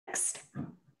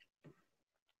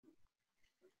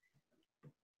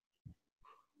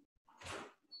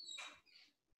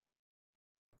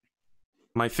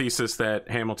my thesis that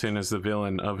Hamilton is the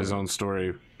villain of his own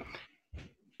story.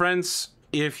 Friends,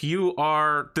 if you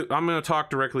are... I'm going to talk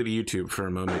directly to YouTube for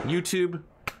a moment. YouTube,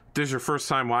 this is your first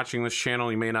time watching this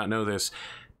channel. You may not know this.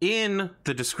 In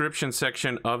the description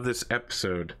section of this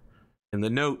episode, in the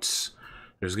notes,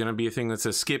 there's going to be a thing that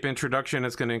says skip introduction.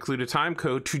 It's going to include a time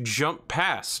code to jump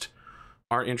past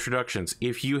our introductions.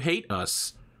 If you hate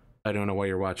us, I don't know why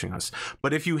you're watching us,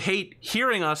 but if you hate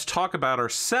hearing us talk about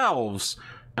ourselves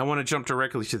and want to jump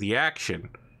directly to the action,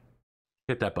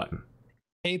 hit that button.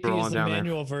 AP is the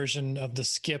manual version of the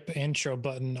skip intro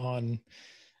button on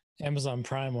Amazon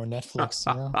Prime or Netflix.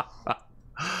 You know?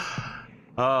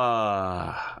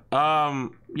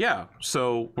 Yeah,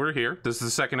 so we're here. This is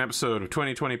the second episode of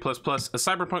 2020 plus a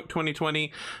Cyberpunk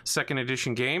 2020 second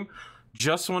edition game.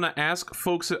 Just want to ask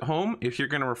folks at home, if you're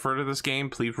going to refer to this game,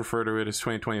 please refer to it as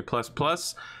 2020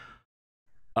 plus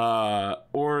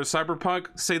or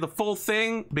Cyberpunk. Say the full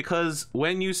thing, because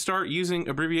when you start using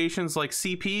abbreviations like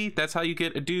CP, that's how you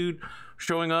get a dude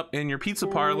showing up in your pizza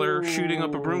parlor, shooting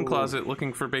up a broom closet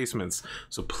looking for basements.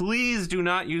 So please do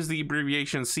not use the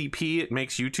abbreviation CP. It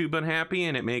makes YouTube unhappy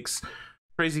and it makes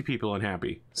crazy people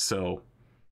unhappy. So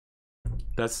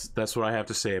that's what I have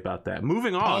to say about that.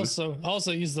 Moving on.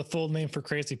 Also use the full name for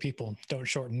crazy people. Don't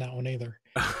shorten that one either.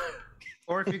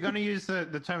 Or if you're going to use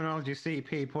the terminology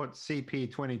CP, put CP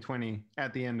 2020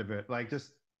 at the end of it. Like,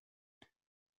 just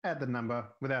add the number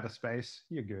without a space.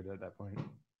 You're good at that point.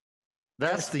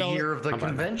 That's the year of the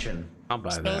convention. I'll buy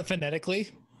that. Spell it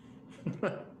phonetically.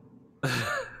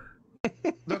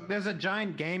 Look, there's a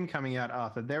giant game coming out,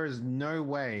 Arthur. There is no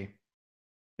way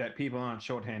that people aren't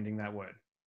shorthanding that word.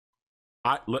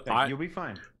 You'll be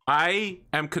fine. I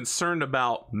am concerned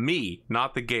about me,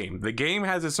 not the game. The game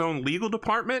has its own legal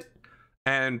department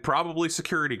and probably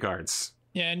security guards.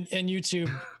 Yeah, and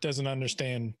YouTube doesn't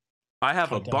understand. I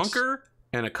have a bunker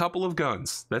and a couple of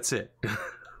guns. That's it.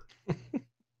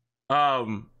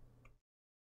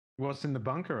 What's in the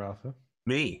bunker, Arthur?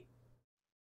 Me.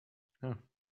 Oh.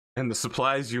 And the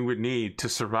supplies you would need to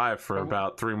survive for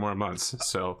about 3 more months.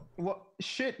 So. What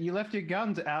shit? You left your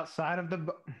guns outside of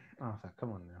the. Arthur,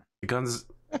 come on now. The guns.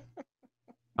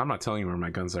 I'm not telling you where my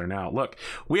guns are now. Look,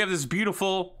 we have this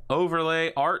beautiful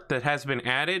overlay art that has been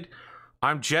added.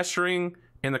 I'm gesturing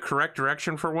in the correct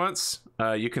direction for once.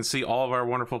 You can see all of our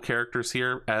wonderful characters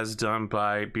here as done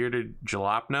by Bearded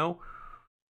Jalopno.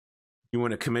 You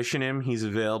want to commission him, he's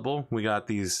available. We got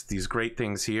these great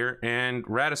things here. And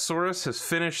Ratosaurus has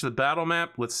finished the battle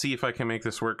map. Let's see if I can make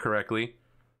this work correctly.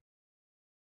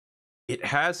 It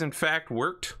has in fact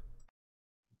worked.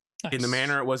 Nice. In the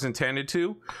manner it was intended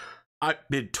to. I've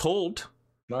been told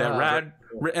that Rad,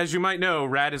 as you might know,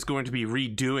 Rad is going to be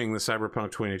redoing the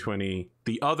Cyberpunk 2020,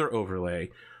 the other overlay.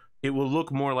 It will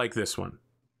look more like this one.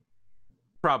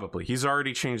 Probably. He's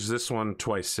already changed this one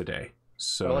twice today.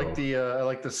 So I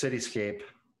like the cityscape.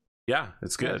 Yeah,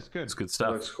 it's good. Yeah, it's good. It's good stuff.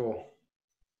 It looks cool.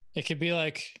 It could be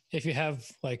like, if you have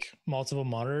like multiple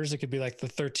monitors, it could be like the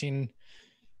 13.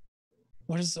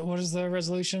 What is the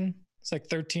resolution? It's like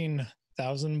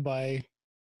 13,000 by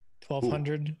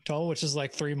 1200 tall, which is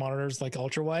like 3 monitors, like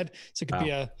ultra wide. So it could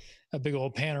be a big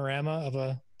old panorama of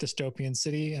a dystopian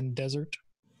city and desert.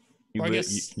 You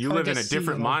live in a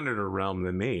different monitor realm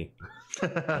than me.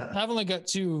 I've only got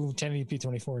 2 1080p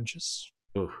 24 inches.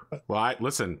 Oof. Well,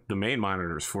 listen, the main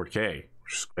monitor is 4K,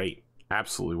 which is great.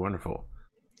 Absolutely wonderful.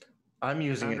 I'm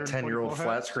using a 10-year-old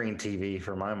flat screen TV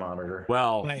for my monitor.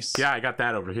 Well, nice. Yeah, I got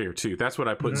that over here too. That's what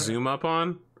I put Zoom up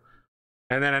on.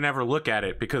 And then I never look at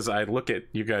it because I look at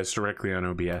you guys directly on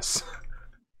OBS.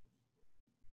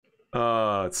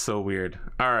 Oh, it's so weird.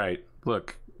 All right,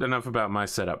 look, enough about my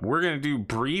setup. We're going to do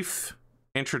brief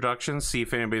introductions, see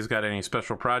if anybody's got any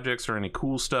special projects or any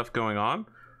cool stuff going on.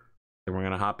 Then we're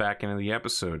going to hop back into the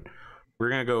episode. We're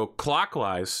going to go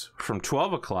clockwise from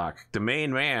 12 o'clock. The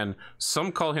main man,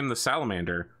 some call him the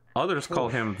Salamander. Others call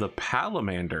him the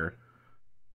Palamander.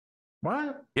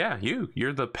 What? Yeah,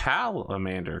 you're the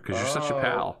Palamander because you're such a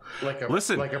pal. Like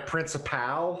a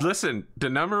principal. Listen, the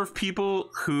number of people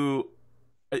who,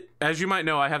 as you might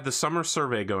know, I have the summer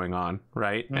survey going on,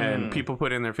 right? And people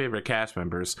put in their favorite cast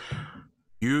members.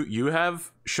 You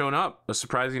have shown up a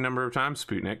surprising number of times,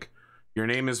 Spootnik. Your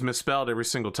name is misspelled every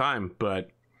single time,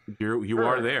 but you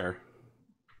are there.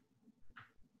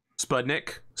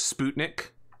 Spootnik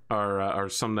are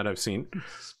some that I've seen.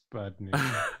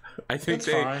 I think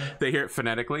they hear it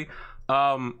phonetically.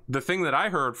 The thing that I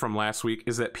heard from last week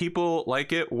is that people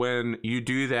like it when you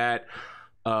do that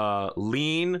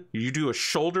lean. You do a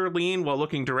shoulder lean while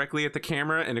looking directly at the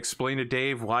camera and explain to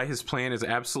Dave why his plan is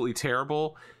absolutely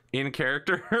terrible. in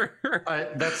character.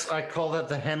 I call that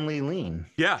the Henley lean.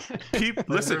 Yeah.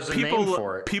 Listen, There's a name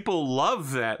for it. people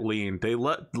love that lean. They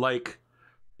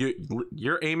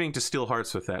you're aiming to steal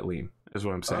hearts with that lean, is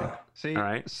what I'm saying. See, all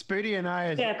right. Spooty and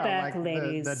I Get are back, like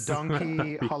ladies. the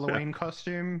donkey Halloween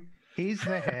costume. He's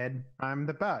the head, I'm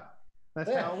the butt.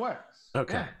 That's how it works.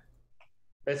 Okay. Yeah.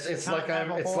 It's Can't like have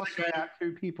I'm a it's horse like without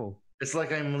two people. it's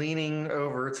like I'm leaning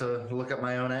over to look at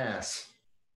my own ass.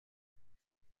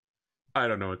 I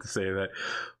don't know what to say to that.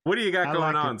 What do you got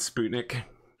going on, Spootnik?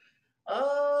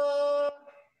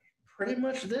 Pretty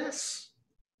much this.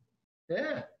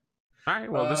 Yeah. All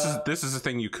right. Well, this is a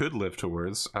thing you could live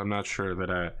towards. I'm not sure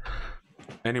that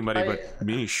anybody but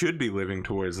me should be living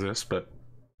towards this, but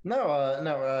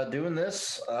doing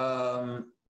this.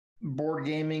 Board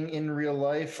gaming in real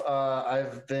life.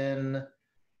 I've been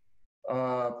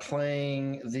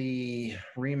playing the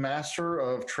remaster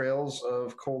of Trails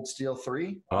of Cold Steel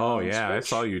 3. Oh yeah, Switch. I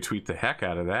saw you tweet the heck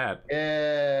out of that.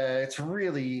 Yeah, it's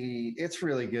really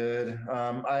good.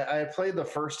 I played the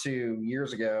first 2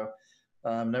 years ago.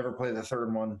 Never played the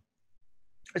third one.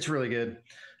 It's really good.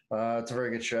 It's a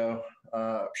very good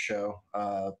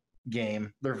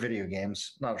game. They're video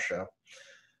games, not a show.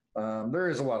 There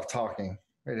is a lot of talking.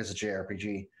 It is a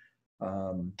JRPG.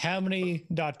 How many ...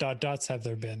 have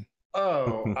there been?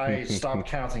 Oh, I stopped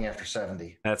counting after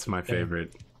 70. That's my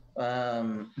favorite.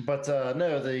 No,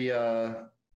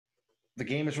 the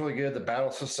game is really good. The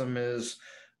battle system is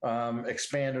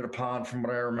expanded upon from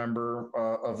what I remember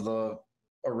of the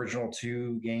original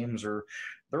 2 games, or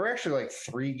there were actually like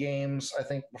 3 games, I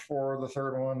think, before the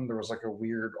third one. There was like a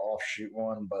weird offshoot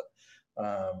one, but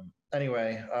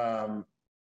anyway,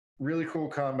 really cool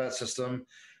combat system.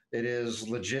 It is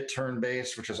legit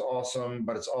turn-based, which is awesome,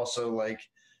 but it's also like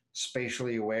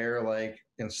spatially aware. Like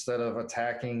instead of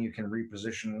attacking, you can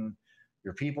reposition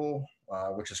your people,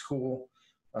 which is cool.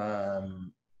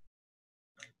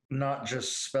 Not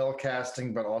just spell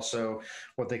casting, but also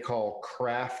what they call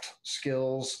craft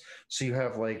skills. So you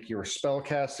have like your spell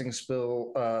casting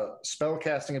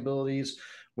abilities,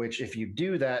 which if you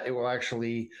do that, it will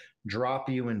actually drop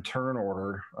you in turn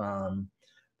order.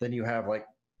 Then you have like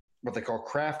what they call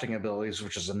crafting abilities,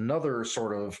 which is another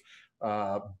sort of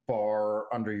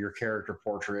bar under your character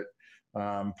portrait,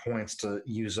 points to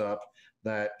use up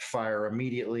that fire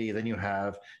immediately. Then you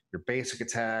have your basic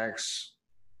attacks.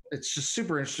 It's just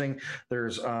super interesting.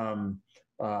 There's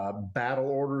battle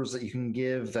orders that you can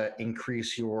give that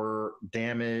increase your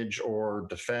damage or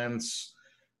defense.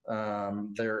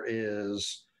 There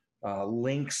is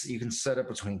links that you can set up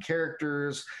between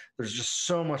characters. There's just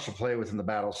so much to play with in the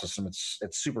battle system. It's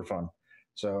super fun.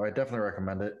 So I definitely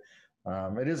recommend it.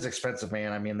 It is expensive,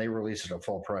 man. I mean, they released it at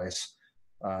full price,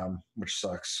 which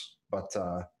sucks. But,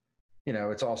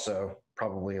 it's also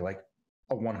probably like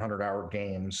a 100-hour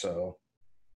game. So,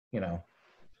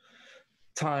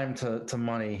 time to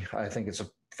money, I think it's a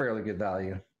fairly good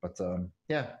value. But,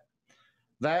 yeah,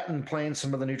 that and playing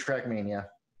some of the new Trackmania.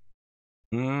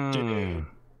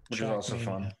 Which is also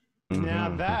fun. Now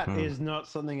that is not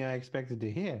something I expected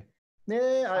to hear.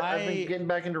 Yeah, I've been getting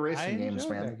back into racing games,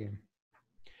 man.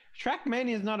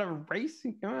 Trackmania is not a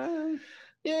racing.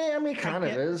 Yeah, I mean, kind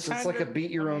of is. It's like a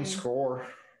beat your own score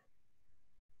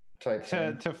type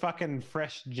thing. To fucking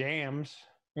fresh jams.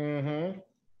 Mm-hmm.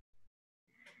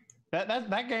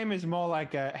 That game is more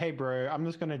like a, hey bro, I'm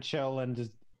just gonna chill and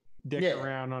just dick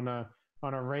around on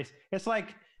a race. It's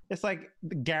like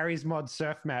Gary's mod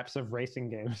surf maps of racing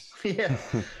games. Yeah,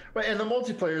 but and the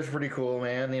multiplayer is pretty cool,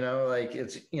 man. Like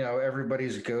it's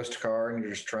everybody's ghost car, and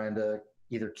you're just trying to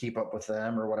either keep up with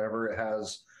them or whatever. It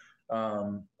has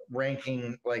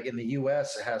ranking, like in the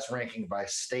U.S., it has ranking by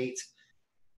state,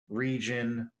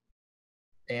 region,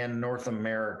 and North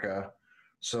America.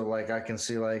 So like I can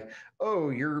see like, oh,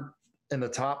 you're in the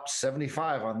top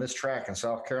 75 on this track in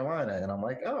South Carolina, and I'm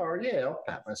like, oh yeah, I'll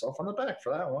pat myself on the back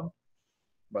for that one.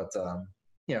 But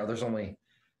there's only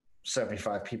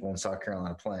 75 people in South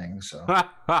Carolina playing, so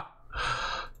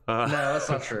no, that's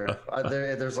not true.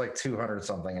 There's like 200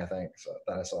 something, I think, so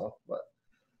that I saw. But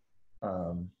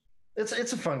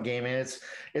it's a fun game, and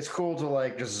it's cool to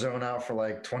like just zone out for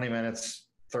like 20 minutes,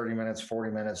 30 minutes,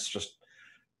 40 minutes. Just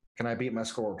can I beat my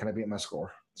score? Can I beat my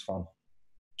score? It's fun.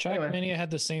 Trackmania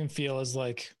had the same feel as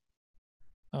like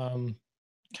kind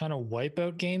of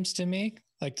Wipeout games to me.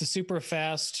 Like the super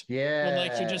fast. Yeah. But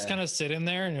like you just kind of sit in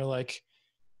there and you're like,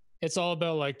 it's all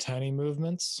about like tiny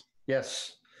movements.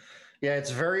 Yes. Yeah,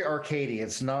 it's very arcadey.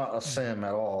 It's not a sim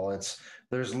at all.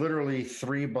 There's literally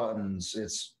 3 buttons.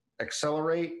 It's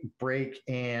accelerate, brake,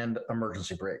 and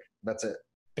emergency brake. That's it.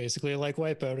 Basically like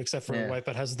Wipeout, except for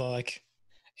Wipeout has the like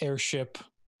airship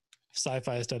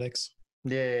sci-fi aesthetics.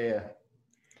 Yeah.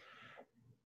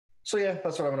 So yeah,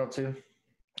 that's what I've been up to.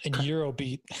 And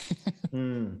Eurobeat.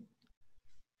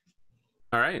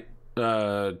 All right,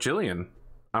 Jillian,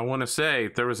 I want to say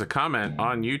there was a comment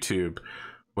on YouTube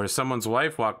where someone's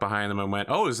wife walked behind them and went,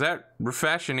 "Oh, is that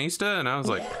Refashionista?" And I was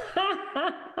like,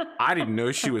 I didn't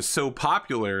know she was so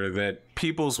popular that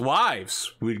people's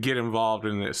wives would get involved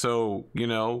in it. So, you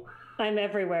know, I'm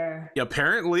everywhere.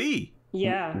 Apparently.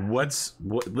 Yeah.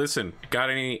 Listen, got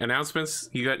any announcements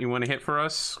you want to hit for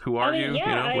us? Who are you? Yeah,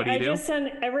 you know, what do you do?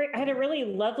 I had a really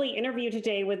lovely interview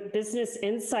today with Business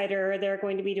Insider. They're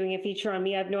going to be doing a feature on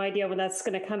me. I have no idea when that's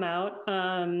going to come out.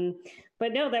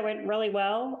 But no, that went really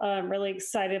well. I'm really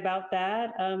excited about that.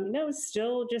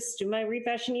 Still just do my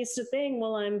Refashionista thing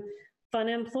while I'm fun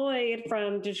employed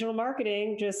from digital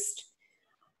marketing, just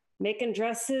making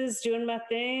dresses, doing my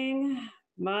thing.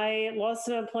 My loss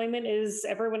of employment is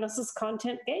everyone else's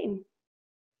content gain.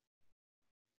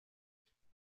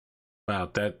 Wow,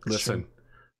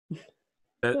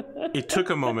 it took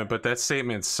a moment, but that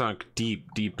statement sunk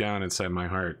deep down inside my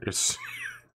heart. It's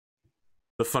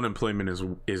the fun employment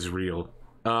is real.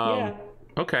 Yeah.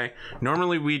 Okay.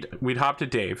 Normally we'd hop to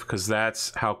Dave because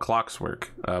that's how clocks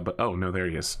work. But oh no, there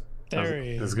he is. There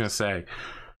he is. I was gonna say.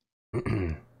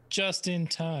 Just in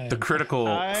time. The critical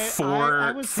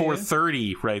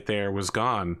 4:30 right there was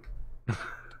gone.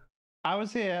 I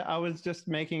was here. I was just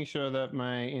making sure that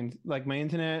my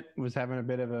internet was having a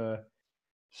bit of a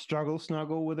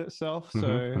snuggle with itself.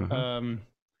 So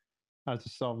I was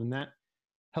just solving that.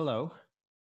 Hello,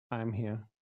 I'm here.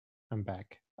 I'm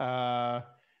back.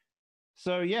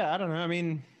 So yeah, I don't know. I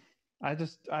mean,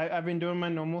 I've been doing my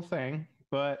normal thing,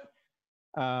 but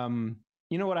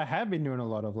you know what I have been doing a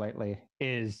lot of lately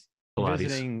is Pilates.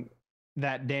 Visiting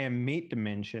that damn meat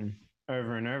dimension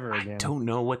over and over again. I don't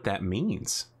know what that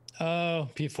means. Oh,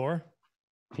 P4?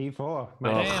 P4.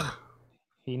 Damn.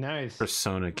 He knows.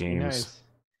 Persona games. He knows.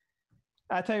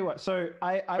 I tell you what, so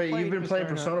I Wait, you've been playing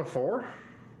Persona 4?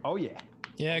 Oh yeah.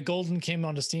 Yeah, Golden came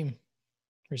onto Steam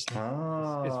recently.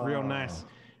 Oh. It's real nice.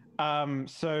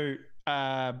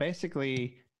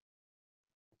 Basically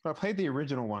I played the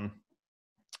original one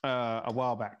a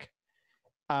while back.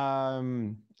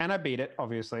 And I beat it,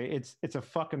 obviously. It's a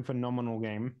fucking phenomenal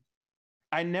game.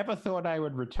 I never thought I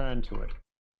would return to it.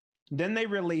 Then they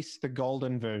released the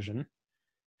golden version,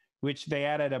 which they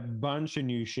added a bunch of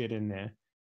new shit in there.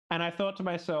 And I thought to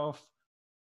myself,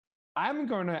 I'm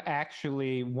going to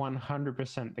actually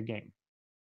 100% the game.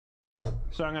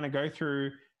 So I'm going to go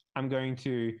through, I'm going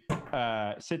to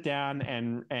sit down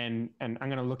and I'm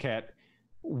going to look at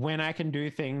when I can do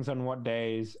things on what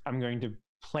days. I'm going to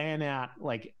plan out,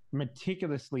 like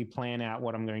meticulously plan out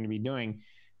what I'm going to be doing.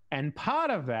 And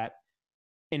part of that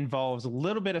involves a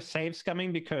little bit of save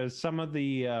scumming because some of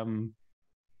the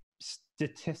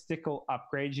statistical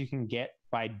upgrades you can get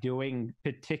by doing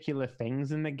particular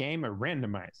things in the game are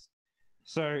randomized.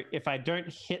 So if I don't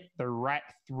hit the right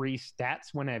 3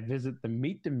 stats when I visit the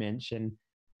meat dimension,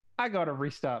 I got to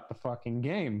restart the fucking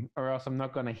game or else I'm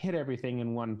not going to hit everything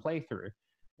in one playthrough.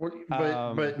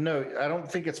 But no, I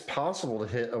don't think it's possible to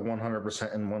hit a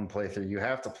 100% in one playthrough. You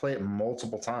have to play it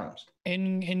multiple times.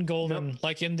 In Golden,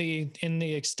 like in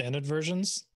the extended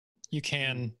versions, you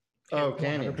can. Oh,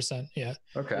 can 100%? Yeah.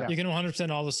 Okay. You can 100%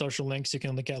 all the social links. You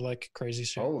can look at like crazy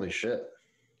shit. Holy shit.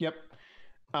 Yep.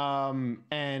 But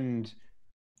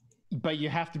you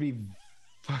have to be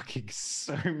fucking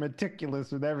so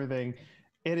meticulous with everything.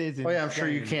 It is. Oh yeah, I'm sure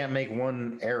you can't make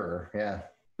one error. Yeah.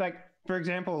 Like, for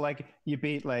example, like you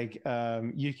beat like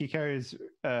Yukiko's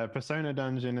Persona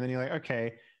dungeon, and then you're like,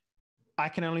 okay, I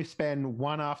can only spend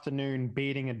one afternoon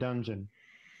beating a dungeon.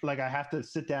 Like I have to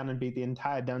sit down and beat the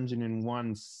entire dungeon in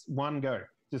one go.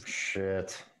 Just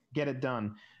shit. Get it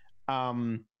done.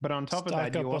 But on top of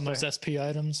that, you also on those SP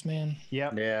items, man.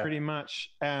 Yep, yeah, pretty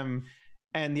much.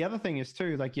 And the other thing is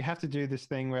too, like you have to do this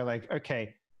thing where like,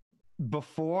 okay,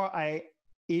 before I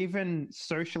even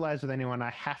socialize with anyone,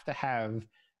 I have to have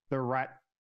the right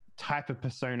type of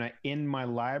persona in my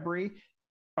library,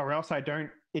 or else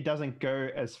it doesn't go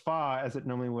as far as it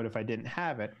normally would if I didn't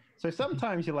have it. So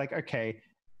sometimes you're like, okay,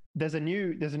 there's a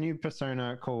new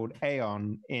persona called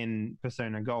Aeon in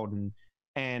Persona Golden.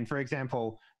 And for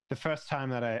example, the first time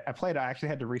that I played it, I actually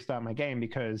had to restart my game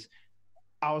because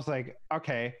I was like,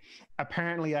 okay,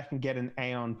 apparently I can get an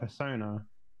Aeon persona,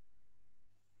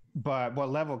 but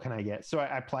what level can I get? So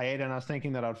I played and I was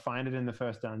thinking that I'd find it in the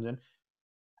first dungeon.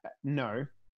 No,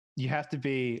 you have to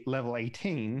be level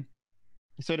 18.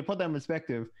 So to put that in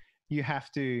perspective, you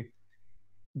have to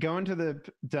go into the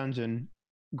dungeon,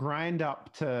 grind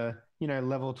up to,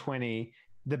 level 20.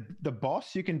 The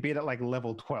boss, you can beat at like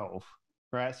level 12,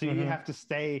 right? So you have to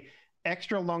stay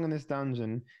extra long in this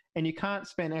dungeon, and you can't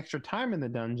spend extra time in the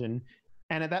dungeon.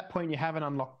 And at that point, you haven't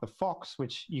unlocked the fox,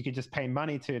 which you could just pay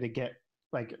money to get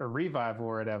like a revive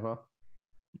or whatever.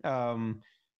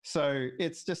 So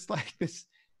it's just like this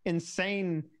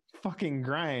insane fucking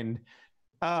grind.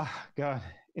 God,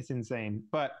 it's insane.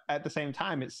 But at the same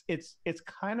time, it's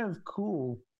kind of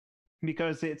cool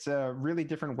because it's a really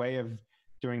different way of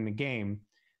doing the game.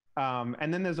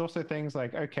 And then there's also things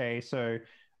like, okay, so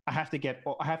I have to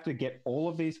get all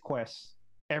of these quests.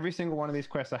 Every single one of these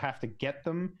quests, I have to get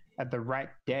them at the right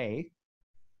day,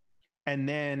 and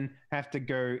then have to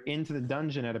go into the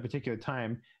dungeon at a particular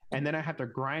time, and then I have to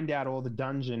grind out all the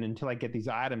dungeon until I get these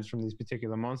items from these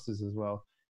particular monsters as well.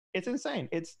 It's insane.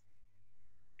 It's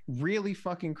really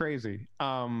fucking crazy.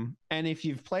 And if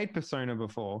you've played Persona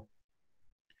before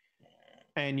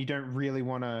and you don't really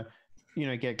want to,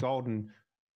 get golden,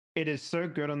 it is so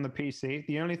good on the PC.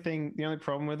 The only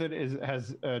problem with it is it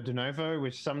has de novo,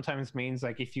 which sometimes means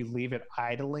like if you leave it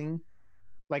idling,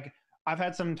 like I've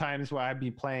had some times where I'd be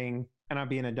playing and I'd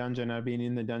be in a dungeon, I've been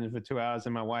in the dungeon for 2 hours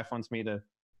and my wife wants me to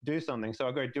do something. So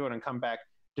I'll go do it and come back.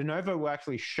 De novo will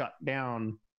actually shut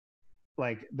down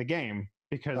like the game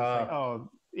because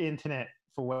internet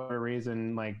for whatever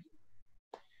reason, like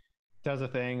does a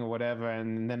thing or whatever.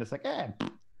 And then it's like,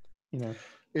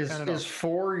 Is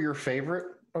 4 your favorite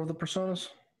of the Personas?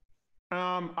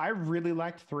 I really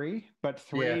liked 3, but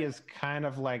 3 is kind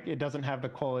of like it doesn't have the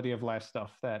quality of life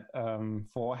stuff that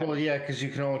 4 has. Well, yeah, because you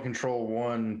can only control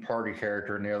one party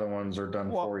character, and the other ones are done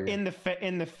for you. In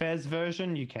the Fez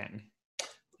version, you can.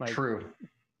 Like, true.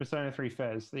 Persona 3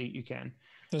 Fez, you can.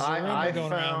 There's a rumor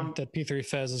going around that P3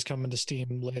 Fez is coming to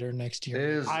Steam later next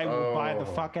year. I will buy the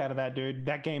fuck out of that, dude.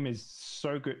 That game is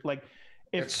so good. Like,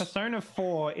 if Persona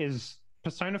 4 is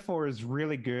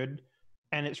really good.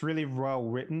 And it's really well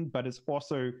written, but it's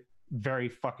also very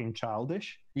fucking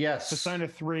childish. Yes. Persona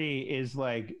 3 is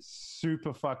like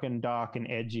super fucking dark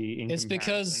and edgy. It's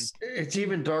because it's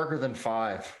even darker than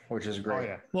 5, which is great. Oh,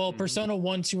 yeah. Well, Persona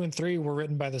 1, 2, and 3 were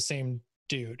written by the same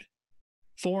dude.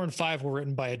 4 and 5 were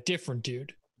written by a different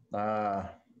dude.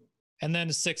 And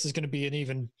then 6 is going to be an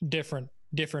even differenter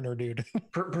dude.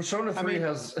 Persona 3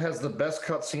 has the best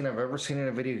cutscene I've ever seen in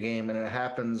a video game, and it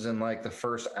happens in like the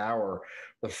first hour.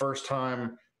 The first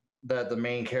time that the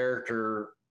main character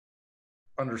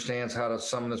understands how to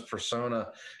summon his persona,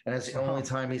 and it's the only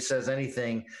time he says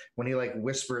anything, when he like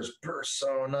whispers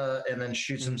persona and then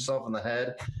shoots himself in the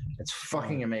head. It's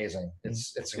fucking amazing.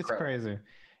 It's incredible.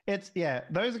 It's crazy.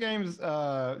 Those games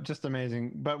are just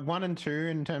amazing, but 1 and 2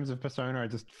 in terms of Persona are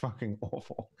just fucking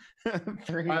awful.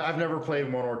 3, I've never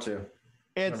played 1 or 2.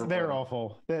 They're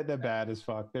awful. They're bad as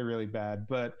fuck. They're really bad.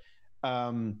 But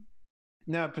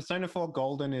no, Persona 4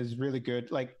 Golden is really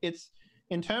good. Like, it's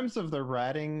in terms of the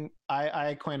writing, I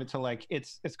equate it to like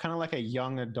it's kind of like a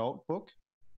young adult book.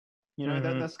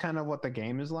 That's kind of what the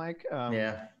game is like.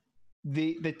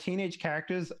 The teenage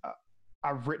characters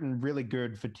are written really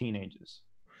good for teenagers.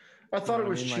 I thought it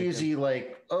was cheesy,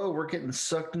 like, oh, we're getting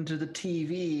sucked into the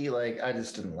TV. Like, I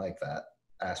just didn't like that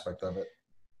aspect of it.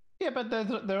 Yeah, but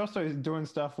they're also doing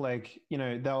stuff like,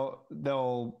 they'll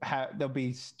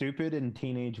be stupid in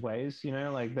teenage ways,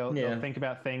 like they'll think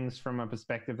about things from a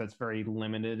perspective that's very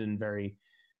limited and very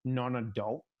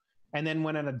non-adult. And then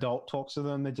when an adult talks to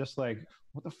them, they're just like,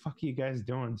 what the fuck are you guys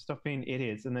doing? Stop being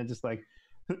idiots. And they're just like,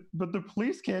 but the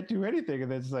police can't do anything.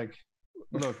 And it's like,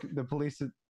 look, the police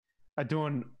are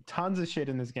doing tons of shit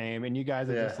in this game, and you guys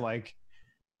are just like,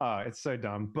 oh, it's so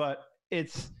dumb. But I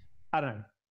don't know.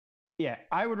 Yeah,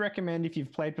 I would recommend if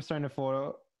you've played Persona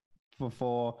 4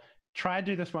 before, try to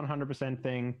do this 100%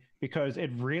 thing, because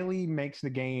it really makes the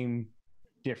game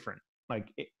different.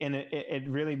 Like, it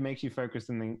really makes you focus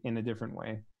in a different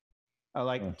way.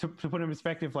 To put in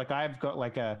perspective, like I've got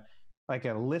like a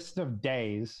list of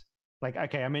days. Like,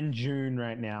 okay, I'm in June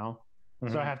right now,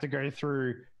 so I have to go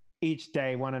through each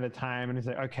day one at a time, and it's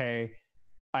like, okay,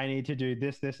 I need to do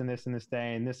this, and this, and this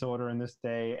day, in this order, and this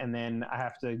day, and then I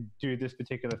have to do this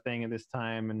particular thing at this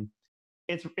time, and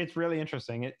it's really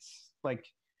interesting. It's like,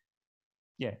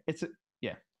 I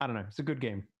don't know. It's a good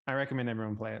game. I recommend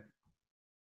everyone play it.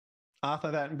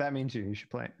 Arthur, that means you should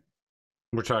play it.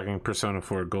 We're talking Persona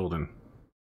 4 Golden.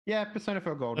 Yeah, Persona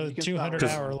 4 Golden.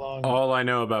 200-hour long. All I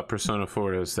know about Persona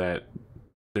 4 is that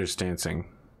there's dancing.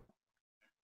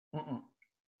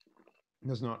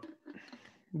 There's not.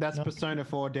 That's Persona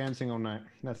 4 dancing all night.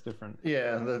 That's different.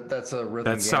 Yeah, that's a rhythm.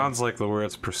 That game. sounds like the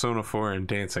words Persona 4 and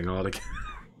dancing all together.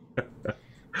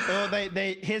 Well,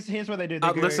 here's what they do.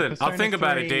 They go listen, Persona I'll think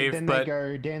about it, Dave. Then but they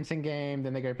go dancing game.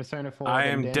 Then they go Persona 4. I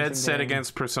am dead set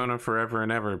against Persona forever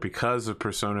and ever because of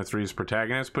Persona 3's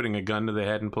protagonist putting a gun to the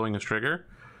head and pulling a trigger.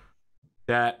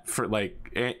 that for like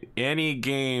any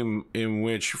game in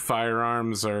which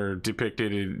firearms are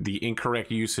depicted in the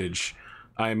incorrect usage,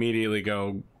 I immediately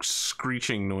go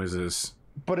screeching noises.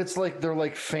 But it's like they're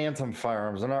like phantom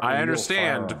firearms. They're not. I real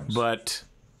understand, firearms. but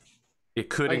it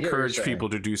could I get what you're encourage saying. people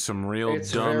to do some real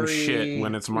It's dumb very- shit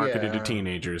when it's marketed to yeah.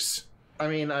 teenagers. I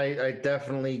mean, I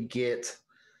definitely get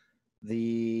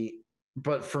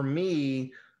but for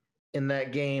me, in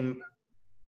that game,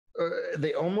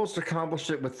 they almost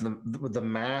accomplished it with the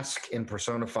mask in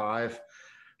Persona 5.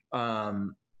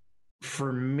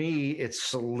 For me, it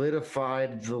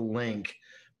solidified the link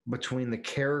between the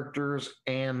characters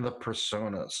and the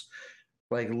personas,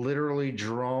 like literally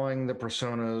drawing the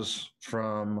personas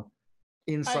from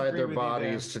inside their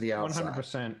bodies to the outside.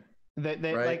 100%. They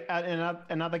Right? like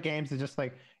in other games, they're just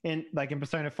like in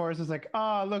Persona 4, it's just like,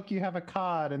 oh look, you have a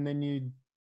card, and then you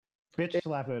bitch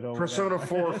slap it. Or Persona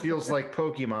whatever. 4 feels like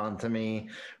Pokemon to me,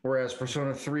 whereas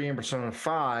Persona 3 and Persona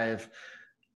 5,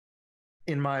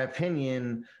 in my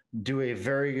opinion, do a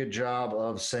very good job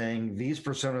of saying these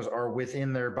personas are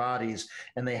within their bodies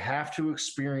and they have to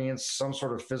experience some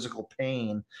sort of physical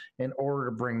pain in order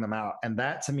to bring them out. And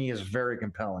that to me is very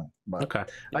compelling. But Okay.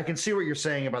 I can see what you're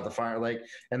saying about the fire, like,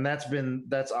 and that's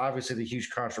obviously the huge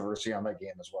controversy on that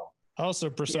game as well. Also,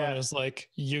 Persona is like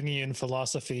Jungian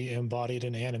philosophy embodied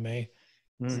in anime.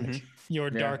 It's like your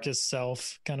darkest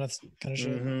self kind of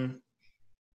shit. Mm-hmm.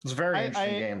 It's very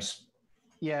interesting games.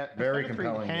 Yeah, Very Persona 3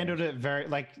 compelling handled games. it very,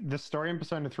 like, the story in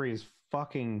Persona 3 is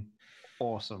fucking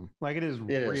awesome. Like, it is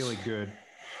really good.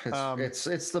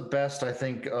 It's the best, I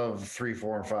think, of 3,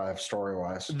 4, and 5 story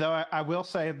wise. Though I will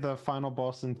say the final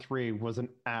boss in 3 was an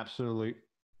absolute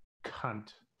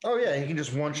cunt. Oh yeah, he can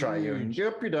just one shot you. And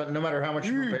yep, you're done. No matter how much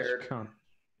you prepared, Cunt.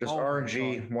 just Oh my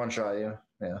RNG God. one shot you.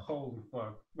 Yeah. Holy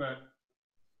fuck! But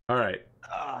All right.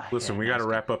 Listen, yeah, we got to that's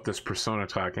wrap up this Persona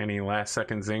talk. Any last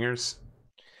second zingers?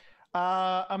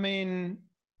 I mean,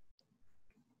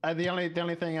 the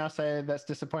only thing I'll say that's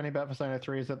disappointing about Persona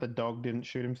 3 is that the dog didn't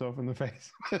shoot himself in the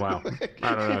face. Wow.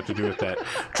 I don't know what to do with that.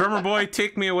 Drumurboy,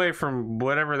 take me away from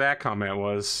whatever that comment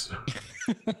was.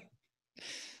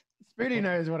 Spoody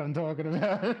knows what I'm talking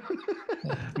about.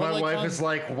 My like, wife is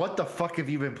like, "What the fuck have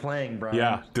you been playing, Brian?"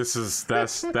 Yeah,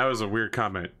 that was a weird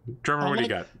comment. Drummer, what do you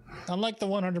got? Unlike the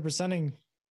 100%ing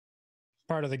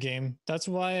part of the game, that's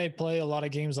why I play a lot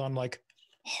of games on like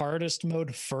hardest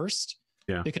mode first.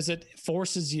 Yeah. Because it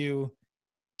forces you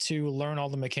to learn all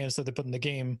the mechanics that they put in the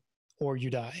game or you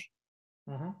die.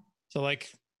 So like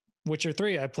Witcher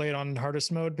 3, I played on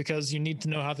hardest mode because you need to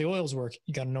know how the oils work.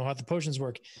 You got to know how the potions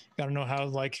work. You got to know how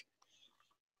like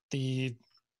the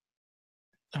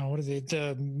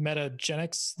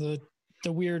metagenics,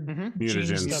 the weird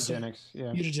Mutagens.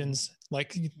 mutagens,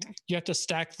 like you have to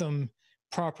stack them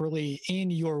properly in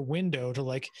your window to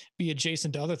like be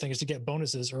adjacent to other things to get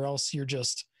bonuses, or else you're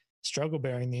just struggle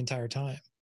bearing the entire time.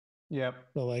 Yep.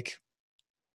 So like,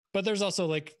 but there's also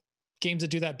like games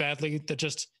that do that badly that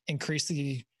just increase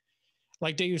the,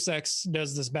 like Deus Ex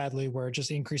does this badly where it just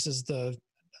increases the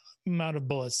amount of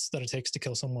bullets that it takes to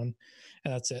kill someone,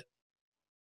 and that's it.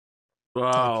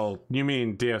 Well, you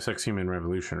mean Deus Ex Human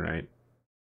Revolution, right?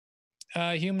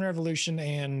 Human Revolution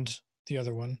and the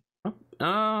other one.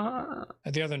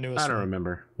 The other newest I don't one.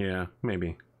 remember. Yeah,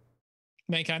 maybe.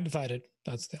 Mankind Divided.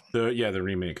 That's the one. The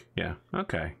remake. Yeah.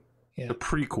 Okay. Yeah. The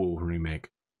prequel remake.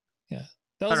 Yeah.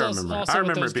 I don't remember. I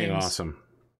remember it being awesome.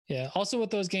 Yeah. Also with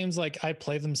those games, like I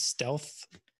play them stealth.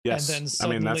 Yes. And then I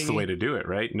mean, that's the suddenly- way to do it,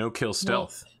 right? No kill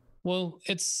stealth. Well,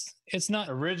 it's not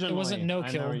Originally, it wasn't no I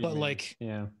know kill, what you but mean. like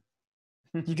yeah.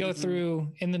 you go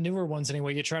through in the newer ones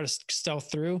anyway, you try to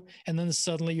stealth through, and then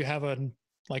suddenly you have an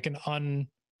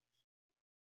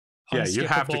Yeah, you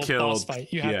have to unskippable kill- boss fight.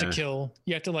 You have to yeah. kill.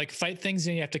 You have to like fight things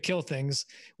and you have to kill things.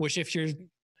 Which if you're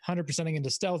 100%ing into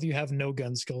stealth, you have no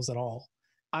gun skills at all.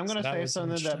 I'm going to So that say was something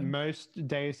that interesting. most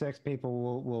Deus Ex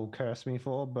people will curse me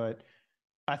for, but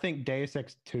I think Deus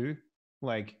Ex 2,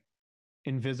 like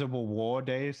Invisible War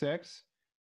Deus Ex,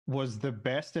 was the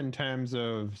best in terms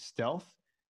of stealth,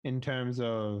 in terms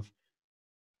of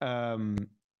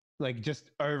like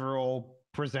just overall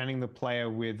presenting the player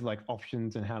with like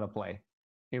options and how to play.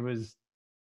 It was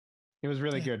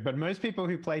really Yeah. good. But most people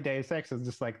who play Deus Ex is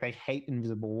just like they hate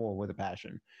Invisible War with a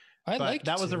passion. I But like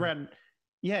that was around.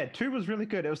 Yeah, 2 was really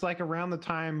good. It was like around the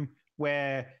time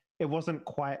where it wasn't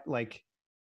quite like,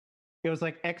 it was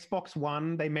like Xbox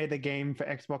One. They made the game for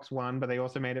Xbox One, but they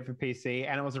also made it for PC.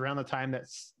 And it was around the time that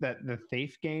the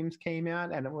Thief games came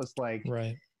out, and it was like,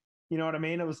 right. you know what I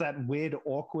mean? It was that weird,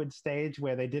 awkward stage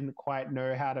where they didn't quite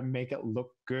know how to make it look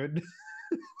good.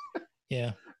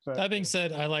 Yeah. But, That being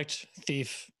said, I liked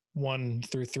Thief 1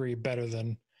 through 3 better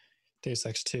than Deus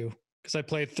Ex 2. because I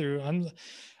played through.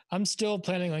 I'm still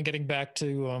planning on getting back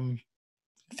to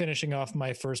finishing off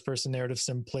my first person narrative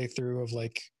sim playthrough of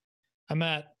like I'm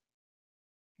at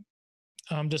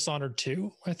Dishonored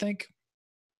 2, I think.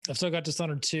 I've still got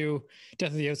Dishonored 2,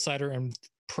 Death of the Outsider, and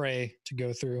Prey to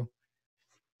go through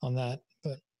on that,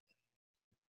 but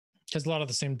because a lot of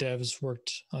the same devs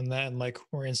worked on that and like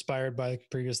were inspired by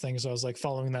previous things, so I was like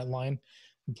following that line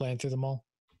and playing through them all.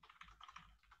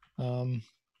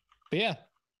 But yeah,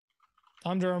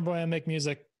 I'm Drumurboy. I make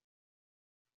music.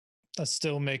 I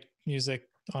still make music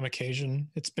on occasion.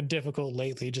 It's been difficult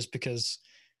lately just because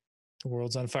the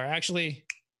world's on fire. Actually,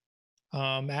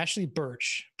 Ashley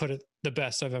Birch put it the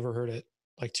best I've ever heard it,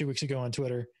 like 2 weeks ago on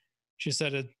Twitter. She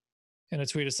said it in a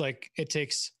tweet. It's like, it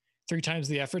takes 3 times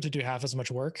the effort to do half as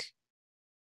much work.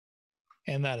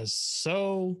 And that is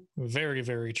so very,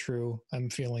 very true. I'm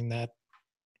feeling that.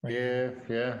 Right now.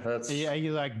 Yeah, that's. Are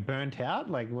you like burnt out?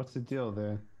 Like, what's the deal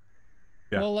there?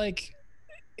 Yeah. Well, like,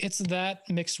 it's that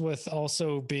mixed with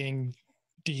also being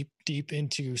deep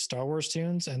into Star Wars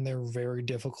tunes, and they're very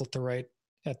difficult to write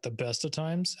at the best of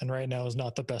times. And right now is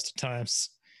not the best of times.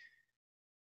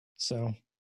 So,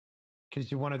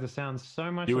 Because you wanted to sound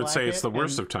so much. You would like say it's it, the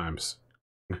worst and of times.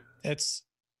 it's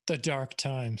the dark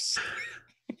times.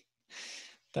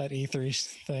 That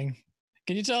E3 thing.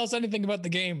 Can you tell us anything about the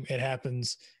game? It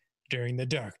happens during the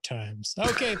dark times.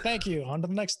 Okay, thank you. On to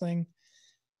the next thing.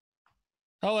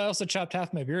 Oh, I also chopped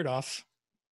half my beard off.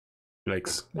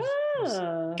 Yikes.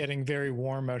 Ah. Getting very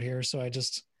warm out here, so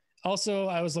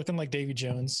I was looking like Davy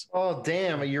Jones. Oh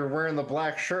damn! You're wearing the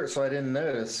black shirt, so I didn't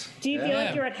notice. Do you feel like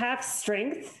Yeah. you're at half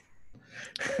strength?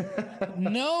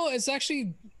 No, it's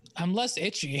actually, I'm less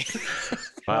itchy.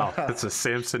 Wow, that's a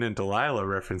Samson and Delilah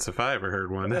reference if I ever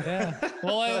heard one. Yeah.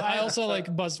 Well, I also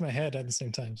like buzzed my head at the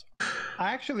same time. So.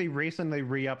 I actually recently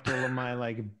re-upped all of my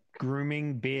like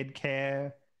grooming beard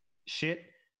care shit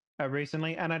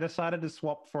recently, and I decided to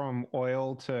swap from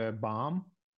oil to balm.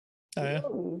 Yeah.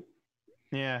 Ooh.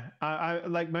 Yeah, I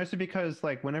like mostly because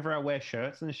like whenever I wear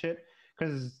shirts and shit,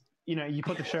 because you know you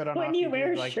put the shirt on When after you do,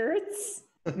 wear like, shirts?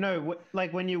 No,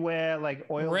 like when you wear like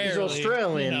oil. Rare. He's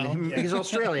Rarely, Australian. you know. He's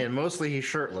Australian. Mostly he's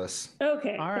shirtless.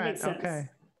 Okay. All that right. makes sense.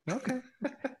 Okay.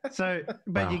 So,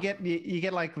 but Wow. you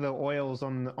get like the oils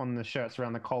on the shirts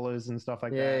around the collars and stuff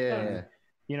like Yeah, that. yeah, and yeah.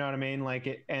 You know what I mean? Like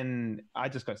it, and I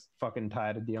just got fucking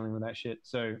tired of dealing with that shit.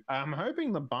 So I'm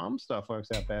hoping the balm stuff works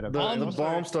out better. The, but the also-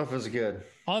 balm stuff is good.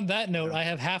 On that note, I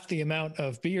have half the amount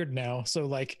of beard now. So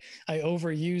like I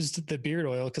overused the beard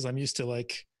oil because I'm used to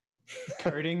like,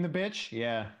 coating the bitch.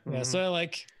 Yeah. yeah. Mhm. So I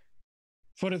like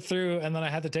put it through and then I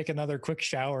had to take another quick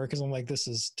shower because I'm like, this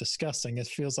is disgusting. It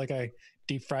feels like I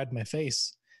deep fried my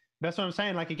face. That's what I'm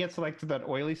saying. Like it gets like to that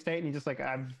oily state, and you just like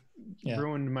I've Yeah.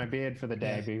 ruined my beard for the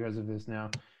day Yeah. because of this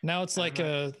now. Now it's like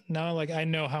now like I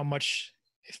know how much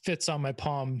it fits on my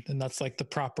palm, and that's like the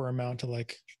proper amount to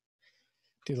like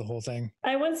do the whole thing.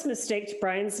 I once mistaked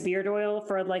Brian's beard oil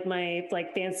for like my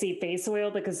like fancy face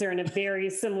oil because they're in a very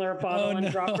similar bottle Oh, and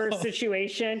no. dropper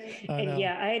situation. Oh, And no.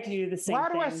 yeah, I had to do the same Why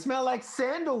thing. do I smell like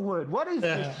sandalwood? What is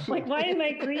Yeah. this? Like, why am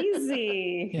I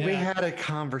greasy? Yeah. We had a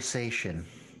conversation.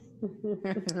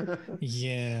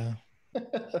 Yeah.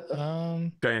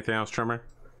 Got anything else, Tremor?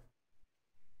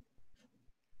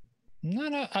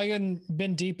 No. I hadn't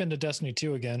been deep into Destiny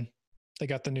 2 again. They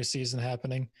got the new season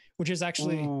happening, which is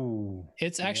actually Ooh,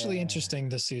 it's actually yeah. interesting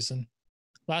this season.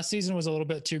 Last season was a little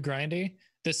bit too grindy.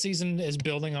 This season is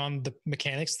building on the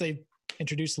mechanics they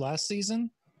introduced last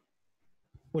season,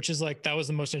 which is like that was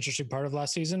the most interesting part of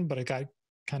last season, but it got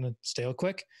kind of stale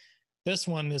quick. This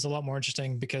one is a lot more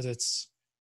interesting because it's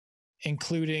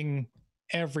including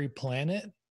every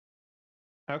planet,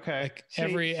 Okay. like See-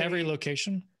 every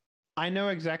location. I know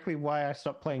exactly why I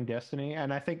stopped playing Destiny,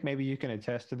 and I think maybe you can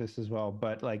attest to this as well.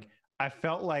 But like, I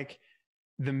felt like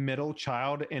the middle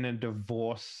child in a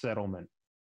divorce settlement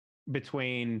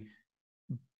between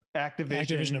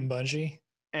Activision and Bungie.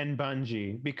 and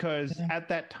Bungie, because Yeah. at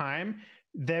that time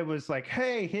there was like,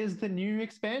 hey, here's the new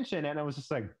expansion, and I was just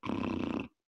like, and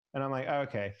I'm like,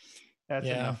 okay, that's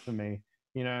Yeah. enough for me.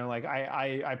 You know, like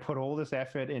I put all this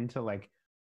effort into like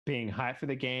being hyped for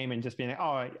the game and just being like,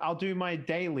 oh, I'll do my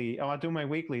daily, or I'll do my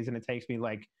weeklies, and it takes me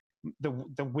like the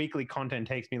weekly content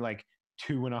takes me like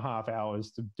 2.5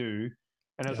 hours to do.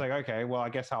 And I was Yeah. like, okay, well, I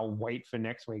guess I'll wait for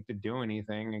next week to do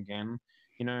anything again,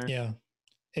 you know? Yeah.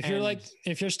 If you're like, And-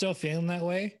 if you're still feeling that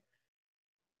way,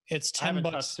 it's I haven't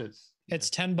 $10. touched it. It's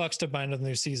 $10 to buy into the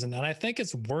new season, and I think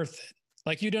it's worth it.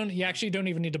 Like you actually don't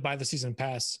even need to buy the season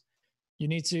pass. You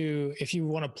need to, if you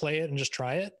want to play it and just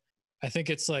try it. I think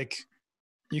it's like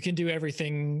you can do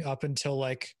everything up until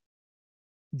like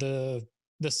the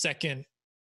second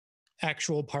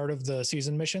actual part of the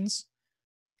season missions,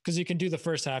 because you can do the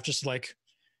first half just like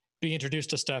be introduced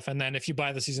to stuff, and then if you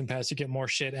buy the season pass, you get more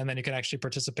shit, and then you can actually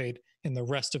participate in the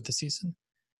rest of the season.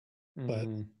 But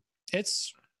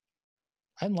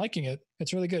I'm liking it.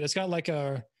 It's really good. It's got like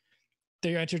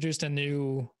they introduced a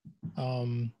new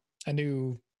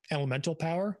elemental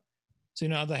power. So you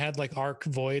know how they had like arc,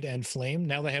 void, and flame.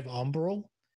 Now they have umbral,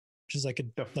 which is like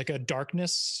a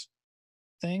darkness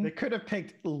thing. They could have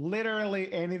picked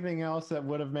literally anything else that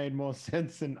would have made more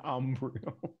sense than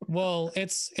umbral. Well,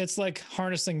 it's like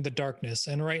harnessing the darkness,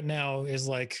 and right now is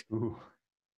like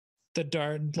the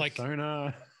dark, like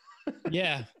Persona.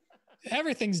 Yeah,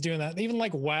 everything's doing that. Even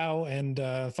like WoW and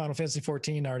Final Fantasy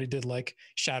 14 already did like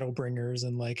Shadowbringers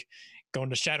and like going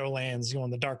to Shadowlands,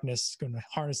 going to darkness, going to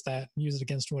harness that, use it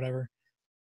against whatever.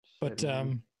 But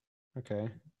okay,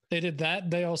 they did that.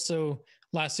 They also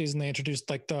last season they introduced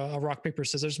like a rock paper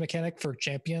scissors mechanic for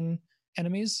champion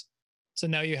enemies. So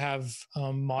now you have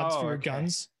mods for your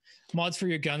guns,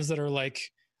 that are like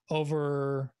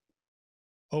overcharge,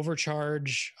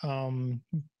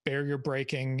 barrier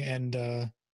breaking, and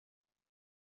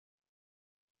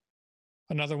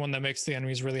another one that makes the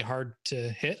enemies really hard to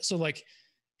hit. So like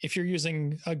if you're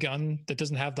using a gun that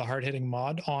doesn't have the hard hitting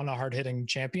mod on a hard hitting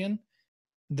champion,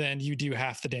 then you do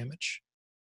half the damage.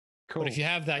 Cool. But if you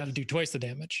have that, you do twice the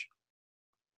damage.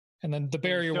 And then the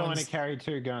barrier ones. ones. You still want to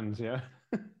carry 2 guns, yeah?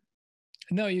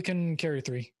 No, you can carry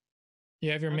 3.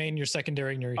 You have your main, your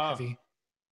secondary, and your heavy.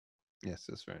 Yes,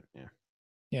 that's right. Yeah.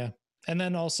 Yeah. And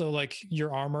then also like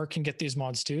your armor can get these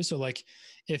mods too. So like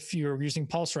if you're using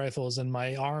pulse rifles and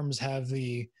my arms have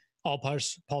all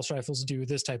pulse rifles do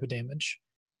this type of damage,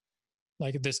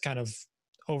 like this kind of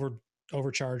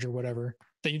overcharge or whatever,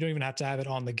 then you don't even have to have it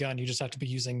on the gun. You just have to be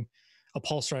using a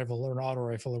pulse rifle or an auto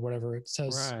rifle or whatever it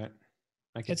says. Right.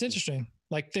 It's interesting.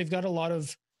 Like they've got a lot of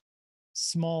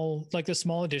the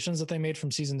small additions that they made from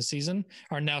season to season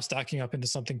are now stacking up into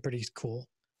something pretty cool.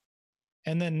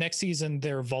 And then next season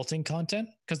they're vaulting content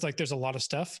because like there's a lot of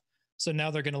stuff. So now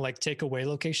they're going to like take away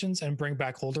locations and bring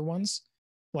back older ones,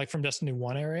 like from Destiny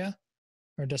 1 area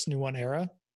or Destiny 1 era.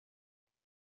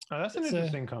 Oh, that's an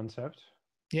interesting concept.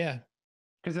 Yeah.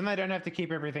 Because then they don't have to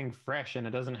keep everything fresh, and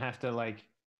it doesn't have to like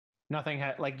you're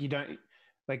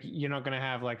not going to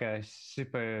have like a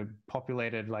super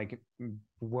populated like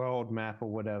world map or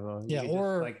whatever. Yeah,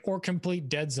 or complete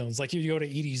dead zones. Like you go to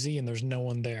EDZ and there's no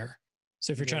one there.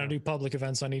 So if you're trying to do public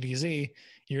events on EDZ,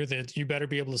 you better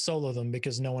be able to solo them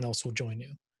because no one else will join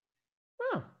you.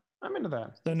 Oh, I'm into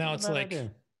that. So now it's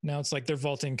like they're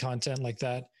vaulting content like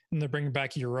that, and they're bringing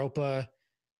back Europa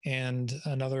and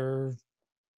another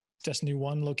Destiny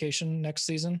 1 location next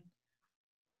season.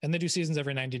 And they do seasons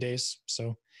every 90 days,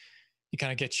 so you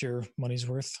kind of get your money's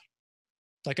worth.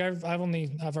 Like I've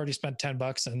already spent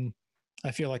 $10 and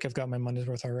I feel like I've got my money's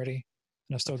worth already.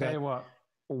 And I've still got. Tell you what,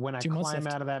 when I climb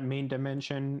out of that mean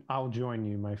dimension, I'll join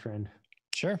you, my friend.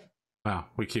 Sure. Wow,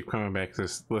 we keep coming back to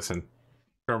this. Listen,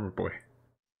 Drumurboy.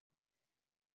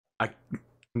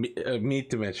 Meat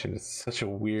dimension is such a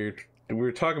weird. We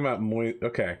were talking about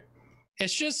okay.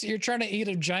 It's just you're trying to eat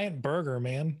a giant burger,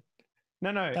 man.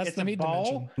 No, that's it's the meat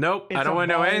dimension. Nope, I don't want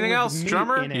to know anything else,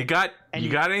 Drummer. You got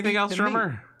anything else,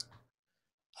 Drummer?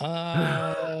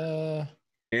 Can't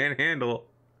handle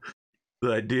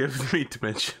the idea of the meat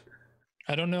dimension.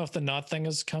 I don't know if the knot thing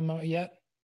has come out yet.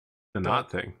 The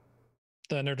knot thing.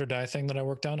 The Nerd or Die thing that I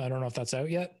worked on. I don't know if that's out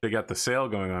yet. They got the sale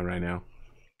going on right now.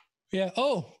 Yeah.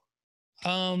 Oh,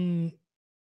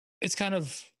 it's kind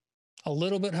of a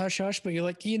little bit hush hush, but you're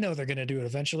like, they're going to do it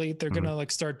eventually. They're going to like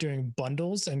start doing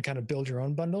bundles and kind of build your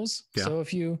own bundles. Yeah. So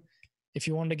if you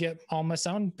want to get all my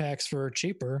sound packs for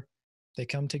cheaper, they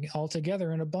come all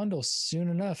together in a bundle soon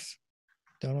enough.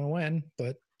 Don't know when,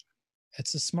 but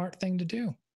it's a smart thing to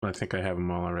do. I think I have them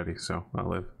all already, so I'll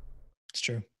live. It's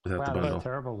true. Without the bundle. That's a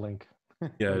terrible link.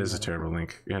 Yeah, it is a terrible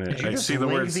link. And I see the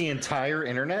words. The entire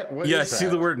internet. What I see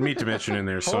the word meat dimension in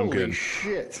there, so I'm good. Holy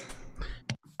shit!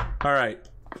 All right,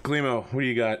 Glimo, what do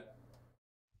you got?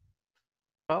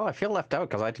 Well, I feel left out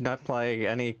because I did not play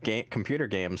any computer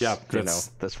games.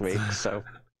 This week. So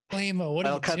Glimo, what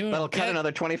are you doing? That'll cut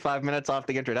another 25 minutes off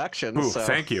the introduction. Ooh, so.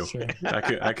 Thank you. Sure.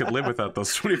 I could live without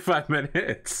those 25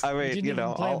 minutes. I mean, you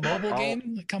didn't play a mobile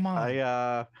game? Come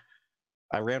on.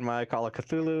 I ran my Call of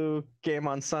Cthulhu game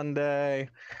on Sunday.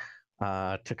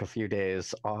 Took a few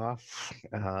days off,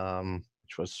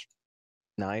 which was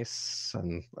nice,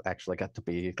 and actually got to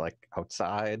be like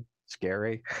outside,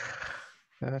 scary.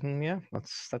 And yeah,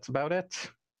 that's about it.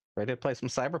 Ready to play some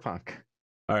Cyberpunk.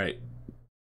 All right.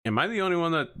 Am I the only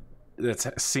one that's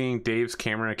seeing Dave's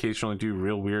camera occasionally do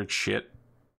real weird shit?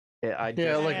 I Yeah,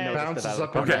 just like noticed bounces it out of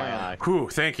up the and corner of Okay. my eye. Whew,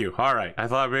 thank you. All right. I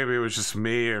thought maybe it was just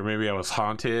me, or maybe I was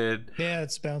haunted. Yeah,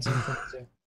 it's bouncing from me too.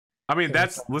 I mean, Yeah,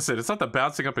 listen, it's not the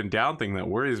bouncing up and down thing that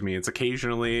worries me. It's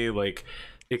occasionally like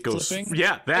it goes, Flipping?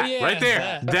 yeah, that Yeah, right there.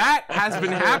 that. That has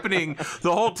been happening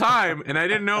the whole time, and I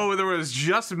didn't know whether it was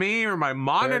just me or my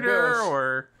monitor goes.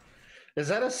 or. Is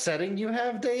that a setting you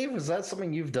have, Dave? Is that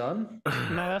something you've done?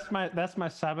 No, that's my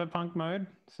Cyberpunk mode.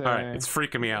 So All right, it's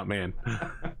freaking me out, man.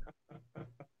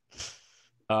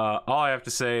 All I have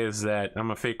to say is that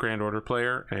I'm a Fate Grand Order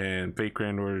player, and Fate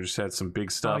Grand Order just had some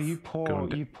big stuff. Oh, you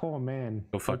poor man.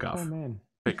 Go fuck You off. Poor man.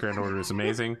 Fate Grand Order is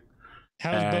amazing.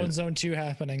 How's And- Bone Zone 2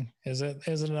 happening? Is it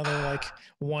another like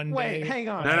one Wait, day? hang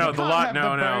on. No, no, You the can't lot- have no,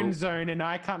 the no. Bone Zone, and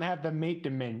I can't have the meat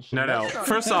dimension. No, no. That's not-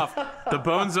 First off, the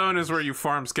Bone Zone is where you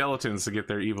farm skeletons to get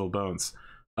their evil bones.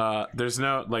 There's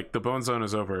no, like, the Bone Zone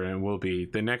is over and will be.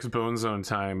 The next Bone Zone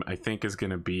time, I think, is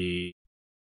going to be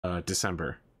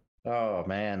December. Oh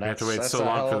man, have to that's, wait that's so a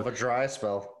long hell for of a dry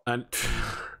spell. And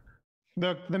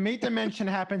The meat dimension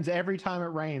happens every time it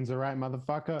rains, all right,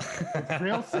 motherfucker? It's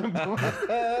real simple.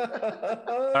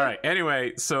 all right.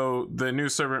 Anyway, so the new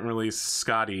servant release,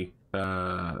 Scotty,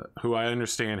 who I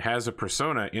understand has a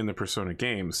persona in the Persona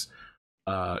games.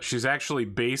 She's actually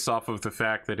based off of the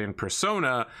fact that in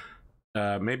Persona,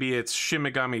 maybe it's Shin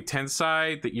Megami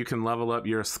Tensei, that you can level up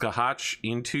your Skahach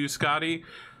into Scotty.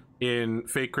 In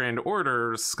Fate Grand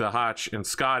Order, Skahach and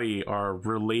Scotty are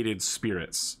related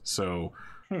spirits. So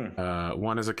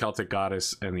one is a Celtic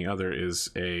goddess and the other is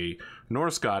a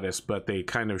Norse goddess, but they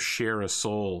kind of share a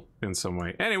soul in some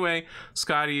way. Anyway,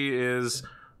 Scotty is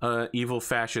an evil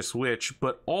fascist witch,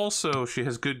 but also she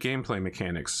has good gameplay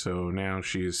mechanics. So now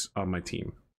she's on my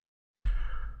team.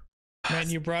 Man,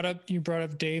 you brought up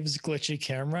Dave's glitchy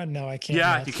camera. No, I can't.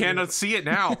 Yeah, not you see can't it. unsee it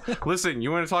now. Listen,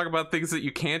 you want to talk about things that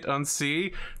you can't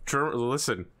unsee?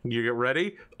 Listen, you get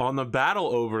ready? On the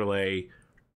battle overlay,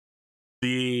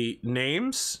 the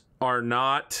names are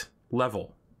not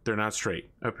level. They're not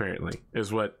straight, apparently,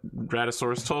 is what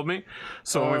Ratosaurus told me.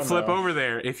 So when we flip over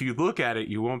there, if you look at it,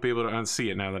 you won't be able to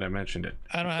unsee it now that I mentioned it.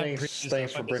 I don't have.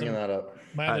 Thanks for bringing that up.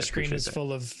 My I other screen appreciate is that.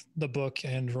 full of the book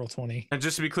and Roll20. And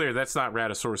just to be clear, that's not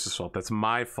Ratosaurus' fault. That's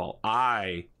my fault.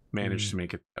 I managed to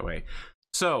make it that way.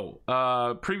 So,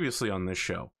 previously on this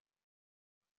show,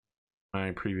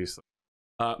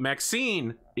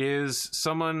 Maxine is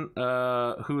someone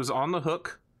who is on the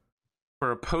hook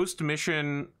for a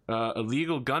post-mission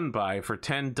illegal gun buy for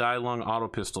 10 die-long auto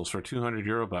pistols for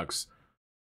 €200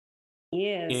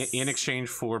 Yes. in exchange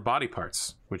for body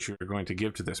parts, which you're going to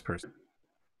give to this person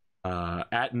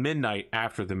at midnight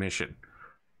after the mission.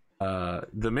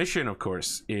 The mission, of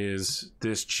course, is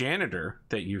this janitor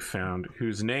that you found,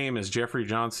 whose name is Jeffrey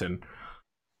Johnson.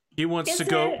 He wants to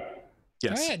go.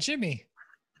 Yes. Oh yeah, Jimmy.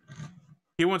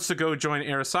 He wants to go join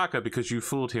Arasaka because you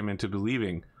fooled him into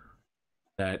believing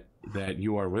that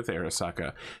you are with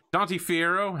Arasaka. Dante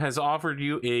Fierro has offered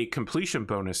you a completion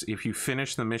bonus if you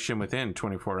finish the mission within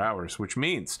 24 hours, which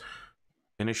means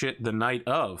finish it the night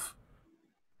of.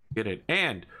 Get it.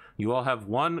 And you all have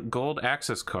one gold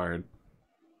access card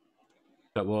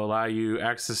that will allow you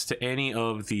access to any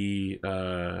of the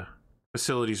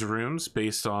facilities rooms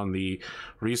based on the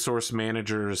resource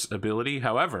manager's ability.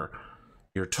 However,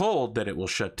 you're told that it will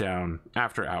shut down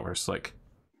after hours,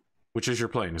 which is your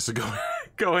plan, is to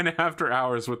go in after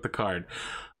hours with the card.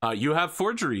 You have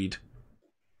forgeried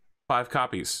 5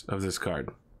 copies of this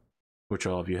card, which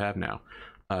all of you have now.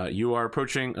 You are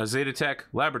approaching a Zetatech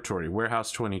laboratory,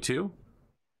 Warehouse 22,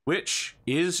 which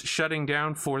is shutting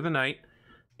down for the night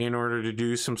in order to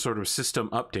do some sort of system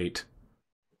update.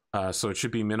 So it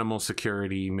should be minimal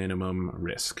security, minimum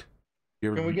risk.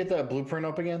 Can we get that blueprint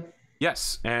up again?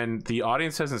 Yes, and the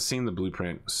audience hasn't seen the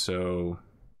blueprint, so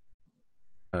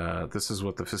this is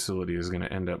what the facility is going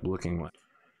to end up looking like.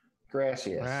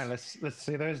 Gracias. All right, let's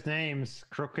see those names,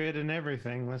 crooked and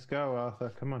everything. Let's go,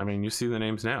 Arthur. Come on. I mean, you see the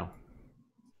names now.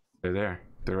 They're there.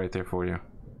 They're right there for you.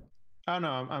 Oh no,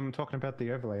 I'm talking about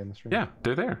the overlay in the stream. Yeah,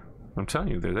 they're there. I'm telling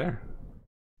you, they're there.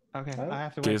 Okay, I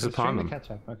have to wait Gaze for the upon stream them. to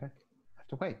catch up. Okay, I have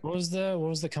to wait. What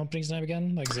was the company's name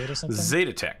again? Like Zeta something?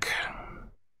 Zetatech.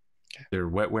 They're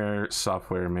wetware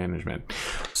software management.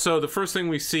 So the first thing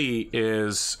we see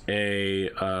is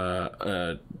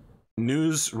a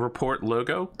news report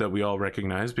logo that we all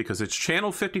recognize because it's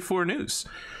Channel 54 News.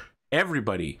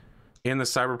 Everybody in the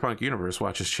Cyberpunk universe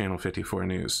watches Channel 54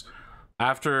 News.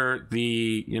 After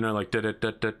the, like da da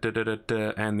da da da da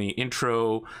da and the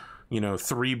intro,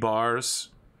 3 bars,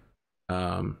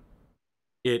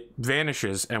 it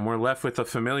vanishes and we're left with a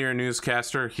familiar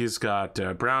newscaster. He's got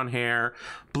brown hair,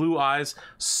 blue eyes.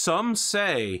 Some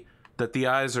say that the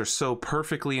eyes are so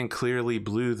perfectly and clearly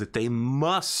blue that they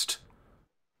must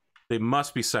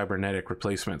be cybernetic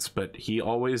replacements, but he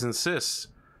always insists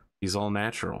he's all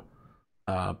natural.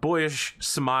 Boyish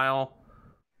smile,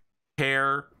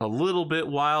 hair a little bit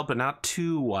wild, but not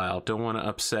too wild. Don't want to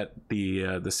upset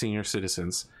the senior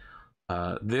citizens.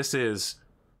 This is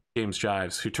James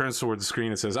Jives, who turns toward the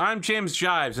screen and says, "I'm James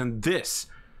Jives, and this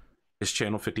is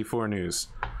Channel 54 News."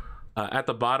 At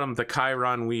the bottom, the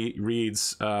Chiron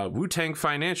reads, Wu-Tang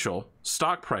Financial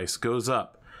stock price goes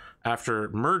up after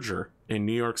merger in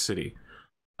New York City.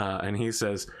 And he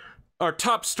says, our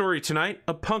top story tonight,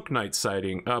 a punk knot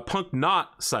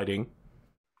sighting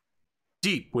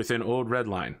deep within old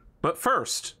Redline. But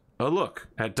first, a look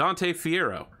at Dante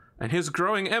Fierro and his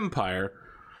growing empire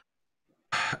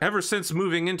ever since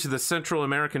moving into the Central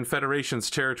American Federation's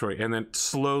territory, and then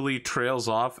slowly trails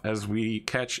off as we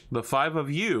catch the five of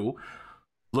you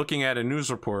looking at a news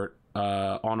report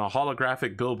on a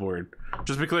holographic billboard.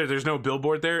 Just to be clear, there's no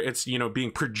billboard there. It's,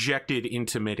 being projected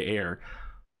into midair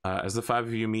as the five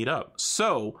of you meet up.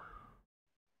 So,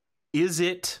 is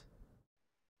it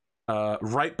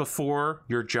right before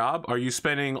your job? Are you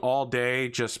spending all day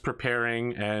just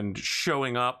preparing and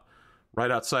showing up right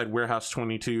outside Warehouse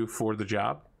 22 for the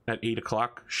job at 8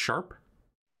 o'clock sharp?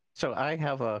 So I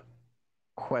have a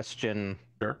question.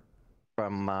 Sure.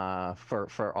 From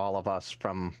for all of us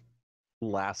from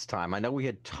last time. I know we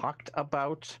had talked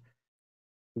about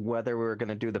whether we were going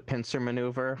to do the pincer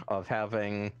maneuver of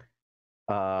having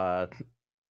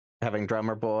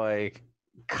Drumurboy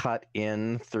cut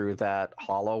in through that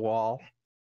hollow wall.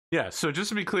 Yeah, so just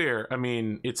to be clear, I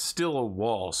mean, it's still a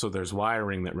wall, so there's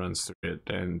wiring that runs through it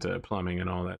and plumbing and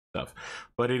all that stuff.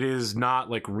 But it is not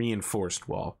like reinforced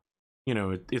wall.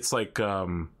 It's like... I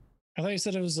thought you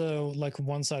said it was like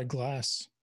one side glass.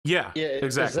 Yeah,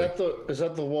 exactly. Is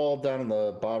that the wall down in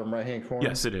the bottom right-hand corner?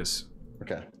 Yes, it is.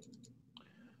 Okay.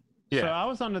 Yeah. So I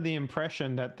was under the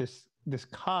impression that this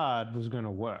card was going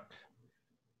to work.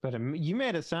 But you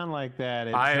made it sound like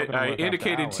that. I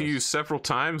indicated to you several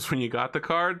times when you got the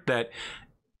card that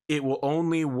it will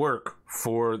only work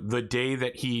for the day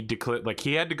that he declared. Like,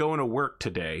 he had to go into work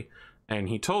today, and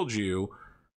he told you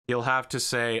he'll have to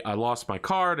say, I lost my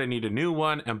card, I need a new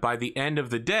one. And by the end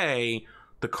of the day,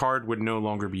 the card would no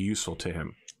longer be useful to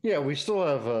him. Yeah, we still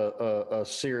have a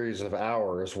series of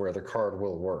hours where the card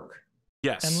will work.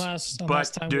 Yes, and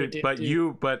last time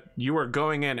you are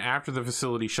going in after the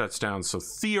facility shuts down. So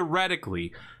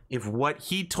theoretically, if what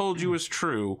he told you is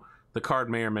true, the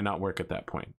card may or may not work at that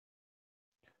point.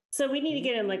 So we need to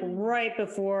get in like right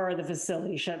before the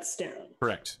facility shuts down.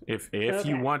 Correct. If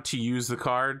you want to use the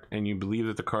card and you believe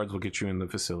that the cards will get you in the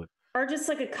facility, or just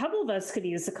like a couple of us could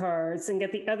use the cards and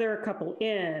get the other couple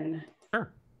in.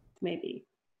 Sure. Maybe.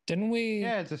 Didn't we?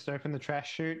 Yeah, just open the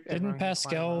trash chute. Didn't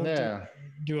Pascal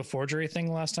do a forgery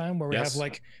thing last time where we have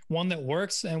like one that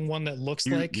works and one that looks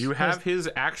like... You have his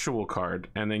actual card,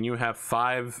 and then you have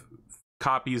 5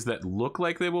 copies that look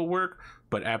like they will work,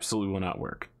 but absolutely will not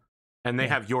work. And they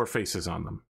have your faces on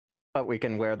them. But we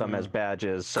can wear them as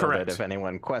badges so that if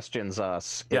anyone questions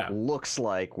us, it looks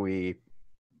like we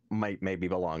might maybe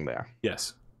belong there.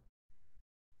 Yes.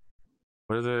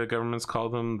 What do the governments call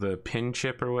them? The pin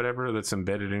chip or whatever that's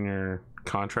embedded in your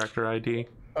contractor ID?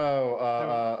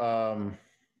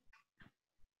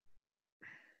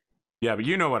 Yeah, but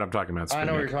you know what I'm talking about. I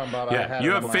know what you're talking about. Yeah,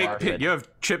 you have you have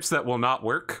chips that will not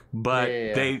work, but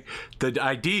the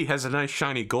ID has a nice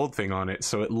shiny gold thing on it,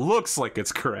 so it looks like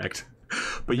it's correct.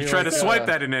 But you try to swipe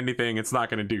that in anything, it's not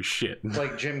going to do shit. It's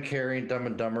like Jim Carrey and Dumb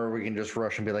and Dumber. We can just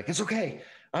rush and be like, "It's okay,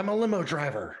 I'm a limo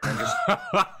driver," and just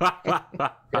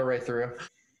go right through.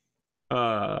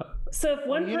 So if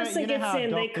one person gets in,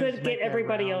 they could get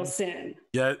everybody else in.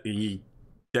 Yeah,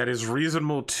 that is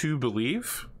reasonable to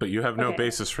believe, but you have no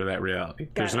basis for that reality.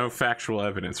 There's no factual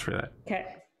evidence for that. Okay.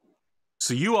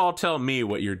 So you all tell me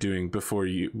what you're doing before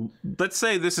you... Let's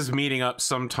say this is meeting up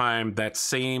sometime that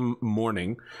same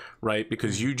morning, right?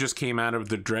 Because you just came out of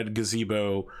the Dread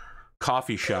Gazebo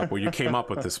coffee shop where you came up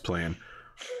with this plan.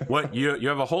 You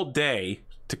have a whole day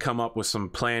to come up with some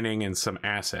planning and some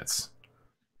assets.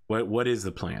 What is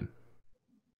the plan?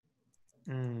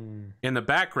 In the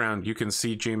background, you can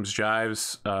see James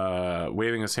Jives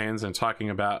waving his hands and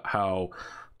talking about how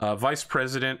Vice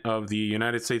President of the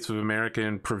United States of America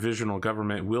and Provisional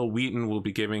Government, Will Wheaton, will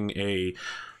be giving a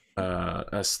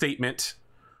statement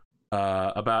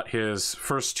about his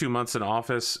first 2 months in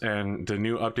office and the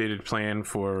new updated plan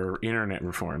for internet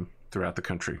reform throughout the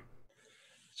country.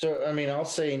 So, I mean, I'll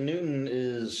say Newton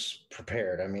is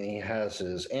prepared. I mean, he has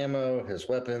his ammo, his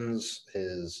weapons,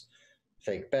 his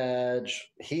fake badge.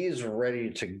 He's ready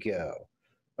to go.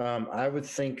 I would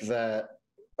think that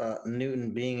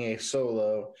Newton, being a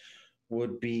solo,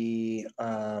 would be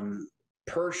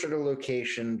perched at a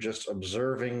location, just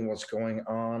observing what's going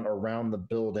on around the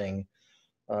building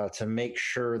to make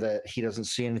sure that he doesn't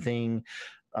see anything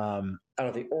out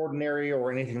of the ordinary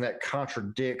or anything that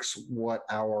contradicts what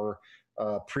our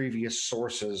previous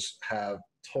sources have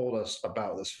told us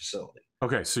about this facility.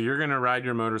 Okay, so you're going to ride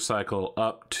your motorcycle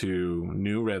up to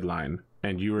New Redline,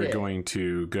 and you are going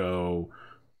to go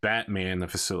Batman the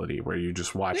facility where you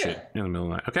just watch it in the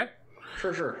middle of the night. Okay?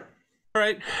 Sure. All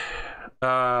right.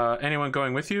 Anyone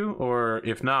going with you? Or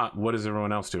if not, what is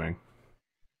everyone else doing?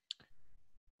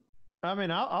 I mean,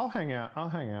 I'll hang out. I'll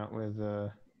hang out with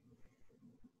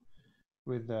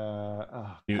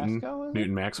Newton, Pascal,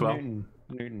 Newton Maxwell.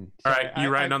 Newton. All right, you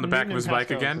riding on the back of his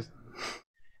bike again?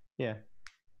 Yeah.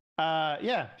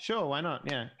 Yeah, sure. Why not?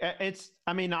 Yeah.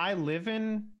 I mean, I live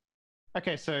in.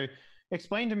 Okay, so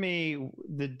explain to me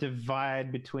the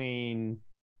divide between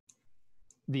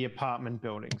the apartment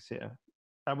buildings here.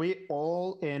 Are we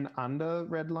all in under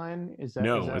Redline?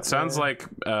 No, it sounds like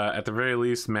at the very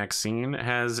least Maxine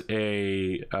has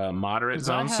a moderate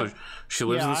zone, so she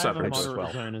lives in the suburbs.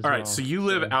 All right, so you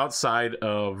live outside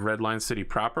of Redline City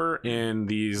proper in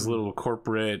these little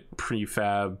corporate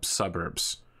prefab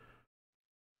suburbs.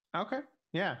 Okay,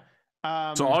 yeah.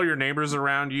 So all your neighbors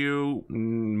around you,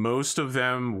 most of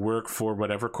them work for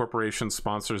whatever corporation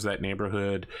sponsors that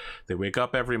neighborhood. They wake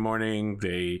up every morning,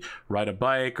 they ride a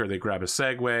bike, or they grab a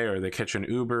Segway, or they catch an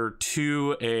Uber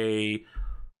to a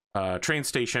train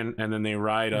station, and then they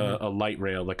ride a light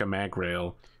rail, like a mag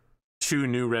rail, to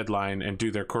New Redline and do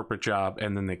their corporate job,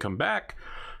 and then they come back,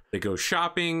 they go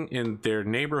shopping in their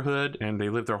neighborhood, and they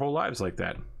live their whole lives like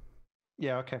that.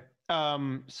 Yeah, okay.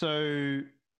 So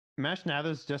Mash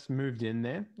Nathers just moved in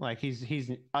there. Like he's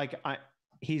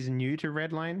new to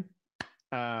Redline,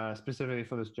 specifically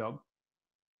for this job.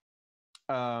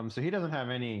 So he doesn't have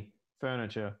any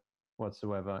furniture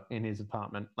whatsoever in his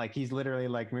apartment. Like he's literally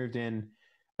like moved in,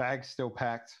 bags still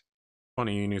packed.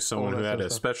 Funny you knew someone who had a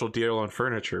special deal on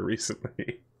furniture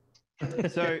recently.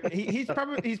 So he's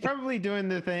probably doing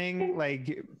the thing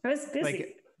like I was busy.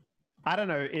 Like I don't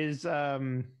know, is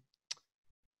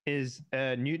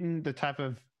Newton the type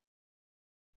of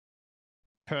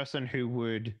person who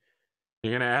would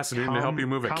You're gonna ask Newton to help you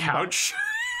move a couch?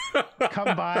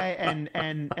 Come by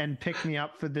and pick me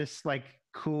up for this like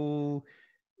cool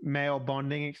male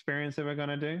bonding experience that we're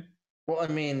gonna do? Well, I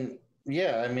mean,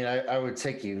 yeah, I mean, I would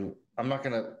take you. I'm not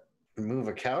gonna move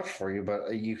a couch for you,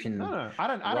 but you can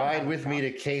ride with me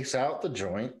to case out the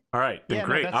joint. All right, then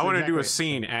great. I want to do a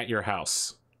scene at your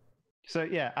house. So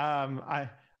yeah,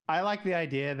 I like the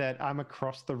idea that I'm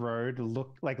across the road,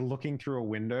 looking through a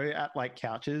window at like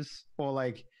couches or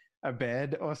like a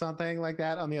bed or something like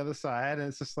that on the other side, and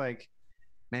it's just like,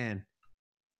 man,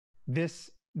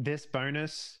 this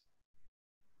bonus,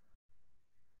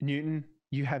 Newton,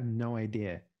 you have no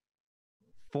idea.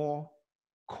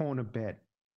 4-corner bed,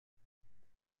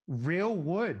 real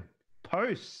wood,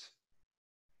 posts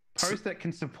that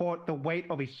can support the weight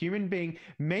of a human being,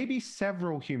 maybe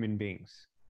several human beings.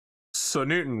 So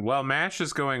Newton, while MASH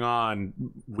is going on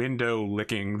window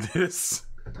licking this,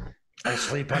 I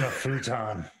sleep on a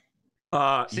futon.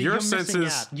 Your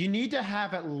senses, you need to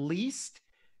have at least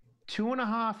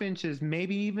 2.5 inches,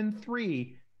 maybe even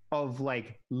 3, of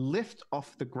like lift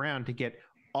off the ground to get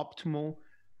optimal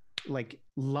like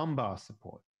lumbar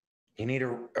support. You need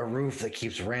a roof that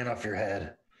keeps rain off your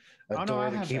head, a door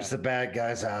that keeps the bad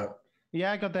guys out.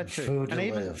 Yeah, I got that too. Food to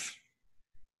live.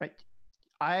 Like,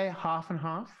 I half and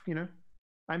half,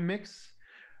 I mix.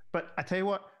 But I tell you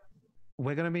what,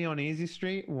 we're gonna be on Easy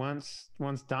Street once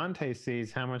Dante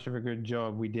sees how much of a good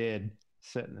job we did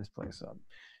setting this place up.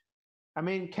 I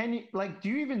mean, can you do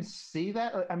you even see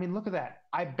that? I mean, look at that.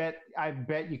 I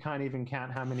bet you can't even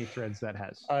count how many threads that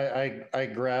has. I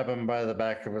grab him by the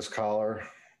back of his collar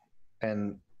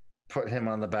and put him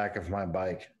on the back of my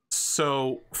bike.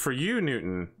 So for you,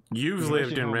 Newton, you've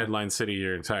lived in Redline City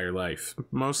your entire life,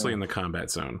 mostly in the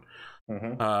combat zone.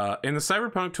 Mm-hmm. In the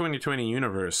Cyberpunk 2020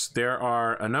 universe, there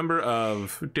are a number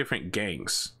of different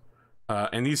gangs,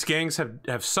 and these gangs have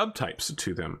subtypes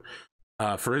to them.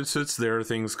 For instance, there are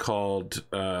things called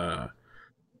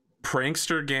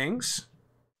prankster gangs,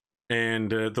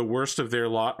 and the worst of their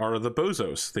lot are the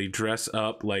bozos. They dress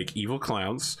up like evil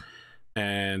clowns,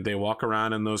 and they walk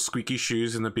around in those squeaky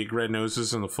shoes and the big red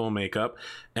noses and the full makeup,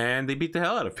 and they beat the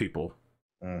hell out of people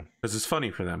because it's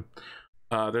funny for them.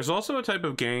 There's also a type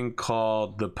of gang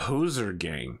called the poser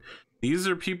gang. These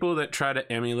are people that try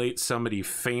to emulate somebody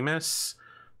famous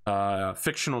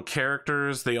fictional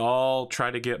characters. They all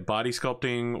try to get body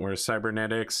sculpting or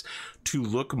cybernetics to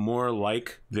look more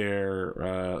like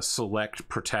their select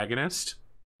protagonist.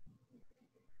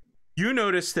 You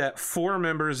notice that 4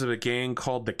 members of a gang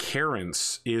called the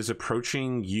Karens is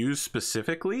approaching you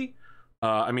specifically.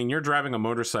 I mean, you're driving a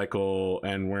motorcycle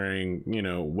and wearing, you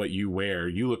know, what you wear.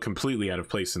 You look completely out of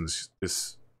place in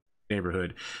this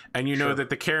neighborhood. And you know that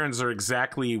the Karens are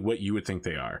exactly what you would think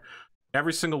they are.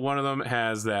 Every single one of them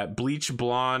has that bleach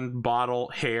blonde bottle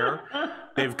hair.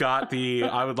 They've got the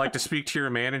 "I would like to speak to your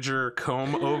manager"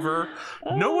 comb over.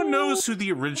 No one knows who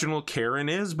the original Karen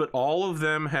is, but all of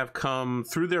them have come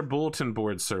through their bulletin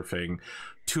board surfing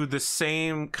to the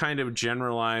same kind of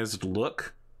generalized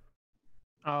look.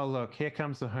 Oh, look, here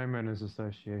comes the homeowners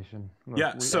association. Look,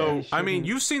 Yeah, so I mean, shouldn't-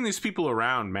 you've seen these people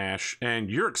around, Mash,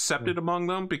 and you're accepted among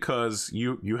them because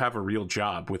you have a real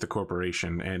job with the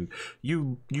corporation and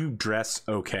you dress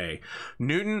okay.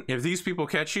 Newton, if these people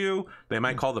catch you, they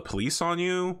might call the police on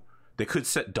you. They could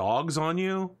set dogs on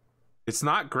you. It's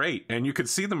not great, and you could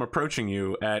see them approaching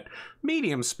you at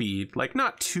medium speed, like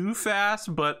not too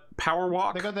fast, but power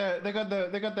walk. They got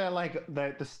their like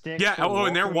the sticks. Yeah. for Oh,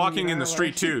 and they're walking you in know, the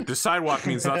street too. The sidewalk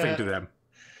means nothing to them.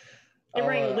 They're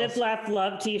wearing "Live, Laugh,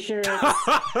 Love" t-shirts.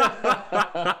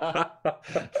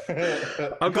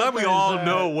 I'm glad we all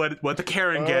know what the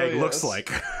Karen gang looks yes.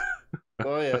 like.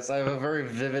 Oh yes, I have a very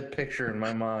vivid picture in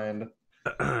my mind.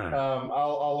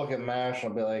 I'll look at Mash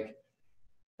and I'll be like,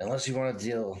 unless you want to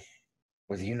deal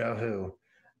with you know who,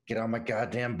 get on my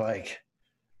goddamn bike,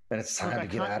 and it's time Look, to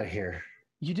get out of here.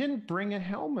 You didn't bring a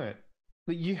helmet.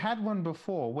 But you had one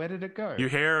before. Where did it go? You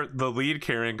hear the lead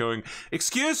Karen going,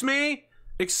 "Excuse me,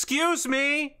 excuse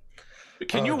me.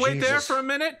 Can you wait there Jesus. for a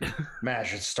minute?"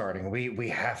 Mash, it's starting. We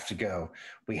have to go.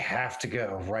 We have to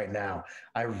go right now.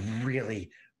 I really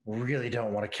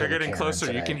don't want to kill. They're getting Karen closer.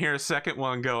 today. You can hear a second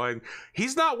one going,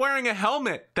 "He's not wearing a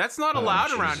helmet. That's not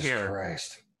allowed around Jesus here."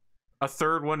 Christ. A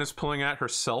third one is pulling out her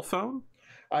cell phone.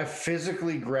 I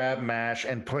physically grab Mash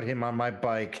and put him on my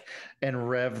bike and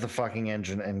rev the fucking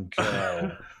engine and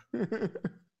go.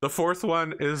 The fourth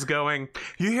one is going,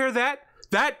 "You hear that?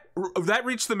 That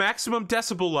reached the maximum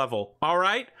decibel level. All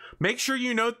right, make sure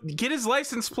you know. Get his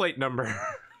license plate number."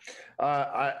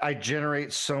 I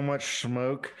generate so much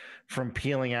smoke from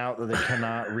peeling out that they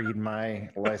cannot read my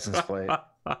license plate.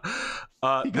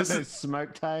 This is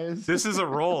smoke tires. This is a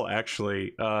roll, actually.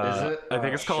 Is it? I think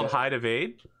Oh, it's called shit. Hide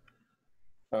Evade.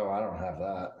 Oh, I don't have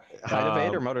that. Hide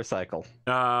evade or motorcycle?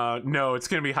 No, it's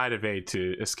gonna be Hide Evade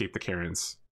to escape the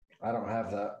Karens. I don't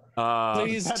have that.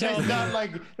 Please tell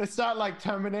me. It's not like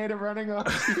Terminator running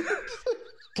off.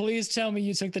 Please tell me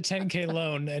you took the 10K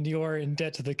loan and you are in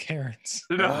debt to the Karens.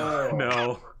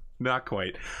 No, not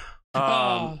quite.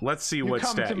 Let's see You what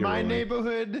come stat to you're my rolling.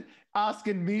 neighborhood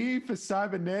asking me for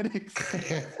cybernetics.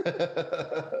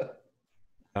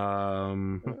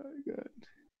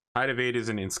 Hide Evade is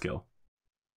an in skill.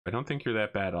 I don't think you're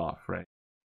that bad off, right?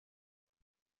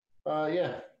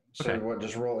 Yeah. So Okay. what?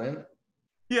 Just roll in.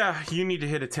 Yeah, you need to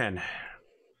hit a 10.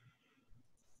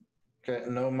 Okay.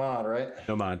 No mod, right?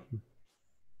 No mod.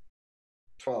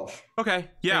 12. Okay,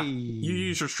 yeah. Hey. You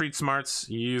use your street smarts,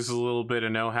 you use a little bit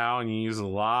of know-how, and you use a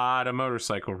lot of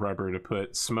motorcycle rubber to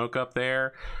put smoke up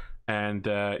there, and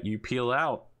you peel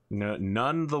out.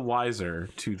 None the wiser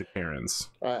to the Karens.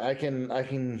 I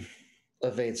can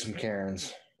evade some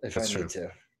Karens if That's I need to.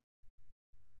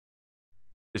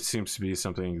 It seems to be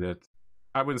something that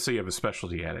I wouldn't say you have a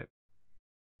specialty at it.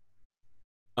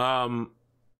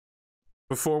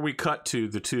 Before we cut to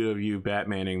the two of you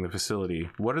Batmaning the facility,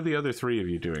 what are the other three of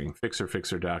you doing? Fixer,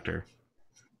 doctor.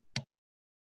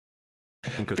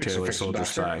 Inco Taylor, soldier, doctor.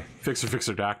 spy.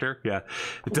 Fixer, doctor. Yeah,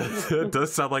 it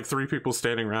does sound like three people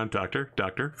standing around.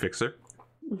 Doctor, fixer.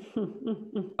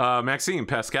 Maxine,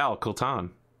 Pascal, Coltan.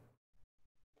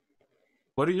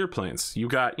 What are your plans? You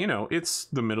got, it's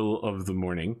the middle of the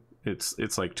morning.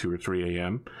 It's like 2 or 3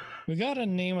 a.m. We got a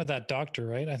name of that doctor,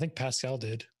 right? I think Pascal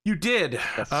did. You did.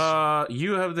 Yes.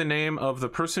 You have the name of the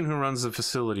person who runs the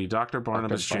facility, Dr.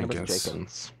 Barnabas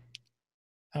Jenkins.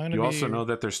 You also know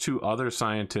that there's 2 other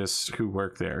scientists who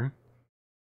work there.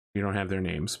 You don't have their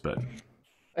names, but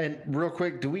And real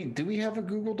quick, do we have a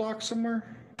Google Doc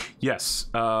somewhere? yes.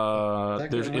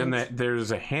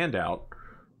 There's a handout,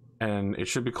 and it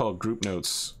should be called Group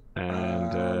Notes,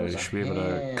 and you should be able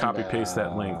to copy paste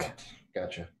that link.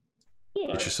 Gotcha.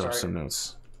 Yeah, Get yourself Sorry. some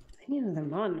notes. I need another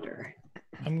monitor.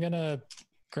 I'm gonna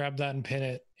grab that and pin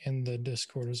it in the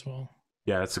Discord as well.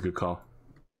 Yeah, that's a good call.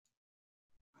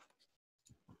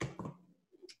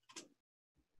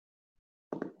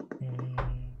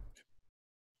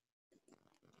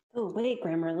 Oh, wait,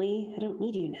 Grammarly. I don't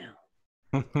need you now.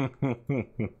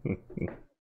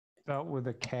 Spelled with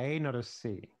a K, not a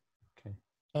C. Okay.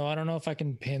 Oh, I don't know if I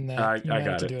can pin that. I You might have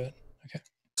got to it. do it. Okay.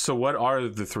 So what are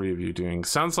the three of you doing?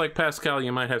 Sounds like, Pascal,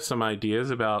 you might have some ideas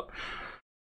about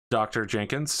Dr.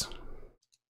 Jenkins.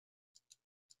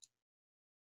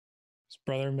 His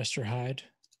brother, Mr. Hyde.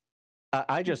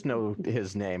 I just know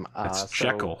his name. That's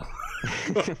Jekyll.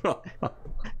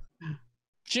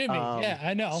 Jimmy, yeah,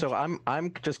 I know. So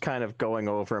I'm just kind of going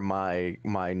over my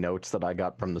notes that I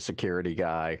got from the security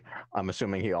guy. I'm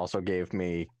assuming he also gave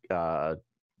me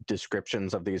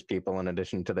descriptions of these people in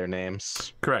addition to their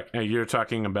names. Correct. You're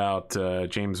talking about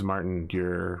James Martin,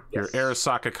 your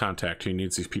Arasaka contact who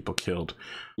needs these people killed.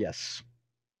 Yes.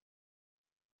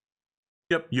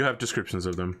 Yep, you have descriptions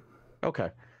of them. Okay.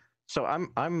 So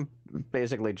I'm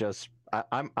basically just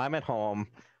I'm at home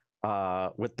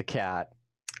with the cat,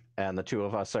 and the two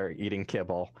of us are eating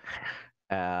kibble,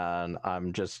 and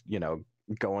I'm just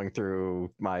going through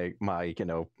my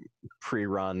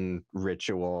pre-run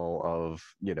ritual of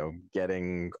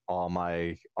getting all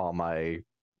my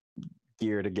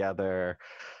gear together,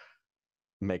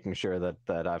 making sure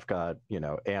that I've got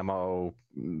ammo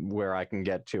where I can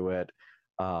get to it,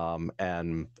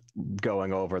 and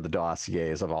going over the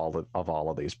dossiers of all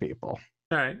of these people.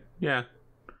 All right. Yeah.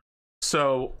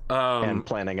 So and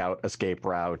planning out escape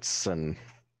routes. And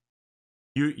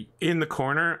you in the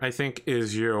corner, I think,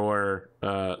 is your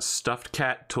stuffed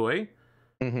cat toy.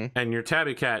 Mm-hmm. And your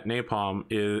tabby cat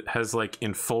Napalm has like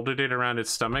enfolded it around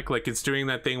its stomach, like it's doing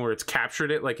that thing where it's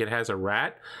captured it like it has a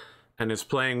rat and is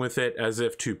playing with it as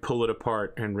if to pull it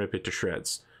apart and rip it to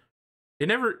shreds.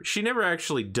 She never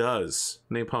actually does.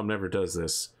 Napalm never does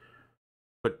this,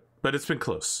 but it's been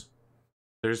close.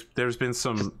 There's been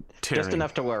some tearing. Just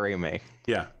enough to worry me.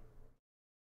 Yeah.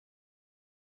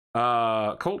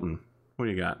 Colton, what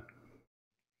do you got?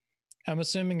 I'm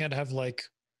assuming I'd have like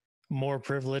more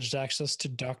privileged access to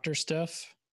doctor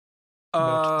stuff. Yeah,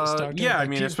 I Like,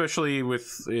 mean, especially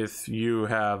if you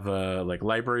have like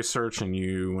library search and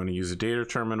you want to use a data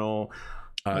terminal.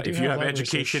 If you have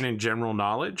education and general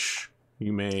knowledge,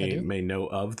 you may know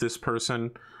of this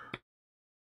person.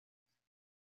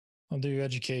 I'll do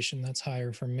education. That's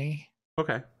higher for me.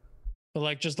 Okay. But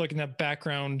like just looking at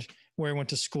background, where he went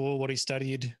to school, what he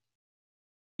studied.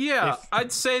 Yeah,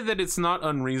 I'd say that it's not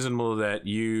unreasonable that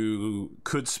you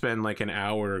could spend like an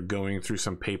hour going through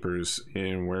some papers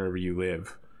in wherever you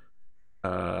live,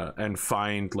 and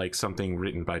find like something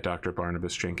written by Dr.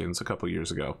 Barnabas Jenkins a couple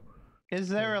years ago. Is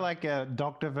there like a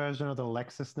doctor version of the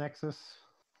LexisNexis?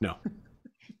 No.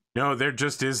 No, there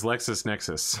just is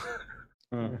LexisNexis.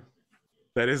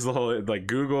 That is the whole, like,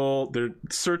 Google, their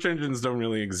search engines don't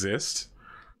really exist.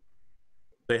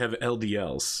 They have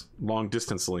LDLs, long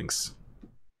distance links,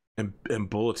 and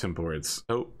bulletin boards.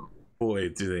 Oh boy,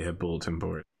 do they have bulletin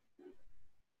boards.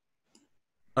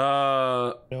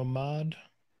 No mod.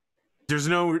 There's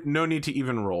no need to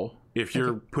even roll. If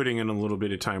you're putting in a little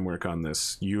bit of time work on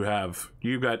this, you've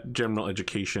got general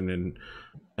education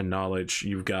and knowledge.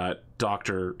 You've got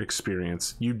doctor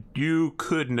experience. You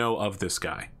could know of this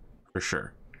guy for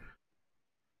sure.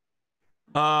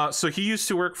 So he used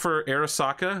to work for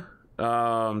Arasaka.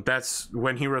 That's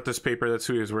when he wrote this paper. That's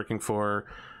who he was working for.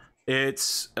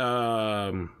 It's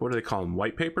what do they call them?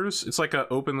 White papers. It's like an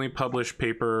openly published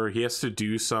paper. He has to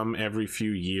do some every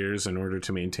few years in order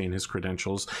to maintain his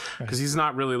credentials, because he's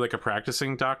not really like a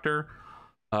practicing doctor.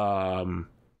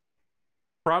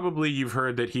 Probably you've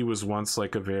heard that he was once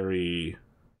like a very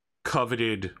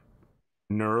coveted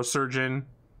neurosurgeon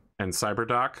and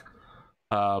cyberdoc.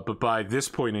 But by this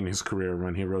point in his career,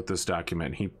 when he wrote this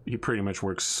document, he pretty much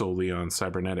works solely on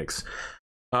cybernetics.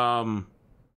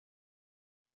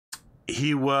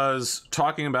 He was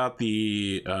talking about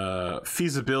the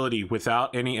feasibility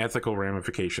without any ethical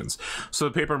ramifications. So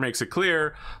the paper makes it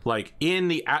clear, like in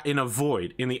the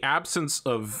absence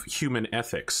of human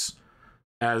ethics,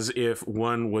 as if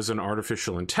one was an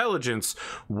artificial intelligence,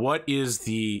 what is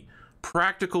the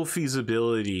practical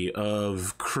feasibility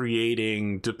of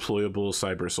creating deployable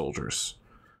cyber soldiers,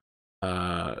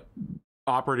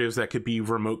 operatives that could be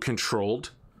remote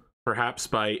controlled, perhaps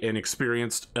by an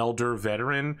experienced elder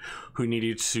veteran who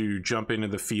needed to jump into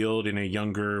the field in a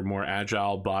younger, more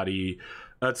agile body.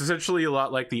 It's essentially a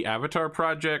lot like the Avatar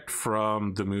project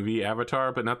from the movie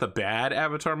Avatar, but not the bad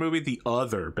Avatar movie, the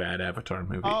other bad Avatar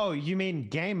movie. Oh, you mean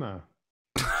Gamer,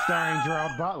 starring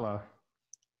Gerard Butler?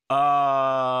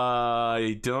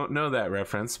 I don't know that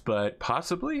reference, but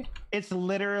possibly. It's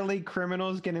literally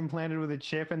criminals get implanted with a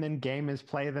chip and then gamers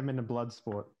play them in a blood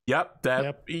sport. Yep,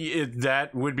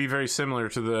 that would be very similar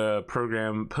to the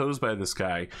program posed by this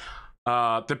guy.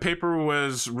 The paper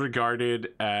was regarded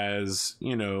as,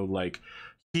 you know, like,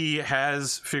 he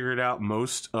has figured out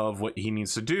most of what he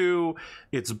needs to do.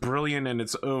 It's brilliant in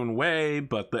its own way,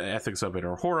 but the ethics of it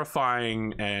are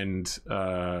horrifying. And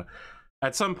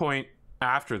at some point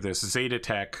after this,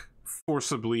 Zetatech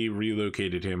forcibly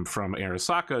relocated him from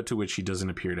Arasaka, to which he doesn't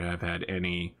appear to have had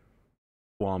any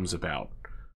qualms about.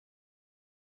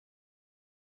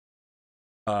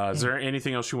 Is there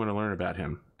anything else you want to learn about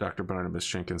him, Dr. Barnabas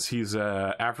Jenkins? He's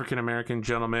an African-American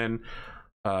gentleman.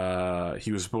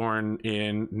 He was born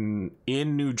in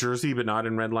New Jersey, but not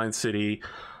in Redline City.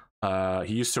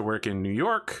 He used to work in New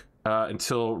York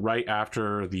until right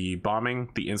after the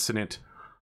bombing, the incident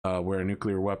where a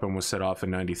nuclear weapon was set off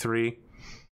in '93.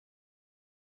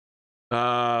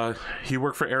 He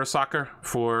worked for Arasaka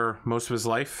for most of his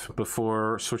life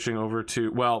before switching over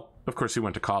to, well, of course he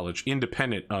went to college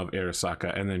independent of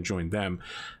Arasaka and then joined them,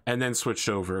 and then switched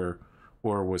over,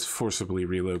 or was forcibly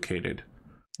relocated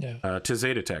to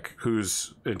Zetatech,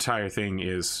 whose entire thing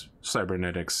is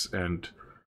cybernetics and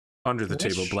under the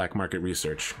table black market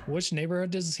research. Which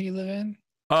neighborhood does he live in?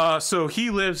 So he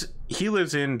lives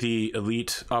in the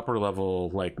elite upper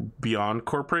level, like beyond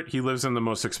corporate. He lives in the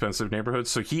most expensive neighborhoods.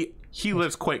 So he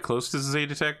lives quite close to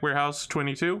Zetatech Warehouse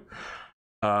 22.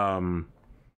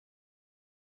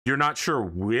 You're not sure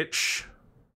which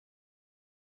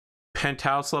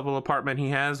penthouse level apartment he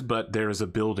has, but there is a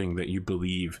building that you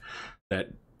believe that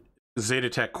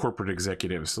Zetatech corporate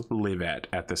executives live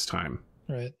at this time.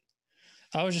 Right.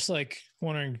 I was just like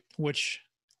wondering which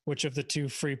of the two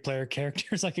free player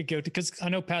characters I could go to, because I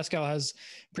know Pascal has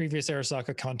previous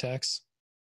Arasaka contacts.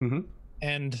 Mm-hmm.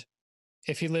 And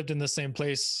if he lived in the same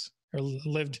place or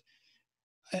lived,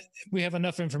 we have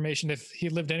enough information. If he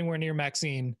lived anywhere near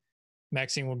Maxine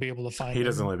will be able to find him. He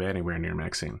doesn't live anywhere near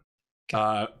Maxine.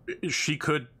 Okay. She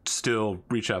could still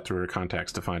reach out through her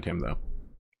contacts to find him, though.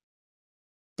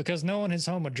 Because knowing his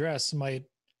home address might...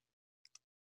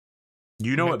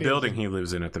 You know what building he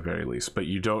lives in at the very least, but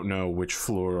you don't know which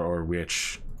floor or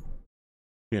which,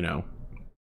 you know,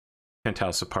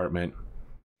 penthouse apartment,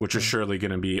 which is surely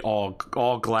going to be all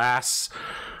glass,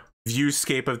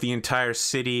 viewscape of the entire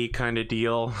city kind of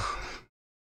deal.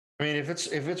 I mean, if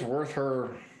it's worth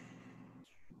her...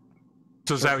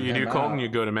 So is that what you do, Colton? You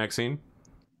go to Maxine?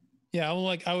 Yeah,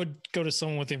 I would go to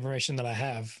someone with the information that I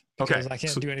have. Because I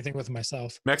can't do anything with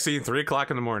myself. Maxine, 3 o'clock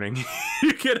in the morning,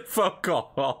 you get a phone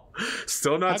call.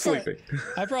 Still not sleeping.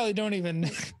 I probably don't even.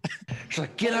 She's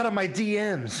like, get out of my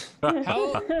DMs.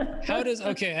 How does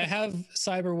I have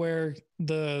cyberware,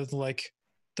 the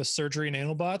surgery and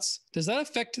nanobots. Does that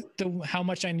affect how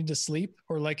much I need to sleep,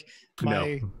 or like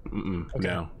my?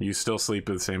 No, you still sleep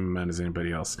the same amount as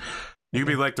anybody else. You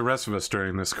can be like the rest of us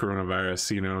during this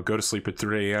coronavirus, you know, go to sleep at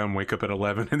 3 a.m., wake up at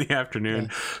 11 in the afternoon.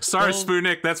 Yeah. Sorry,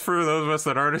 Spootnik, that's for those of us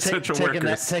that aren't essential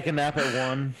workers. Take a nap at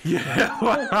 1. Yeah,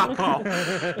 wow.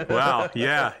 Wow,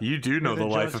 yeah, you do know the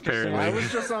life, apparently. I was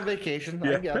just on vacation.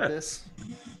 Yeah. I got this.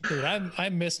 Dude, I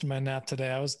missed my nap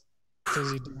today. I was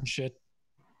busy doing shit.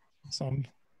 So I'm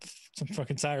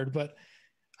fucking tired, but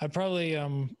I probably, I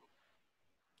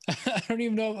don't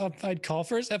even know if I'd call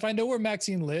first. If I know where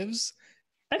Maxine lives...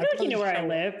 I feel like you know where I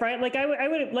live, right? Like I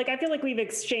would like, I feel like we've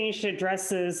exchanged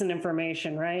addresses and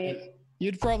information, right?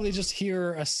 You'd probably just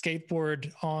hear a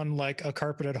skateboard on like a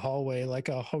carpeted hallway, like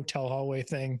a hotel hallway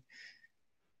thing.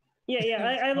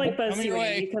 Yeah. I like buzz you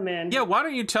when you come in. Yeah, why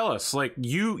don't you tell us? Like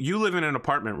you live in an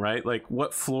apartment, right? Like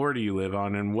what floor do you live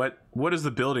on, and what does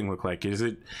the building look like? Is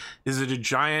it a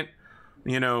giant,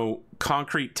 you know,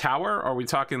 concrete tower? Are we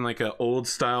talking like an old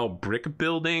style brick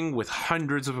building with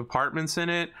hundreds of apartments in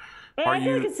it? I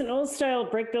feel like it's an old style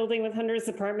brick building with hundreds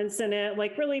of apartments in it,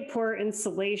 like really poor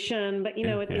insulation, but you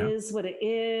know, it is what it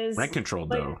is. Rent controlled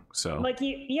though. So like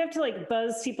you have to like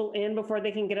buzz people in before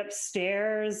they can get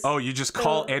upstairs. Oh, you just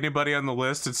call anybody on the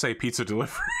list and say pizza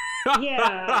delivery.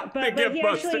 Yeah,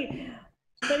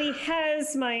 but he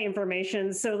has my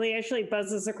information, so he actually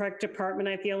buzzes the correct department,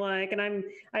 I feel like, and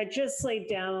I just laid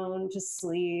down to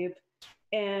sleep,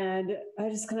 and I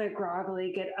just kind of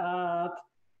groggily get up,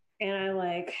 and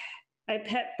I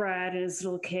pet Brad in his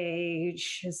little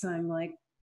cage as I'm like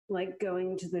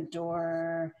going to the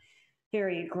door,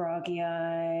 very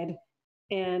groggy-eyed,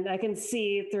 and I can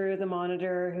see through the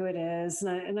monitor who it is,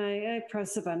 and I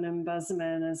press a button and buzz him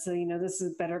in and say, you know, this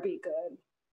better be good.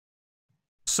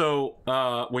 So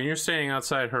when you're staying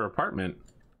outside her apartment,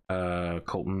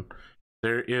 Colton,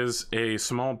 there is a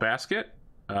small basket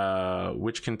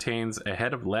which contains a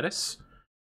head of lettuce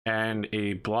and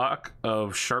a block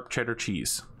of sharp cheddar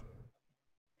cheese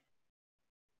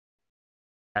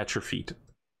at your feet.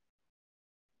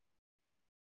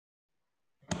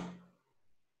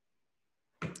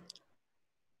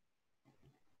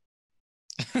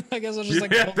 I guess I'll just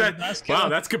like Yeah, hold the basket wow, up.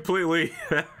 that's completely.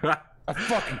 I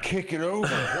fucking kick it over.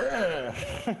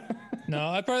 Yeah. No,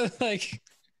 I'd probably like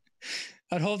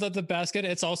I'd hold up the basket.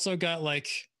 It's also got like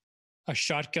a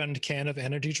shotgunned can of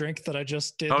energy drink that I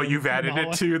just did. Oh, in you've the added it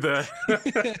hallway. to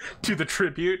the to the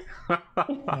tribute.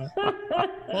 Yeah.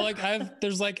 Well, like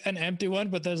there's like an empty one,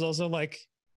 but there's also like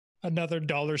another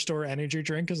dollar store energy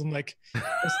drink because I'm like,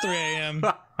 it's 3 a.m.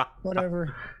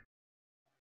 Whatever.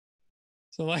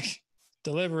 So like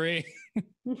delivery.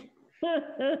 Well,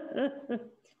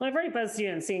 I've already buzzed you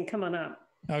and seen. Come on up.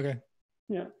 Okay.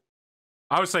 Yeah.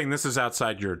 I was saying this is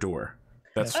outside your door.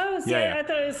 That's Oh, see, I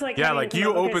thought it was like. yeah, having like come you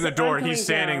up. Okay, open the so door, I'm he's coming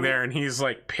standing down. there, and he's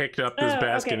like picked up this Oh,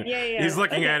 basket. okay. Yeah. He's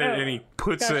looking Okay, at it, oh, and he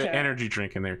puts an gotcha. energy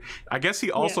drink in there. I guess he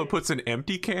also Yeah. puts an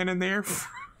empty can in there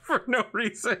for no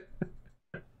reason.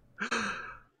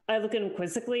 I look at him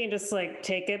quizzically and just like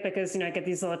take it because I get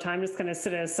these all the time. Just kind of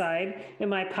set it aside in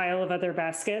my pile of other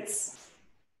baskets.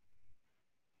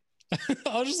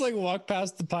 I'll just like walk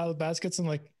past the pile of baskets and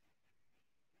like,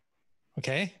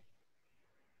 okay.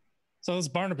 So this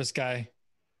Barnabas guy,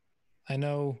 I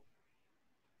know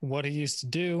what he used to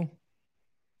do.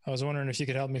 I was wondering if you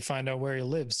could help me find out where he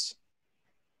lives.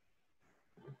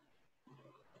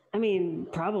 I mean,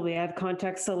 probably I have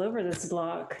contacts all over this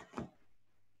block.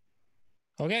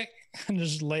 Okay. And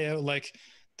just lay out like,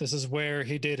 this is where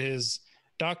he did his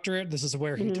doctorate. This is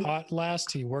where he taught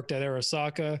last. He worked at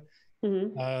Arasaka.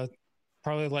 Mm-hmm.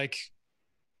 Probably like,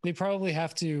 they probably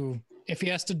have to, if he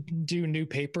has to do new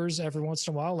papers every once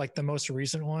in a while, like the most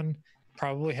recent one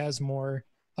probably has more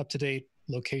up-to-date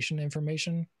location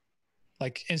information,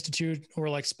 like institute or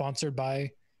like sponsored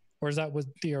by, or is that with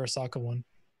the Arasaka one?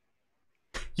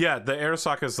 Yeah, the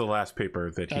Arasaka is the last paper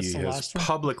that That's he the has last one?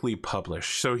 publicly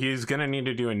published. So he's going to need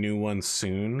to do a new one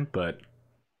soon, but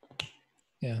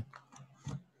Yeah.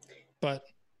 But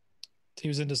he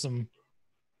was into some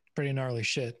pretty gnarly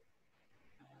shit.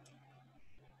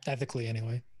 Ethically,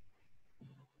 anyway.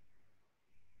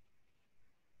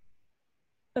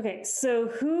 Okay, so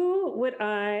who would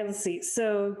I, let's see.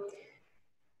 So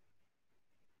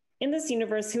in this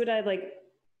universe, who would I like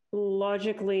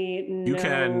logically know? you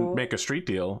can make a street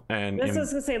deal. And That's what I was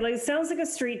gonna say. Like, it sounds like a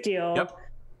street deal. Yep.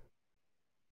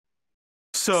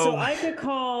 So I could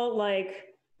call like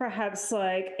perhaps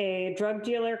like a drug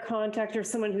dealer contact or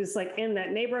someone who's like in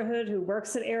that neighborhood who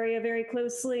works that area very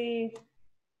closely.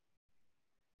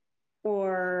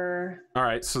 Or all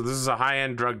right, so this is a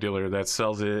high-end drug dealer that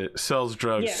sells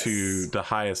drugs Yes. to the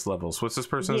highest levels. What's this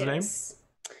person's name?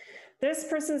 This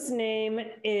person's name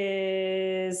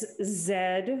is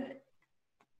Zed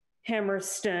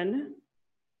Hammerston.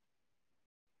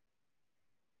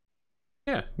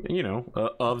 Yeah,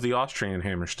 of the Austrian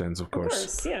Hammerstons, of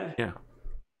course. Yeah.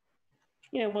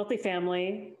 Yeah. Wealthy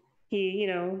family. He,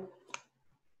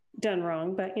 done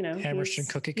wrong, but Hammerston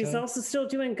Cookie he's Co. also still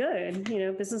doing good.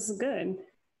 Business is good.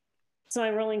 So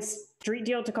I'm rolling street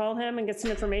deal to call him and get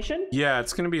some information. Yeah,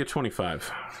 it's going to be a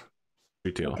 25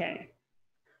 street deal. Okay.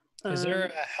 Is there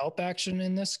a help action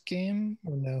in this game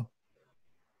or no?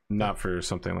 Not for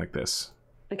something like this.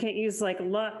 I can't use like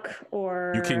luck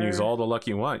or. You can use all the luck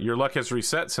you want. Your luck has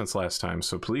reset since last time,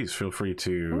 so please feel free I'm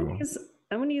to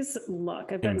gonna use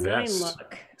luck. I've got invest. 9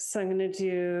 luck, so I'm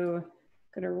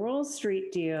gonna roll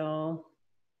street deal,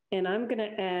 and I'm gonna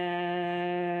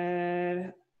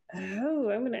add.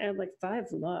 I'm gonna add like 5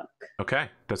 luck. Okay,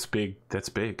 that's big.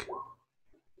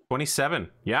 27.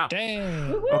 Yeah.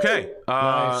 Dang. Woo-hoo! Okay.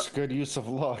 Nice. Good use of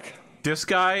luck. This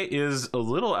guy is a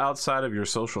little outside of your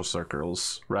social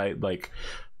circles, right? Like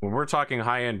when we're talking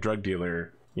high-end drug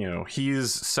dealer,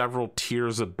 he's several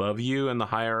tiers above you in the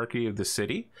hierarchy of the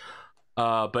city.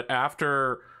 But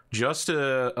after just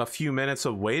a few minutes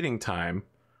of waiting time,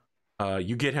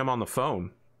 you get him on the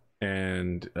phone,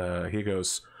 and he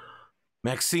goes,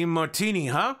 "Maxine Martini,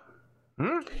 huh?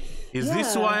 Is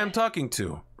this who I am talking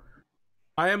to?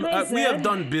 I am. Hi, We have Zed.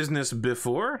 done business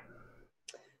before."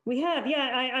 We have,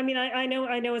 yeah. I mean, I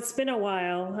know it's been a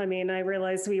while. I mean, I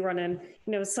realize we run in,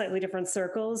 slightly different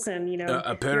circles, and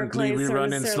Apparently, your we clients run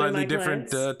aren't in necessarily slightly my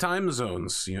different clients. time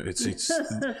zones. It's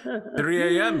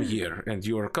 3 a.m. here, and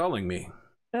you are calling me.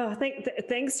 Oh,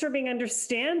 thanks for being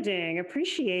understanding.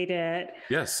 Appreciate it.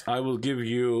 Yes, I will give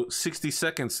you 60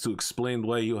 seconds to explain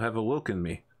why you have awoken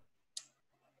me.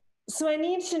 So I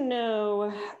need to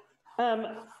know.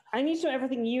 I need to know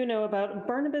everything you know about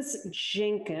Barnabas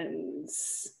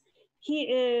Jenkins.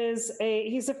 He's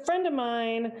a friend of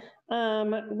mine.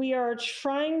 We are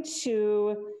trying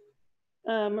to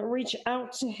reach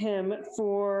out to him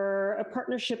for a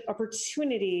partnership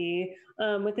opportunity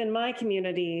within my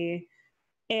community.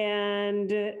 And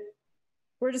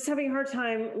we're just having a hard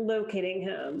time locating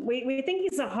him. We think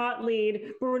he's a hot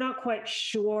lead, but we're not quite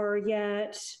sure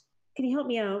yet. Can you help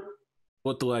me out?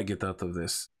 What do I get out of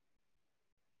this?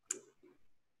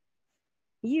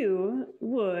 You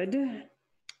would.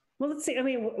 Well, let's see. I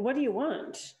mean, what do you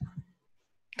want?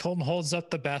 Colton holds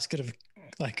up the basket of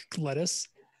like lettuce.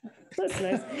 That's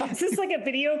nice. Is this like a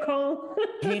video call?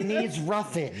 He needs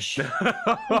roughage.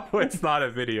 It's not a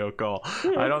video call.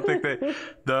 I don't think that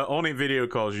the only video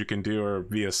calls you can do are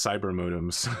via cyber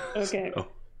modems. Okay. So.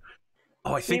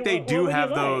 Oh, I think they do have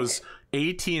those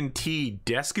AT&T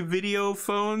desk video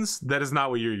phones. That is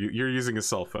not what you're using a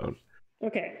cell phone.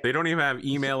 Okay. They don't even have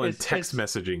email and text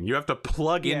messaging. You have to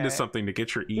plug into something to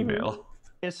get your email.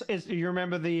 It's you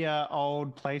remember the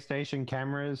old PlayStation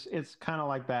cameras? It's kind of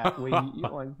like that. Where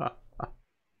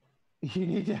you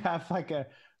need to have like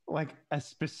a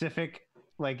specific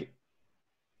like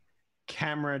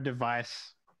camera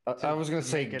device. I was gonna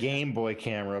say Game Boy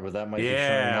camera, but that might be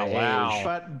yeah, showing my age.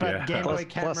 But Game Boy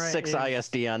camera plus 6 is,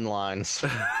 ISDN lines.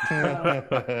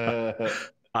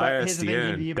 But here's the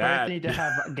thing, you both that need to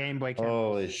have Game Boy cameras.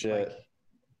 Holy shit! Like,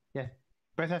 yeah,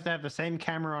 both have to have the same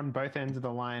camera on both ends of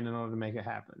the line in order to make it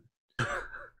happen.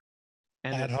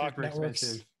 And Ad they're hoc super networks.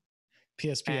 expensive.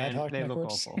 PSP ad And hoc they look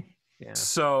networks. awful. Yeah.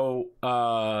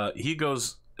 So he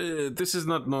goes, this is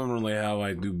not normally how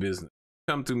I do business.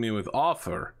 Come to me with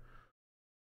offer.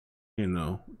 You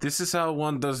know, this is how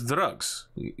one does drugs.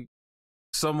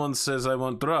 Someone says I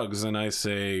want drugs, and I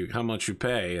say how much you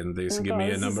pay, and they give me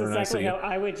a number, and I say, how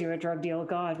I would do a drug deal.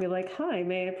 God, be like, hi,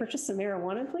 may I purchase some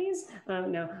marijuana, please?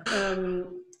 No.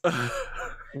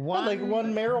 One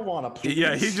marijuana, please.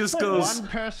 Yeah, he just goes. One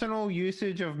personal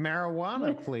usage of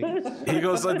marijuana, please. He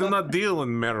goes, I do not deal in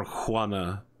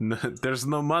marijuana. There's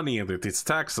no money in it. It's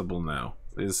taxable now.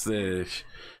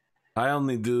 I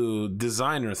only do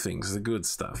designer things, the good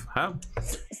stuff. Huh?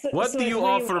 What do you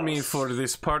offer me for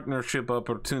this partnership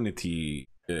opportunity?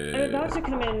 I'm about to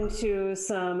come into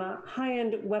some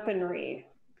high-end weaponry.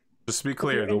 Just to be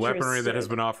clear, the weaponry that has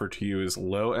been offered to you is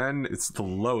low end. It's the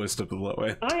lowest of the low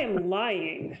end. I am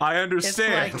lying. I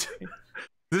understand.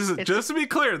 Just to be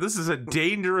clear, this is a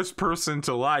dangerous person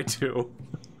to lie to.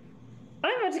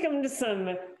 I'm about to come into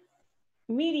some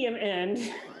medium end.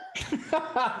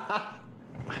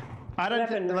 I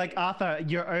don't like Arthur.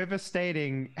 You're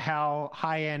overstating how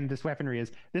high end this weaponry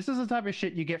is. This is the type of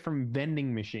shit you get from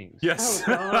vending machines. Yes.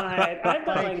 Oh god, I've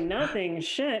got like nothing.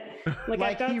 Shit.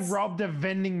 Like he robbed a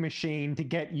vending machine to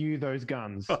get you those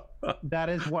guns. That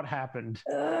is what happened.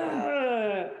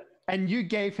 And you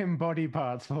gave him body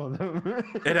parts for them.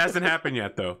 It hasn't happened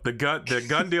yet, though. The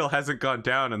gun deal hasn't gone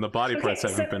down, and the body parts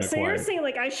haven't been acquired. So you're saying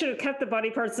like I should have kept the body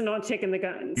parts and not taken the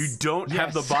guns? You don't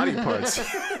have the body parts.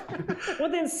 Well,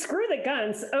 then screw the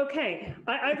guns. Okay,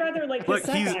 I'd rather like piss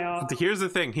that guy off. Here's the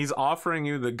thing: he's offering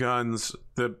you the guns.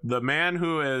 The man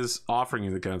who is offering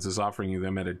you the guns is offering you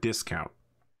them at a discount,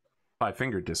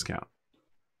 5-finger discount.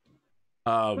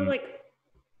 But like.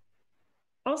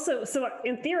 Also, so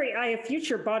in theory, I have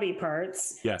future body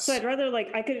parts. Yes. So I'd rather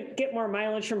I could get more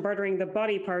mileage from bartering the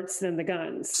body parts than the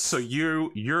guns. So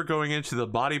you're going into the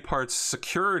body parts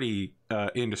security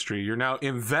industry. You're now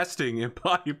investing in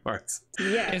body parts.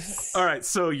 Yes. All right.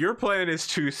 So your plan is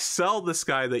to sell this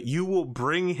guy that you will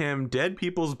bring him dead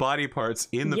people's body parts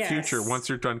in the future once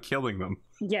you're done killing them.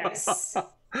 Yes.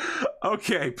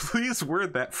 Okay. Please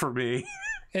word that for me.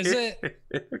 Is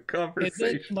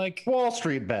it like Wall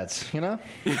Street bets, you know?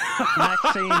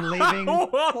 Maxine leaving.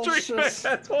 Wall Street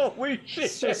bets. Holy shit.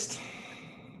 It's just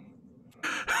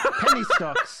Penny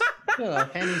stocks.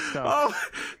 Penny stocks. Oh,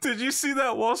 did you see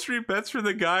that Wall Street bets for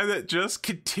the guy that just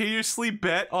continuously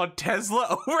bet on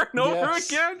Tesla over and over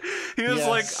again? He was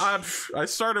like, I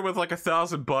started with like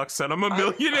 $1,000 and I'm a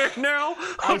millionaire now.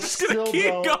 I'm just gonna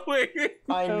keep going.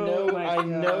 I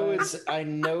know it's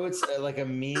like a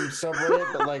meme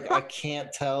subreddit, but like I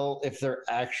can't tell if they're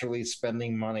actually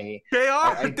spending money. They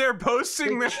are. They're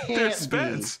posting their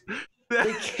spends.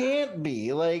 They can't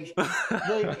be like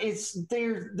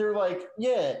they're like,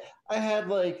 yeah, I had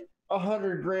like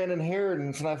 $100,000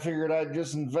 inheritance and I figured I'd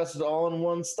just invest it all in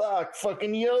one stock,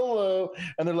 fucking YOLO.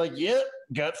 And they're like, yep,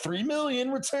 got 3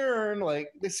 million return.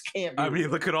 Like, this can't be. I mean,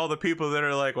 look at all the people that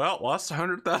are like, well, lost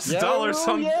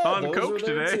 $100,000 on coke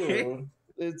today.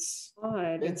 It's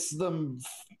God. them.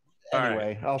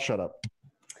 Anyway, I'll shut up.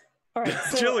 All right,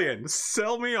 so, Jillian,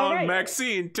 sell me on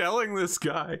Maxine telling this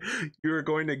guy you're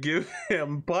going to give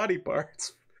him body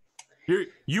parts.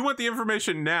 You want the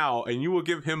information now, and you will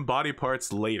give him body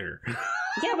parts later.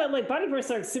 Yeah, but like body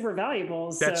parts are super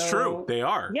valuable. So... That's true. They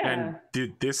are. Yeah. And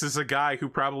dude, this is a guy who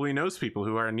probably knows people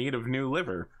who are in need of new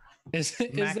liver. Is there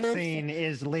Maxine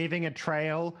is leaving a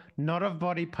trail, not of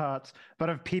body parts, but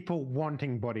of people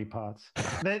wanting body parts.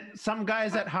 That some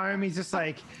guys at home, he's just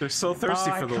like, They're so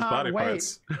thirsty "Oh, for I those can't body wait.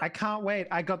 parts. I can't wait.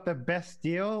 I got the best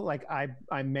deal. Like I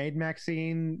made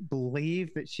Maxine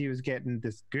believe that she was getting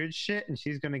this good shit, and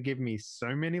she's gonna give me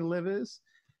so many livers."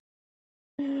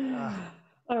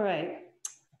 All right.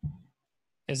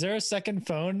 Is there a second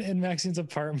phone in Maxine's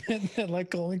apartment that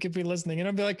like Colton could be listening in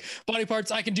and be like, body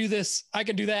parts, I can do this, I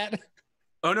can do that?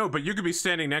 Oh no, but you could be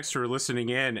standing next to her listening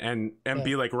in and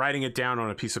be like writing it down on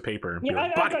a piece of paper. And be Yeah,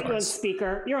 like, I've body got you on parts.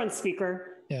 speaker. You're on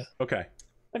speaker. Okay.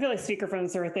 I feel like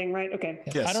speakerphones are a thing, right? Okay.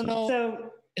 Yeah. Yes. I don't know.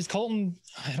 So Is Colton?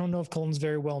 I don't know if Colton's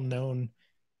very well known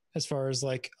as far as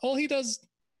like, oh, he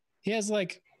has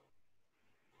like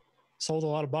sold a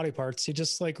lot of body parts. He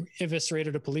just like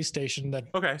eviscerated a police station that,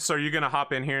 Okay, so are you gonna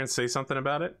hop in here and say something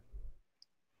about it?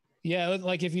 yeah,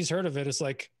 like if he's heard of it, it's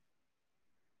like,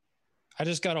 I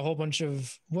just got a whole bunch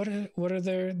of, what are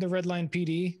the Redline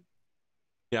PD?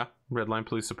 Yeah, Redline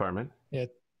Police Department. Yeah.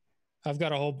 I've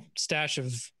got a whole stash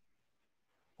of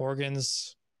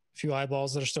organs, a few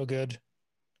eyeballs that are still good.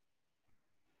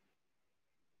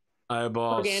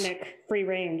 Eyeballs. organic, free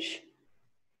range.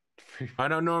 I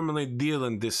don't normally deal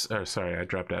in this. Oh, sorry, I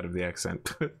dropped out of the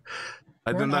accent.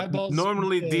 I do Weren't not eyeballs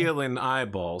normally good? deal in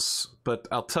eyeballs, but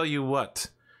I'll tell you what.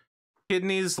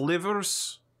 Kidneys,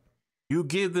 livers, you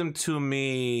give them to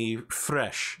me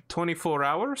fresh. 24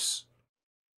 hours.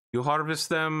 You harvest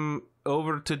them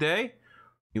over today.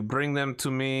 You bring them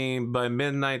to me by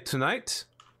midnight tonight.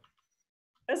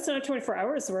 That's not 24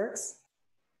 hours works.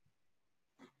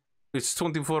 It's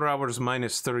 24 hours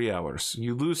minus 3 hours.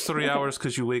 You lose 3 hours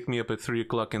because you wake me up at 3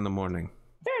 o'clock in the morning.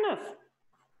 Fair enough.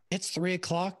 It's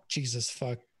 3:00. Jesus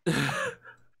fuck.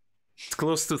 It's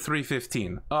close to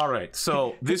 3:15. All right,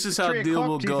 so this is how 3 deal o'clock,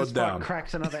 will go Jesus fuck down.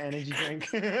 cracks another energy drink.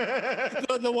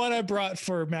 The one I brought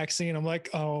for Maxine, I'm like,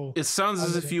 oh, It sounds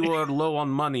as if you are low on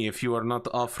money if you are not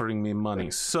offering me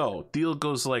money. So, deal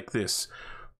goes like this.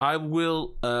 I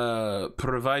will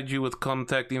provide you with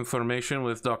contact information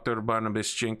with Dr.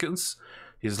 Barnabas Jenkins,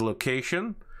 his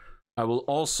location. I will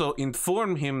also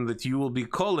inform him that you will be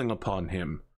calling upon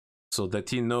him so that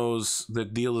he knows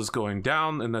that deal is going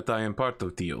down and that I am part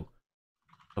of deal.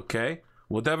 Okay?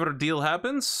 Whatever deal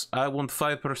happens, I want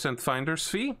 5% finder's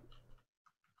fee.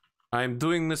 I'm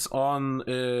doing this on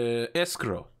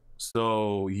escrow.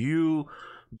 So you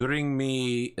bring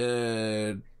me,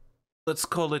 let's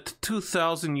call it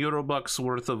 2,000 Eurobucks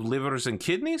worth of livers and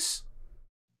kidneys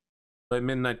by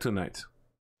midnight tonight.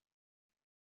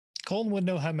 Colton would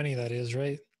know how many that is,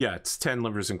 right? Yeah, it's 10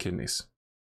 livers and kidneys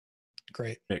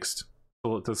Great. mixed.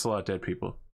 So that's a lot of dead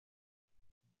people.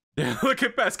 Yeah, look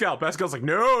at Pascal. Pascal's like,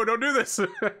 no, don't do this.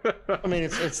 I mean,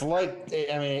 it's like,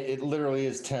 I mean, it literally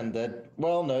is 10 dead.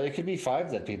 Well, no, it could be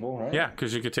 5 dead people, right? Yeah,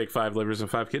 because you could take 5 livers and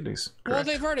 5 kidneys. Well, Correct.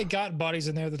 they've already got bodies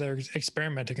in there that they're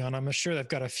experimenting on. I'm sure they've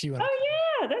got a few in. Oh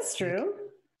yeah, that's true.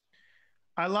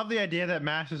 I love the idea that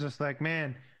Mash is just like,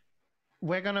 man,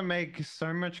 we're gonna make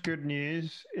so much good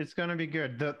news. It's gonna be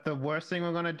good. The worst thing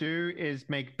we're gonna do is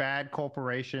make bad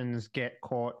corporations get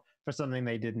caught for something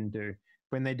they didn't do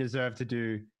when they deserve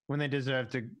to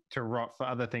rot for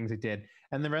other things they did.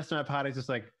 And the rest of my party's just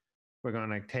like, we're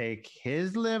gonna take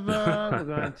his liver, we're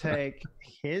gonna take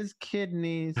his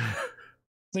kidneys.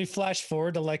 They flash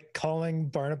forward to like calling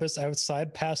Barnabas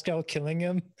outside, Pascal killing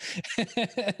him,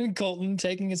 and Colton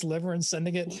taking his liver and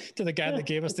sending it to the guy that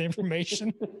gave us the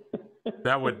information.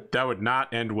 That would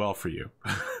not end well for you.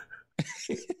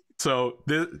 So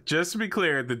just to be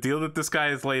clear, the deal that this guy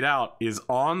has laid out is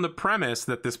on the premise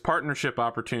that this partnership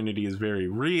opportunity is very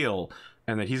real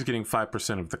and that he's getting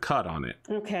 5% of the cut on it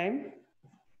Okay.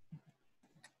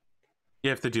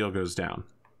 if the deal goes down.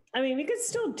 I mean, we could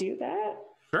still do that.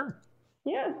 Sure.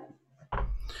 Yeah.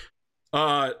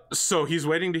 So he's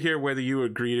waiting to hear whether you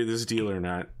agree to this deal or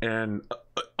not. And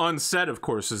unsaid, of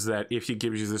course, is that if he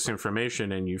gives you this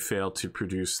information and you fail to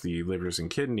produce the livers and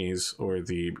kidneys or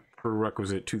the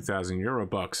prerequisite 2,000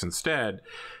 Eurobucks instead,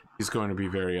 he's going to be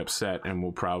very upset and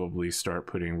will probably start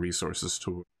putting resources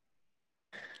to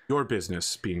your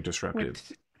business being disrupted.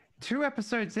 We're 2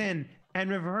 episodes in, and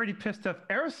we've already pissed off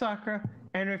Arasaka,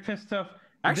 and we've pissed off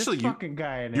Actually, this fucking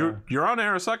guy now. You're on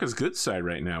Arasaka's good side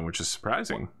right now, which is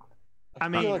surprising. I I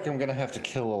feel mean, like I'm gonna have to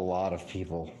kill a lot of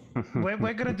people.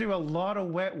 we're gonna do a lot of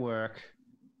wet work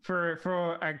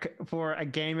for a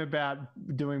game about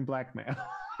doing blackmail.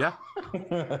 Yeah.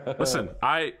 Listen,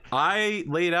 I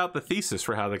laid out the thesis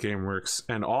for how the game works,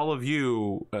 and all of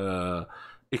you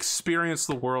experience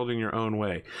the world in your own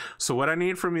way. So what I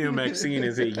need from you, Maxine,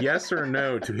 is a yes or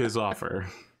no to his offer.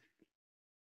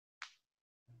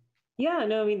 Yeah,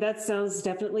 no, I mean, that sounds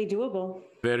definitely doable.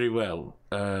 Very well.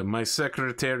 My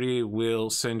secretary will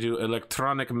send you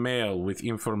electronic mail with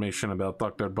information about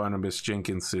Dr. Barnabas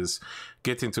Jenkins's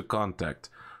get into contact.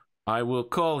 I will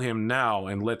call him now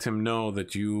and let him know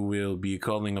that you will be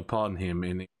calling upon him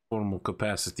in a formal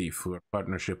capacity for a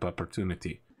partnership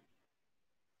opportunity.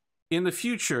 In the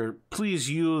future, please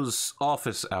use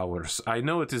office hours. I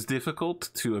know it is difficult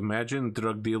to imagine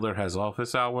drug dealer has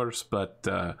office hours, but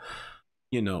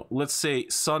you know, let's say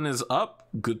sun is up,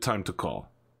 good time to call.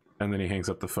 And then he hangs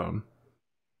up the phone.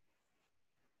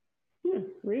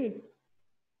 Rude.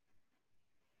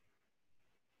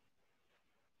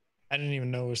 I didn't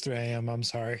even know it was 3 a.m. I'm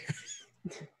sorry.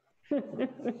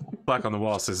 Black on the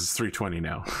wall says it's 3:20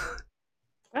 now.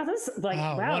 Wow, this is like,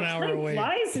 Wow, wow, 1 hour time away.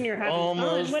 flies and you're having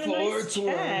Almost fun. What a nice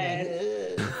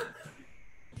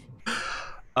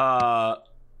chat.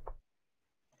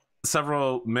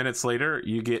 Several minutes later,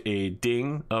 you get a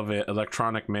ding of an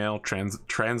electronic mail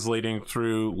translating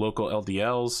through local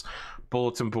LDLs,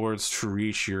 bulletin boards to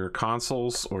reach your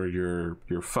consoles or your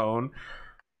phone.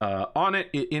 On it,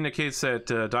 it indicates that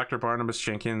Dr. Barnabas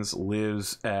Jenkins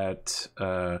lives at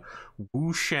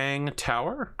Wushang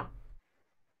Tower.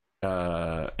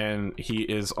 And he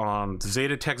is on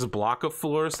Zeta Tech's block of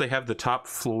floors. They have the top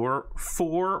floor,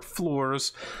 4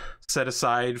 floors set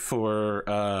aside for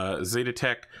Zeta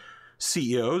Tech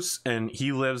CEOs, and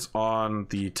he lives on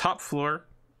the top floor,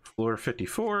 floor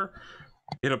 54,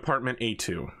 in apartment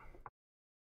A2.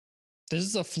 This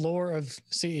is a floor of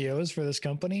CEOs for this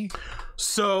company.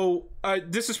 So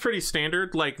this is pretty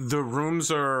standard. Like, the rooms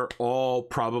are all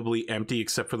probably empty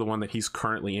except for the one that he's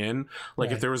currently in. Like,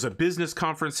 Right. if there was a business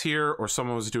conference here or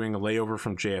someone was doing a layover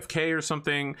from JFK or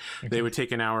something, they would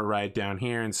take an hour ride down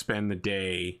here and spend the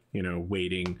day, you know,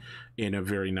 waiting in a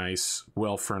very nice,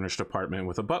 well-furnished apartment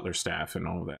with a butler staff and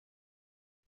all of that.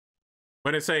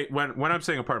 When I'm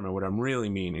saying apartment, what I'm really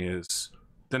mean is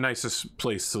the nicest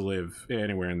place to live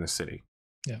anywhere in the city.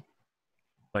 Yeah.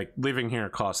 Like, living here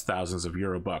costs thousands of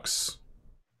Eurobucks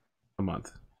a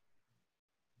month.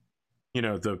 You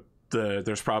know,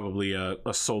 there's probably a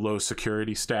solo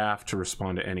security staff to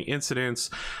respond to any incidents.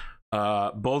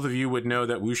 Both of you would know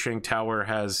that Wushang Tower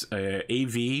has a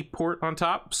AV port on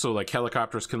top, so like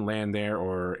helicopters can land there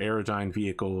or Aerodyne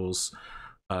vehicles.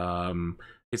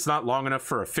 It's not long enough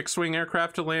for a fixed-wing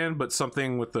aircraft to land, but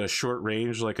something with a short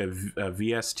range, like a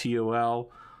VSTOL,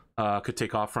 could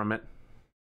take off from it.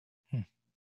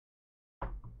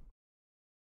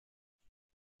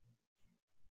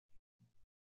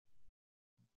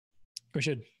 We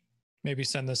should maybe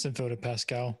send this info to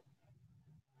Pascal.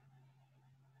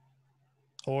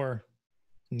 Or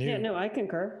Newt. Yeah, no, I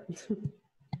concur.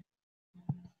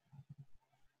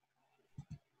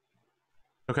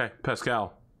 Okay,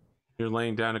 Pascal, you're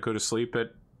laying down to go to sleep at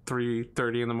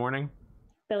 3:30 in the morning.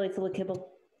 Belly full of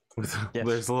kibble. Yes.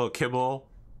 There's a little kibble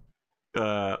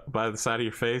by the side of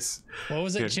your face. What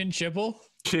was it? Yeah. Chin chibble?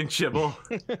 Chin chibble.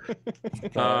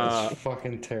 That's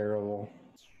fucking terrible.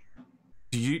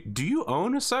 Do you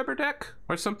own a Cyberdeck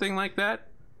or something like that?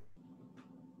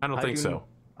 I don't think so.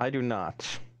 I do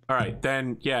not. All right,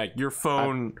 then yeah, your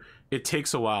phone. It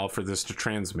takes a while for this to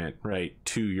transmit right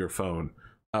to your phone,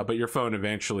 but your phone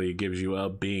eventually gives you a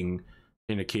bing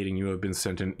indicating you have been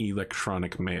sent an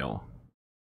electronic mail.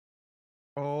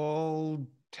 All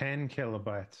 10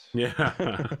 kilobytes. Yeah,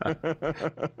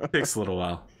 takes a little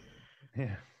while.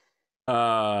 Yeah.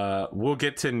 We'll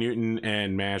get to Newton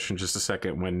and Mash in just a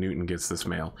second when Newton gets this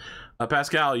mail.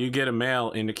 Pascal, you get a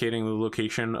mail indicating the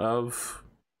location of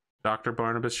Dr.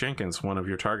 Barnabas Jenkins, one of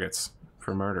your targets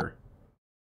for murder.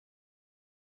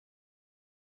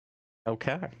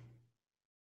 Okay.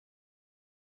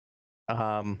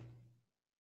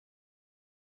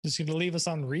 Just gonna leave us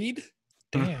on read?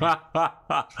 Damn.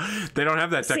 They don't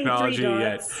have that See technology three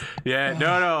yet. dots. Yeah,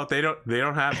 no, they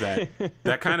don't have that.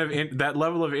 That kind of that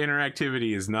level of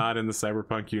interactivity is not in the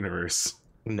Cyberpunk universe.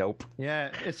 Nope.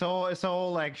 Yeah, it's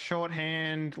all like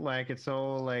shorthand, like it's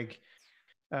all like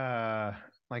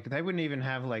they wouldn't even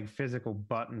have like physical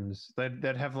buttons. They'd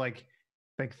have like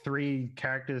 3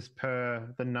 characters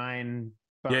per the 9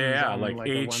 buttons. Yeah, on, like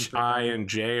a H, 1 through I, 9. and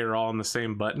J are all on the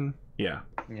same button. Yeah.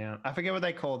 Yeah, I forget what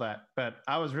they call that, but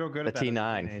I was real good at The that. as a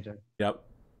T9. teenager. Yep.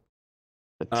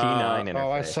 The T9 interface.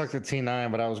 Oh, I sucked at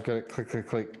T9, but I was good at click, click,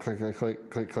 click, click, click, click,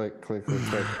 click, click, click, click,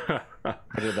 click.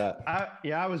 I did that.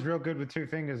 I was real good with 2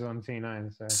 fingers on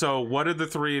T9. So, what are the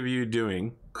 3 of you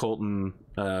doing, Coltan,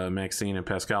 Maxine, and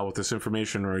Pascal, with this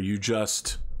information, or are you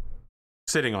just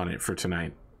sitting on it for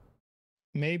tonight?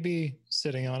 Maybe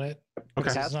sitting on it. Okay.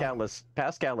 Because it's not-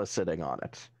 Pascal is sitting on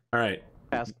it. All right.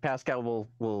 Pascal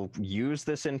will use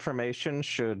this information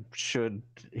should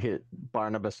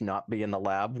Barnabas not be in the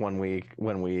lab when we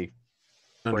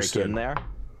break in there.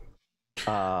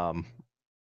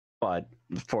 But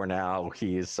for now,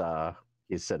 he's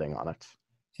sitting on it.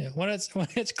 Yeah, when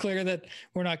it's clear that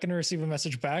we're not going to receive a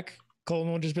message back,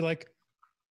 Colton will just be like,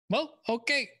 "Well,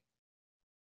 okay,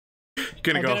 you're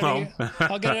gonna go home.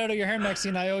 I'll get it out of your hair,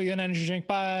 Maxine. I owe you an energy drink.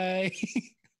 Bye."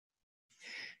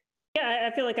 Yeah,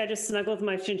 I feel like I just snuggle with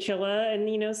my chinchilla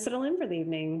and settle in for the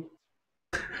evening.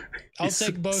 I'll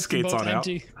take both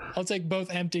empty. I'll take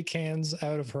both empty cans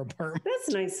out of her apartment. That's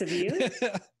nice of you.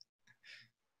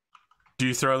 Do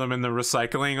you throw them in the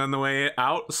recycling on the way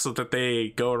out so that they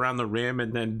go around the rim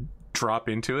and then drop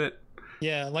into it?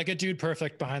 Yeah, like a Dude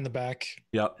Perfect behind the back.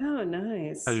 Yep. Oh,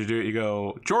 nice. As you do it, you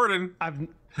go, Jordan.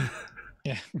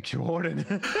 Yeah,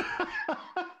 Jordan.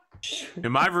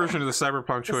 In my version of the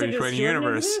Cyberpunk 2020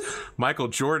 universe, Michael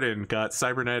Jordan got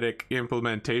cybernetic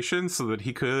implementation so that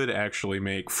he could actually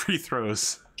make free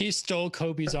throws. He stole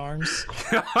Kobe's arms.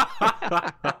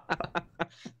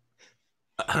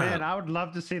 Man, I would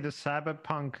love to see the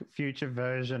Cyberpunk future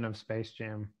version of Space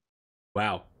Jam.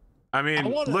 Wow. I mean,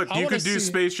 look, you could do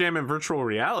Space Jam in virtual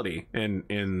reality in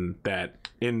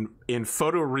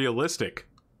photorealistic.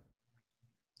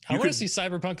 I want to see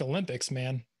Cyberpunk Olympics,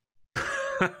 man.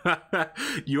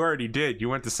 You already did. You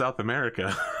went to South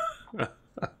America.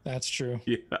 That's true.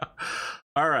 Yeah.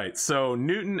 All right. So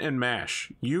Newton and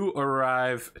Mash, you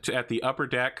arrive at the upper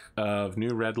deck of New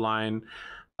Redline.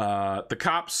 The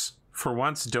cops, for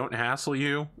once, don't hassle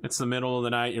you. It's the middle of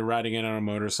the night. You're riding in on a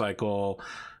motorcycle.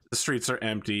 The streets are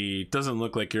empty. Doesn't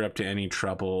look like you're up to any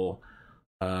trouble.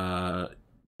 You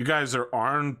guys are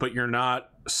armed, but you're not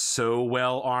so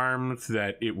well armed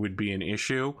that it would be an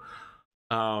issue.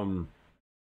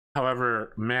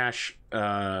 However, Mash,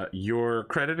 your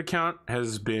credit account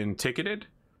has been ticketed.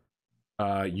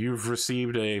 You've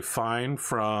received a fine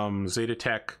from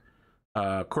Zetatech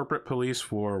corporate police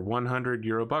for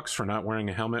 €100 for not wearing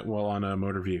a helmet while on a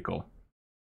motor vehicle.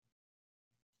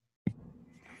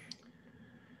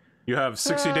 You have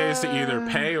 60 days to either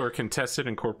pay or contest it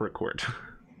in corporate court.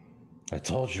 I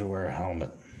told you to wear a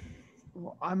helmet.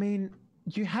 Well, I mean,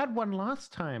 you had one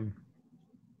last time.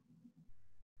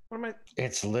 What am I?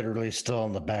 It's literally still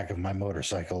on the back of my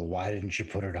motorcycle. Why didn't you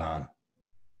put it on?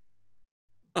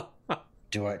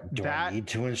 Do I need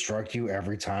to instruct you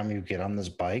every time you get on this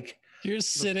bike? You're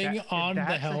sitting on the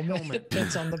helmet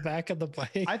that's on the back of the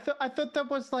bike. I thought that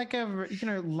was like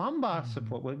a lumbar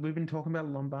support. We've been talking about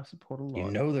lumbar support a lot.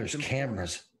 You know, there's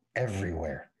cameras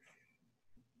everywhere.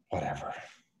 Whatever.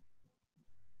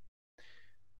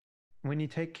 When you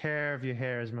take care of your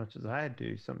hair as much as I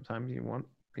do, sometimes you want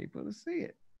people to see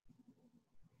it.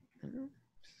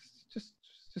 It's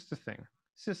just a thing.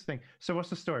 It's just a thing. So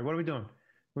what's the story? What are we doing?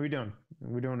 What are we doing?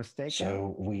 We're doing a stakeout?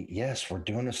 So we're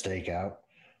doing a stakeout.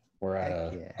 We're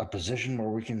at a position where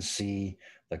we can see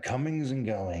the comings and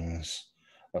goings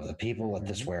of the people at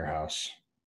this warehouse.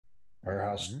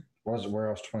 Warehouse, what was it?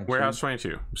 Warehouse 22? Warehouse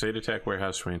 22. Zetatech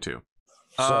Warehouse 22.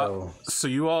 So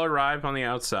you all arrive on the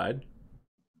outside.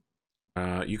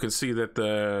 You can see that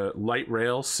the light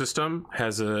rail system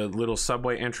has a little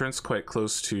subway entrance quite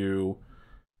close to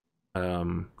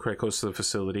the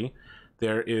facility.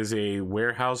 There is a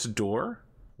warehouse door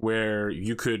where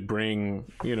you could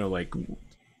bring, like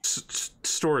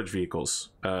storage vehicles,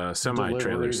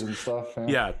 semi-trailers and stuff.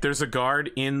 Yeah, there's a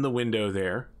guard in the window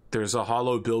there. There's a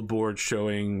hollow billboard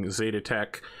showing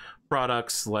Zetatech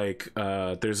products, like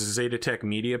there's a Zetatech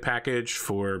media package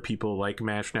for people like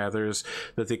Mash Nathers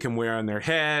that they can wear on their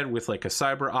head with like a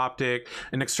cyber optic,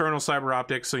 an external cyber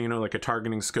optic, so like a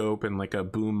targeting scope and like a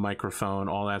boom microphone,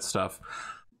 all that stuff.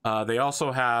 They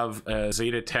also have a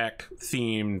Zetatech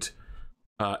themed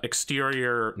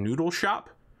exterior noodle shop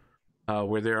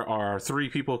where there are 3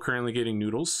 people currently getting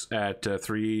noodles at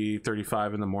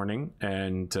 3:35 in the morning,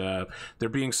 and they're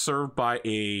being served by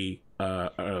a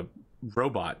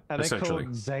robot. Are they essentially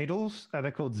called Zadels? Are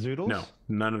they called Zoodles? No,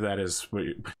 none of that is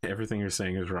everything you're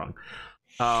saying is wrong.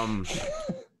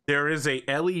 There is a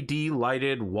LED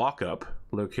lighted walk-up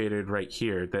located right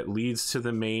here that leads to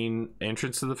the main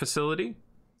entrance of the facility.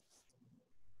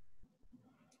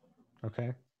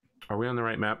 Okay. Are we on the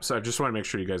right map? So I just want to make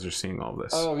sure you guys are seeing all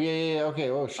this. Oh yeah. Okay.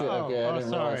 Oh shit. Okay. I didn't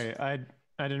sorry. realize.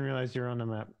 I didn't realize you were on the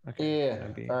map. Okay. Yeah.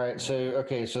 All right.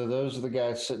 So those are the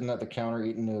guys sitting at the counter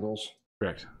eating noodles.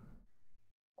 Correct.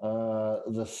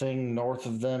 The thing north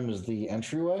of them is the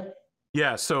entryway.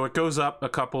 Yeah, so it goes up a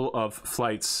couple of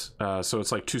flights, so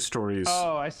it's like 2 stories.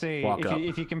 Oh, I see.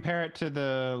 If you compare it to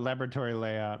the laboratory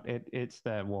layout, it's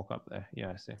the walk up there.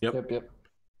 Yeah, I see. Yep.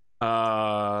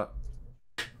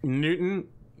 Newton,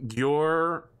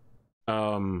 your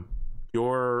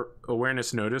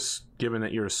awareness notice, given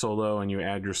that you're a solo and you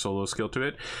add your solo skill to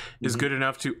it, is good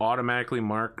enough to automatically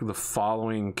mark the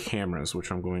following cameras,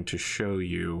 which I'm going to show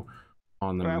you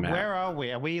on the map. Where are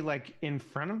we? Are we like in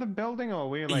front of the building, or are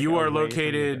we like? You are away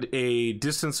located a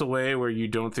distance away where you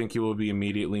don't think you will be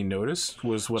immediately noticed.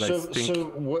 Was what I think. So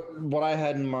what I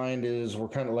had in mind is we're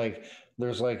kind of like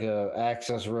there's like a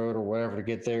access road or whatever to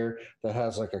get there that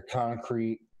has like a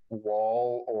concrete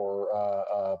wall or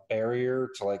a barrier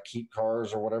to like keep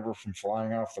cars or whatever from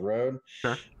flying off the road.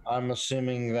 Sure. I'm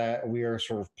assuming that we are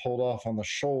sort of pulled off on the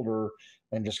shoulder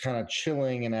and just kind of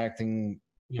chilling and acting,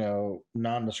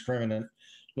 non-discriminate,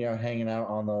 hanging out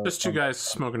on the Just two guys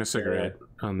smoking a cigarette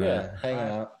on the. Yeah,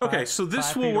 hanging out. Okay, so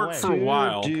this 5 will feet work away. for a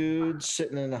while. Dudes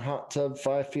sitting in a hot tub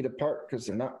 5 feet apart because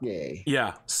they're not gay.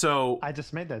 Yeah. So I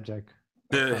just made that joke.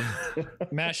 the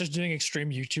Mash is doing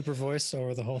extreme YouTuber voice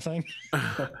over the whole thing.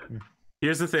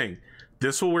 here's the thing.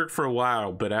 This will work for a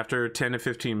while, but after 10 to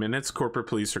 15 minutes, corporate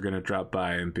police are going to drop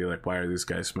by and be like, "Why are these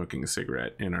guys smoking a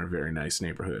cigarette in our very nice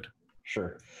neighborhood?"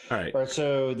 Sure. All right. All right.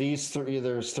 So there's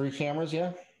 3 cameras.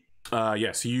 Yeah.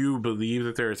 Yes, you believe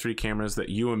that there are 3 cameras that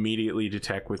you immediately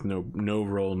detect with no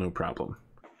roll, no problem.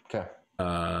 Okay.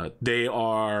 They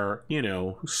are,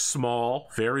 small,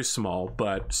 very small,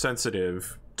 but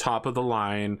sensitive, top of the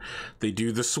line. They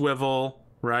do the swivel,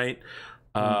 right?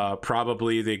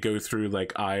 Probably they go through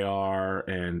like IR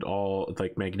and all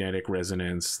like magnetic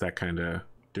resonance, that kind of.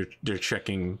 They're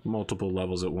checking multiple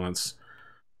levels at once.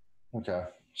 Okay.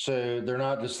 So they're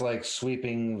not just like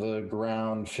sweeping the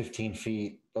ground 15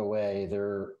 feet away.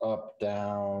 They're up,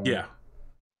 down. Yeah.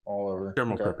 All over.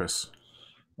 General purpose.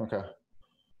 Okay.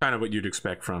 Kind of what you'd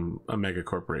expect from a mega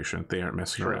corporation. They aren't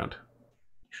messing around.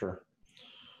 Sure.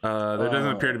 There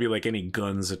doesn't appear to be like any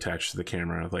guns attached to the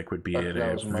camera, like would be at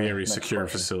a very secure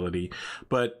facility.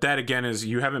 But that again is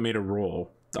you haven't made a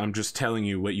roll. I'm just telling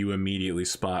you what you immediately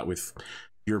spot with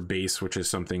your base, which is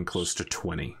something close to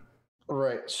 20.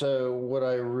 Right. So what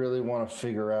I really want to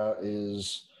figure out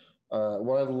is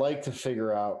what I'd like to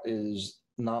figure out is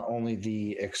not only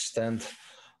the extent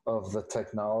of the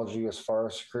technology as far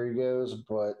as security goes,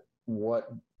 but what,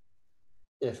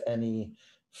 if any,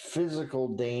 physical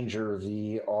danger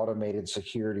the automated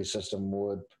security system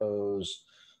would pose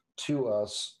to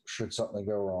us should something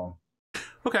go wrong.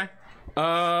 Okay.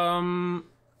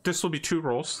 This will be 2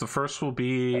 rolls. The first will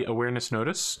be awareness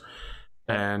notice,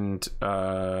 and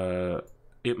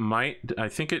it might. I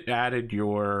think it added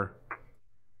your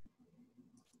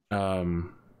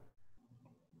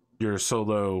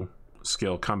solo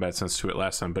skill combat sense to it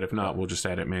last time, but if not, we'll just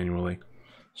add it manually.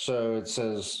 So it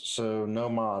says no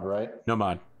mod, right? No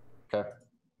mod. Okay.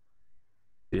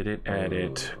 Did it add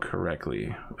it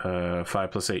correctly? 5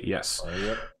 + 8, yes.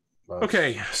 Yep.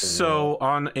 Okay, so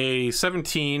on a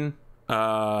 17,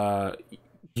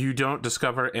 you don't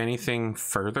discover anything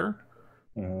further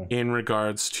in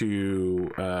regards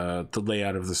to the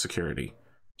layout of the security.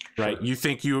 Right? Sure. You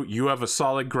think you have a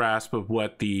solid grasp of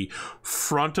what the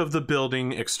front of the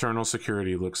building external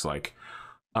security looks like.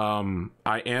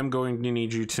 I am going to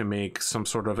need you to make some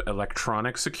sort of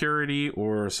electronic security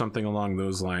or something along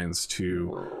those lines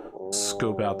to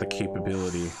scope out the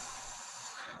capability.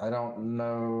 I don't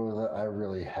know that I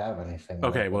really have anything.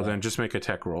 Okay, well then just make a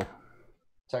tech roll.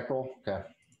 Tech roll? Okay.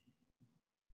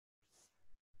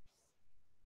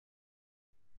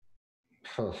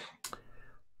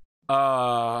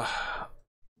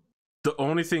 The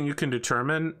only thing you can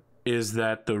determine is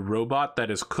that the robot that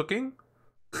is cooking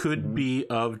could be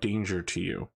of danger to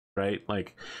you, right?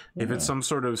 Like if it's some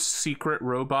sort of secret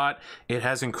robot, it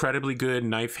has incredibly good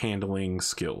knife handling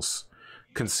skills.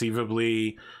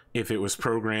 Conceivably, if it was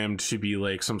programmed to be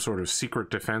like some sort of secret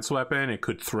defense weapon, it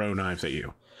could throw knives at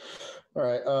you. All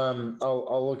right.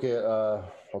 I'll look at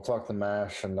I'll talk to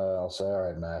Mash and I'll say, all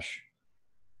right, Mash,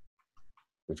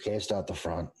 we've cased out the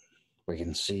front. We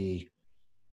can see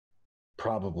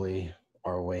probably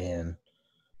our way in.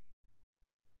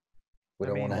 We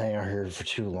don't want to hang out here for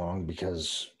too long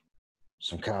because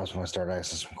some cops might start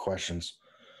asking some questions.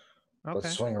 Okay.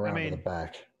 Let's swing around to the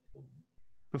back.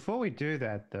 Before we do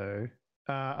that, though,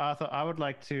 Arthur, I would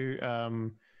like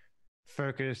to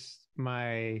focus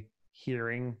my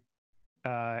hearing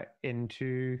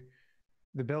into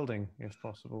the building, if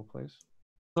possible, please.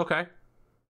 Okay.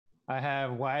 I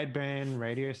have wideband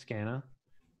radio scanner.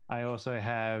 I also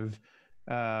have.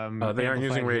 They aren't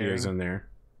using radios in there.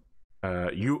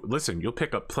 You listen. You'll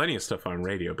pick up plenty of stuff on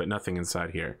radio, but nothing inside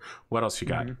here. What else you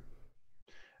got?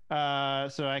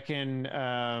 So I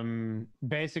can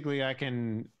basically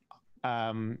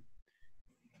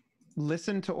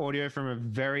listen to audio from a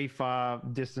very far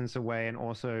distance away and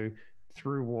also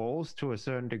through walls to a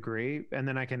certain degree, and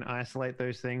then I can isolate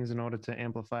those things in order to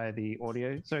amplify the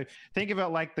audio. So think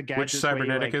about like the gadgets. Which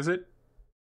cybernetic is it?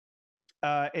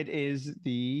 It is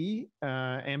the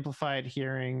amplified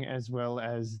hearing as well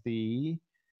as the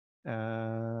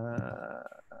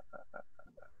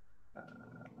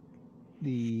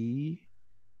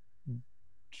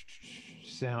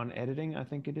sound editing. I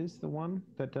think it is the one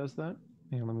that does that.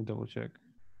 Hang on, let me double check.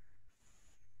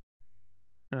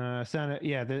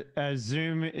 The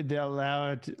zoom, it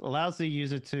allows the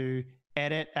user to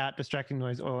edit out distracting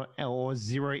noise or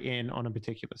zero in on a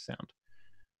particular sound.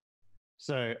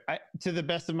 So to the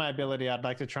best of my ability, I'd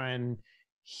like to try and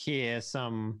hear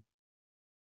some,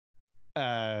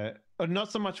 not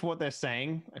so much what they're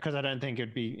saying, because I don't think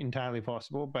it'd be entirely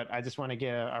possible, but I just want to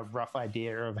get a rough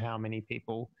idea of how many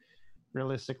people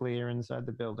realistically are inside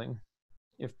the building,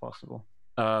 if possible.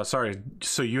 Sorry.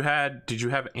 So did you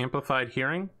have amplified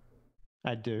hearing?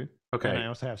 I do. Okay. And I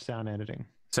also have sound editing.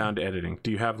 Sound editing. Do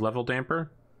you have level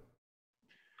damper?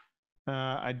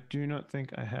 I do not think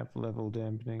I have level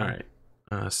dampening. All right.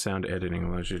 Sound editing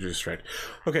allows you to distract.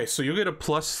 Okay, so you'll get a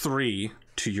 +3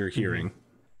 to your hearing.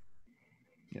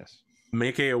 Mm-hmm. Yes.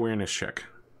 Make a awareness check.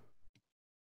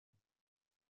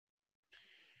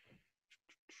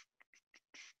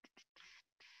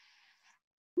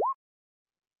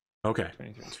 Okay.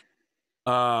 23.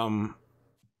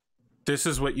 This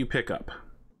is what you pick up.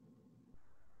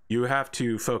 You have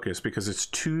to focus because it's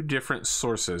two different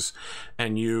sources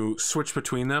and you switch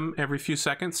between them every few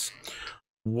seconds.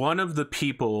 One of the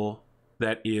people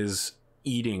that is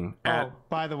eating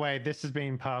by the way, this has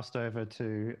been passed over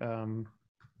to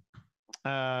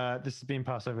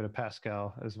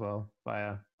Pascal as well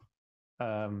via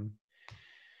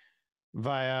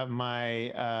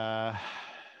my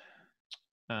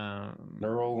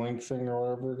neural link thing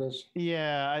or whatever it is.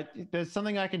 Yeah, there's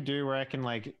something I can do where I can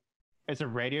like, it's a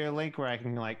radio link where I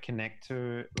can like connect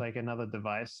to like another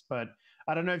device, but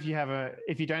I don't know if you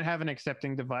don't have an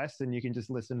accepting device, then you can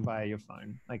just listen via your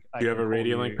phone. Like, do you have a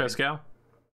radio link, Pascal?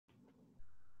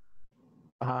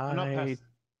 Not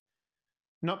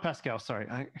Pascal. Sorry,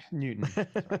 Newton. Sorry.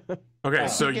 Okay,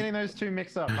 so I'm getting those two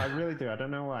mixed up. I really do. I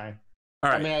don't know why. All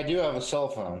right. I mean, I do have a cell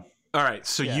phone. All right,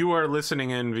 so you are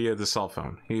listening in via the cell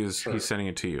phone. He's sending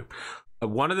it to you.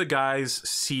 One of the guys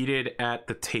seated at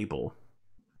the table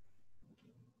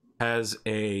has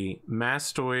a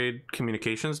mastoid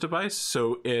communications device,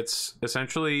 so it's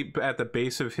essentially at the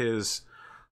base of his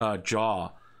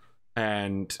jaw,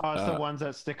 and it's the ones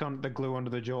that stick on the glue onto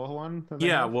the jaw one.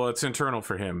 Yeah, well, it's internal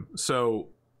for him. So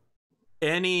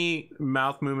any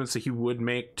mouth movements that he would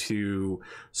make to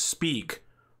speak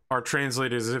are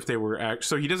translated as if they were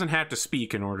so he doesn't have to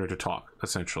speak in order to talk.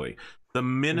 Essentially, the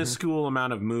minuscule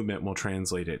amount of movement will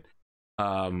translate it.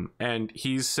 And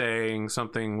he's saying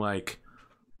something like,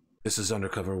 "This is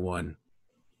Undercover One.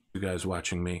 You guys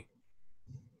watching me?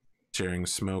 Sharing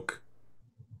smoke.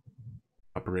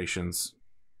 Operations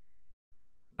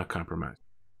not compromised.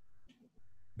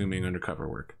 Zooming undercover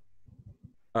work."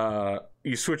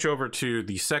 You switch over to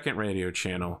the second radio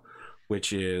channel,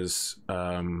 which is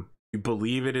you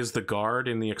believe it is the guard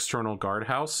in the external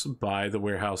guardhouse by the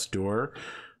warehouse door.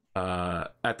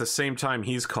 At the same time,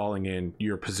 he's calling in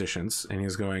your positions, and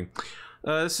he's going,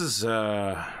 "This is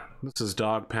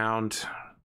Dog Pound.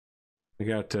 We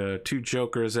got two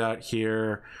jokers out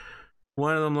here.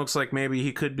 One of them looks like maybe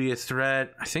he could be a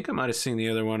threat. I think I might have seen the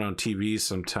other one on TV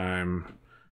sometime.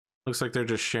 Looks like they're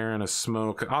just sharing a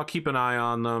smoke. I'll keep an eye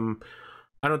on them.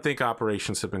 I don't think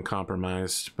operations have been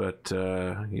compromised, but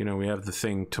you know, we have the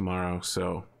thing tomorrow,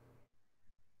 so."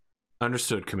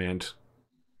 Understood, Command.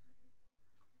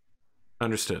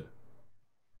 Understood.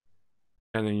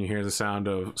 And then you hear the sound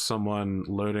of someone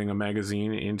loading a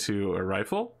magazine into a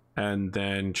rifle and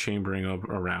then chambering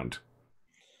around.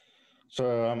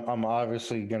 So I'm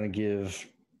obviously going to give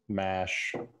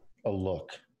MASH a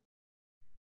look.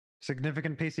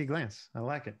 Significant PC glance. I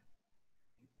like it.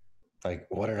 Like,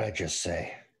 what did I just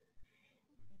say?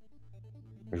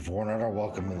 We've worn out our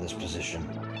welcome in this position.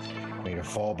 We need to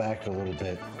fall back a little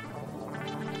bit.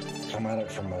 Come at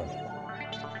it from a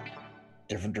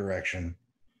different direction.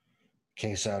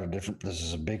 Case out a different... This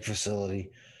is a big facility.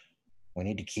 We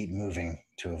need to keep moving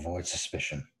to avoid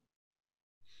suspicion.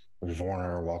 We've worn out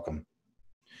our welcome.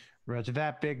 Roger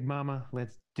that, Big Mama.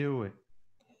 Let's do it.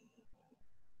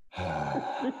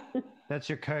 That's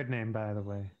your code name, by the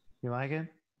way. You like it?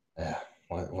 Yeah.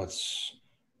 What's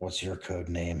your code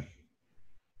name?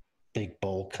 Big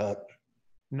bowl cut?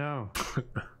 No.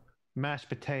 Mashed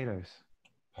potatoes.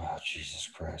 Oh, Jesus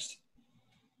Christ.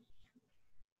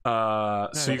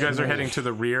 So you guys are heading to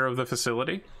the rear of the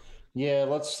facility? Yeah,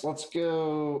 let's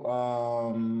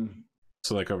go.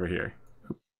 So like over here.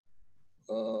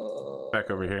 Back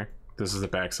over here. This is the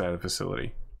back side of the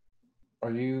facility.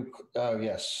 Are you? Oh,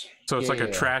 yes. So it's like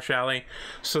a trash alley.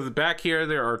 So the back here,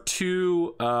 there are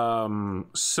two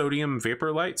sodium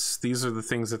vapor lights. These are the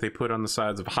things that they put on the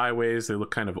sides of highways. They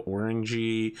look kind of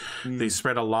orangey. They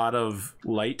spread a lot of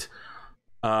light.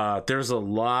 There's a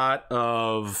lot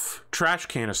of trash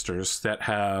canisters that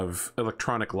have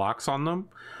electronic locks on them.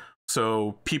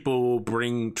 So people will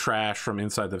bring trash from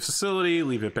inside the facility,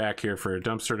 leave it back here for a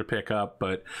dumpster to pick up,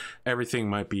 but everything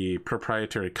might be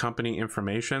proprietary company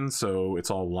information, so it's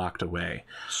all locked away.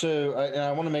 So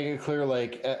I want to make it clear,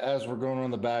 like, as we're going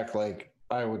on the back, like,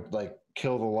 I would, like,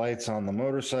 kill the lights on the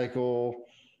motorcycle.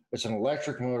 It's an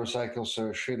electric motorcycle, so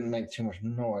it shouldn't make too much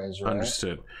noise, right?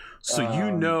 Understood. So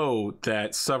you know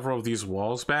that several of these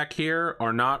walls back here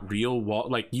are not real wall.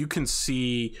 Like, you can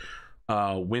see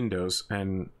windows,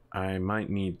 and I might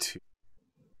need to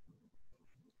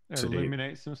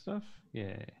illuminate some stuff.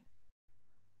 Yeah.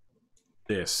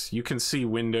 This. You can see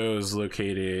windows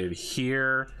located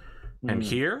here and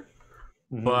here.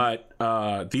 But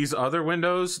these other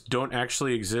windows don't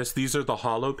actually exist. These are the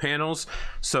hollow panels.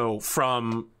 So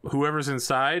from whoever's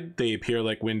inside, they appear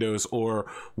like windows or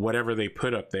whatever they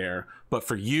put up there. But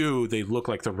for you, they look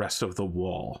like the rest of the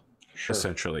wall,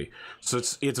 essentially. So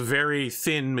it's very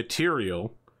thin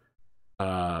material,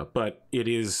 but it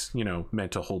is, you know,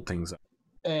 meant to hold things up.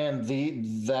 And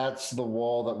that's the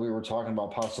wall that we were talking about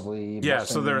possibly. Yeah,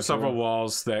 so there are several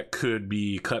walls that could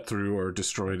be cut through or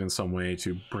destroyed in some way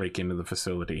to break into the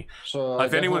facility. So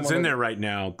if anyone's in there right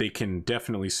now, they can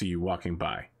definitely see you walking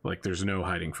by. Like, there's no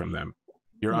hiding from them.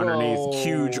 You're underneath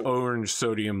huge orange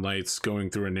sodium lights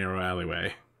going through a narrow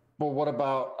alleyway. But what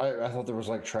about, I thought there was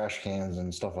like trash cans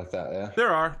and stuff like that, yeah? There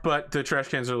are, but the trash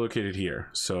cans are located here.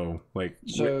 So, like,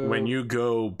 when you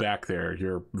go back there,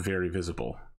 you're very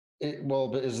visible.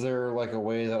 But is there like a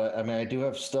way that I mean, I do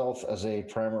have stealth as a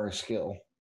primary skill.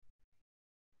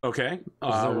 Okay,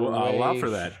 I'll allow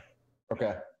for that.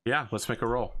 Okay. Yeah, let's make a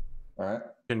roll. All right.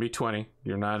 Can be 20.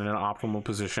 You're not in an optimal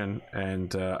position,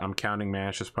 and I'm counting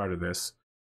MASH as part of this.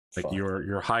 Like,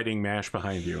 you're hiding MASH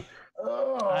behind you.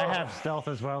 I have stealth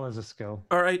as well as a skill.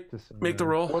 All right, make the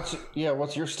roll.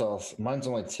 What's your stealth? Mine's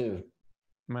only 2.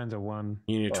 Mine's a 1.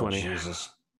 You need 20. Jesus.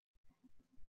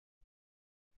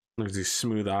 Look at these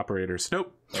smooth operators.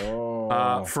 Nope.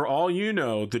 For all you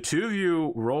know, the two of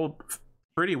you rolled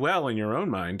pretty well in your own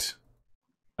mind.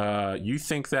 You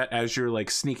think that as you're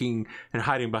like sneaking and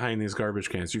hiding behind these garbage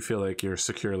cans, you feel like you're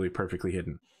securely, perfectly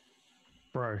hidden.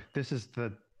 Bro, this is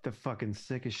the fucking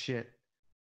sickest shit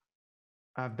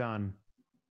I've done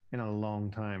in a long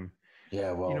time.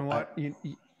 Yeah, well, you know what? You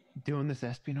doing this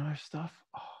espionage stuff?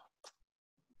 Oh,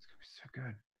 it's gonna be so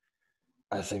good.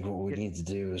 I think what we need to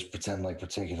do is pretend like we're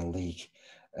taking a leak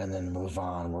and then move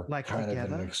on. We're like kind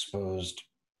of an exposed.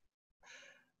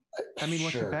 I mean,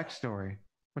 what's your backstory?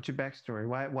 What's your backstory?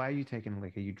 Why are you taking a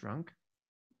leak? Are you drunk?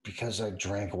 Because I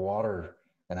drank water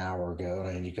an hour ago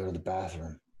and I need to go to the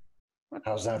bathroom. What?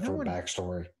 How's that for a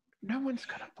backstory? No one's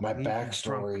gonna. My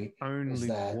backstory only is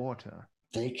that water.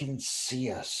 They can see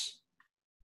us.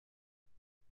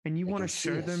 And you want to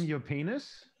show them your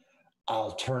penis?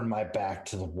 I'll turn my back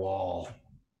to the wall.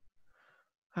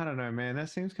 I don't know, man. That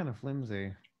seems kind of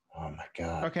flimsy. Oh my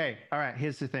God. Okay. All right.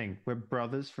 Here's the thing. We're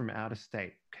brothers from out of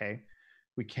state. Okay.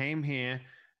 We came here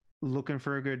looking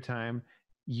for a good time.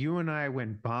 You and I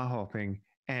went bar hopping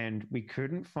and we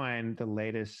couldn't find the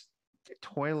latest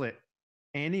toilet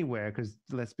anywhere because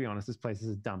let's be honest, this place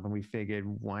is a dump. And we figured,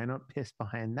 why not piss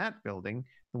behind that building,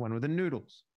 the one with the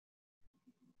noodles?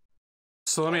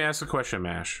 So let me ask a question,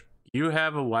 MASH. You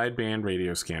have a wideband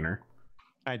radio scanner.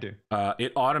 I do.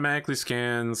 It automatically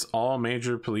scans all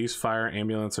major police, fire,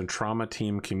 ambulance, and trauma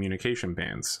team communication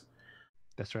bands.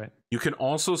 That's right. You can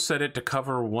also set it to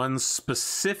cover one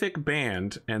specific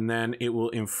band, and then it will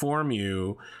inform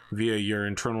you via your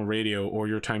internal radio or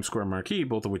your Times Square marquee,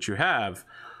 both of which you have,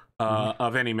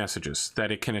 of any messages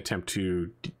that it can attempt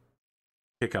to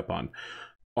pick up on.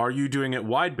 Are you doing it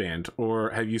wideband,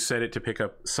 or have you set it to pick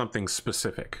up something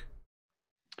specific?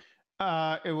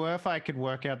 If I could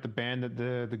work out the band that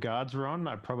the guards were on,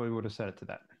 I probably would have set it to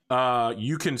that.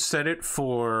 You can set it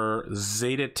for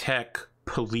Zeta Tech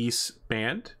Police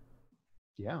Band.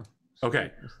 Yeah.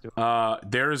 Okay.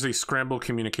 There is a scramble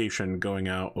communication going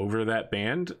out over that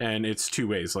band, and it's two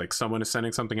ways. Like, someone is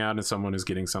sending something out and someone is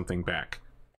getting something back.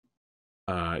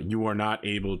 You are not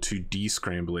able to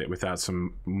descramble it without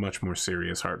some much more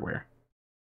serious hardware.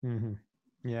 Mm-hmm.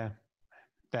 Yeah.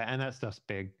 That stuff's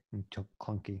big and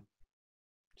clunky.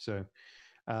 So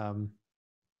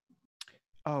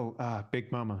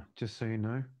Big Mama, just so you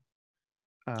know.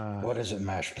 What is it,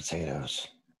 mashed potatoes?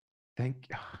 I'm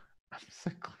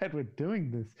so glad we're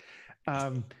doing this.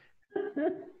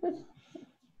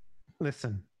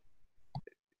 Listen,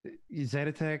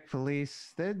 Zetatech,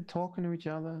 police, they're talking to each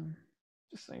other.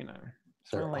 Just so you know.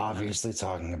 They're obviously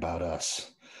talking about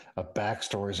us. A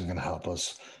backstory isn't going to help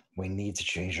us. We need to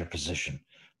change our position.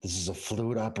 This is a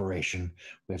fluid operation.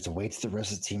 We have to wait till the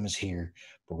rest of the team is here,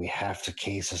 but we have to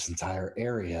case this entire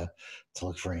area to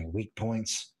look for any weak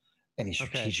points, any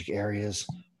strategic areas,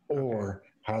 or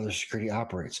how their security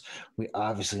operates. We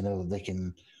obviously know that they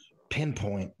can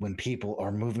pinpoint when people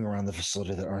are moving around the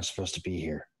facility that aren't supposed to be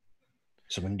here.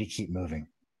 So we need to keep moving.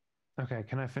 Okay,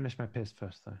 can I finish my piss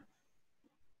first, though?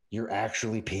 You're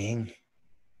actually peeing?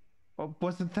 Well,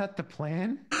 wasn't that the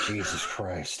plan? Jesus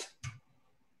Christ.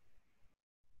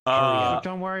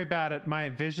 Don't worry about it. My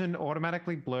vision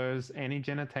automatically blurs any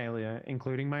genitalia,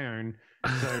 including my own,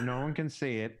 so no one can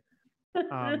see it.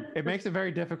 It makes it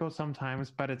very difficult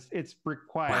sometimes, but it's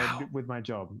required with my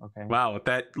job. Okay. Wow.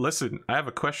 Listen, I have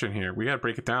a question here. We got to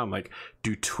break it down. Like,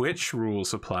 do Twitch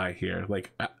rules apply here?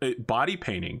 Like, body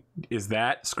painting, is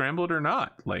that scrambled or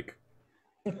not? Like,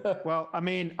 well, I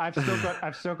mean, I've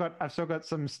still got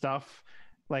some stuff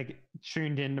like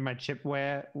tuned into my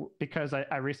chipware because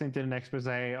I recently did an expose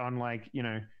on like, you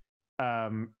know,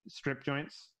 strip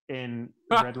joints in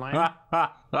Redline.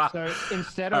 So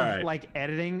instead of like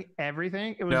editing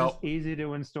everything, it was just easy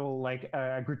to install like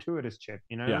a gratuitous chip,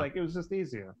 you know, like it was just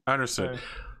easier. Understood.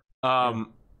 So,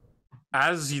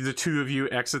 as the two of you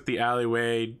exit the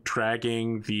alleyway,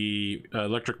 dragging the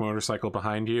electric motorcycle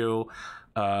behind you,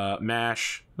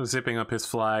 Mash zipping up his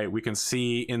fly, we can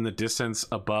see in the distance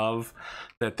above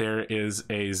that there is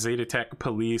a Zetatech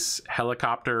police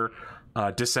helicopter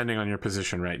descending on your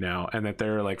position right now, and that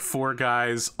there are like 4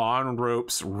 guys on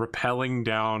ropes rappelling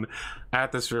down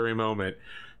at this very moment.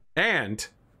 And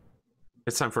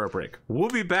it's time for a break. We'll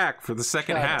be back for the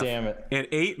second half in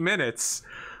 8 minutes.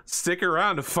 Stick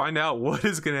around to find out what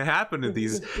is going to happen to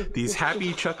these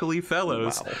happy chuckly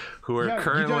fellows who are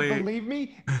currently. You don't believe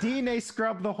me? DNA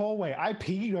scrubbed the hallway. I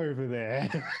peed over there.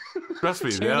 Trust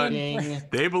me,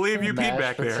 they believe you peed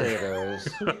back there.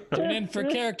 Tune in for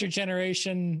character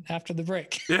generation after the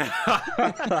break. Yeah.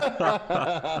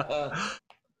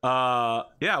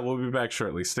 Yeah, we'll be back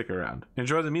shortly. Stick around.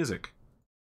 Enjoy the music.